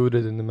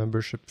included in the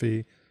membership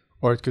fee,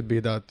 or it could be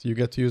that you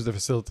get to use the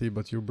facility,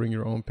 but you bring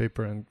your own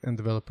paper and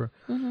developer.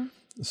 Mm-hmm.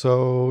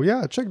 So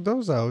yeah, check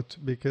those out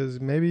because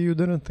maybe you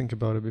didn't think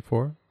about it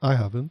before. I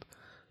haven't.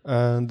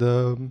 And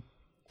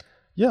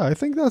yeah, I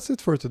think that's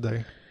it for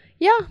today.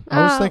 Yeah.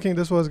 I was thinking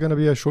this was going to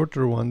be a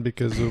shorter one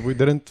because we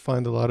didn't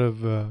find a lot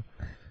of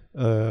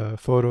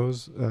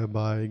photos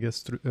by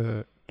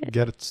Gertrudes.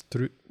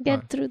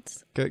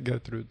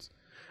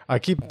 I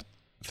keep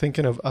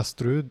thinking of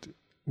Astrud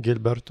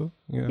Gilberto.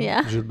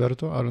 Yeah.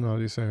 Gilberto. I don't know how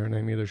you say her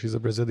name either. She's a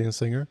Brazilian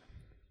singer.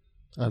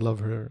 I love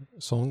her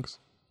songs.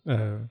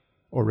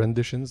 Or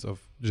renditions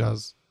of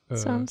jazz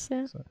songs.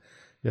 Yeah. So,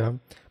 yeah.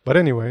 But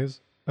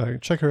anyways,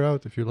 check her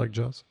out if you like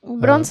jazz.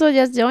 Bronzo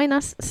just joined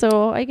us,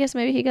 so I guess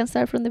maybe he can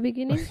start from the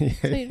beginning,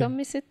 so you don't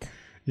miss it.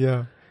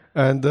 Yeah.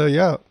 And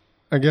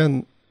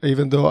again,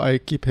 even though I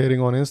keep hating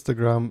on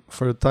Instagram,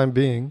 for the time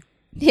being,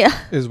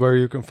 is where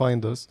you can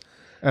find us.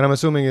 And I'm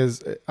assuming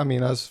as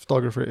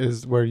photographer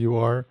is where you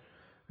are,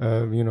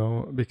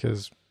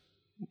 because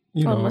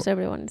almost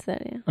everyone is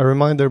there. Yeah. A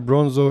reminder,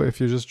 Bronzo, if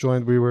you just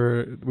joined,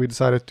 we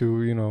decided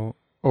to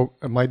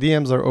my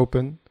DMs are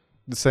open.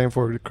 The same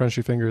for the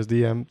Crunchy Fingers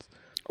DMs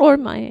or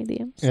my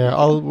DMs. Yeah,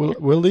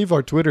 we'll leave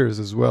our Twitters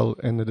as well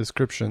in the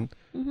description.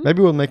 Mm-hmm.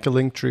 Maybe we'll make a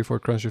link tree for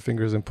Crunchy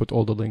Fingers and put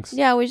all the links.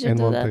 Yeah, we should in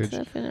do one that page.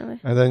 Definitely.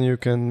 And then you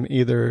can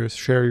either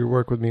share your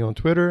work with me on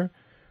Twitter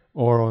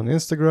or on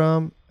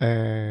Instagram,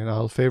 and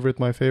I'll favorite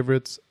my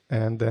favorites,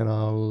 and then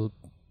I'll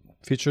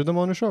feature them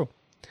on the show.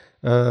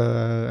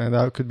 And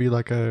that could be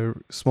like a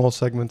small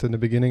segment in the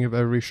beginning of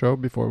every show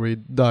before we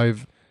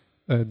dive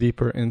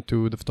deeper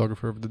into the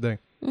photographer of the day.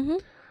 Mm-hmm.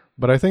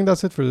 But I think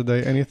that's it for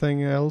today.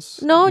 Anything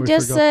else? No,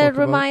 just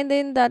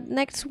reminding that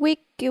next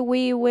week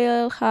we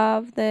will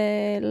have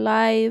the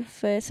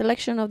live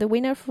selection of the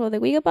winner for the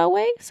Gigabyte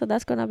Way. So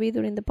that's going to be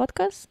during the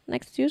podcast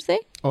next Tuesday.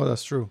 Oh,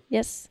 that's true.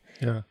 Yes.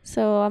 Yeah.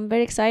 So I'm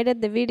very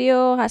excited. The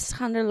video has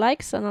 100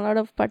 likes and a lot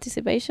of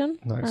participation.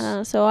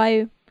 Nice.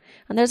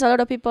 And there's a lot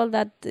of people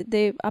that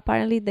they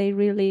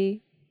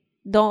really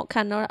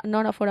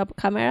cannot afford a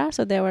camera,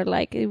 so they were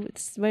like,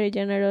 it's very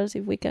generous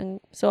if we can.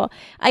 So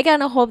I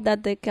kind of hope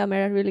that the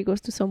camera really goes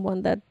to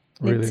someone that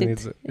really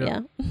needs it.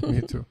 Yeah.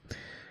 Me too.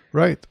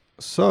 Right.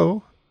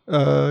 So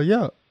I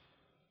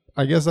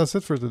guess that's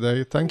it for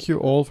today. Thank you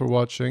all for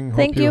watching.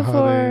 Hope you had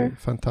a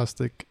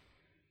fantastic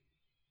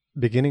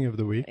beginning of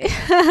the week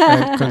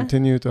and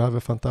continue to have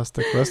a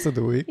fantastic rest of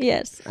the week.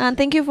 Yes, and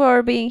thank you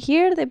for being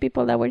here, the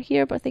people that were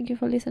here, but thank you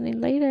for listening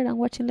later and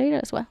watching later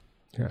as well.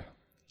 Yeah.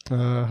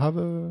 Have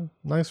a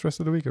nice rest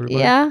of the week, everybody.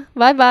 Yeah.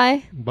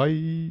 Bye-bye.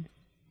 Bye.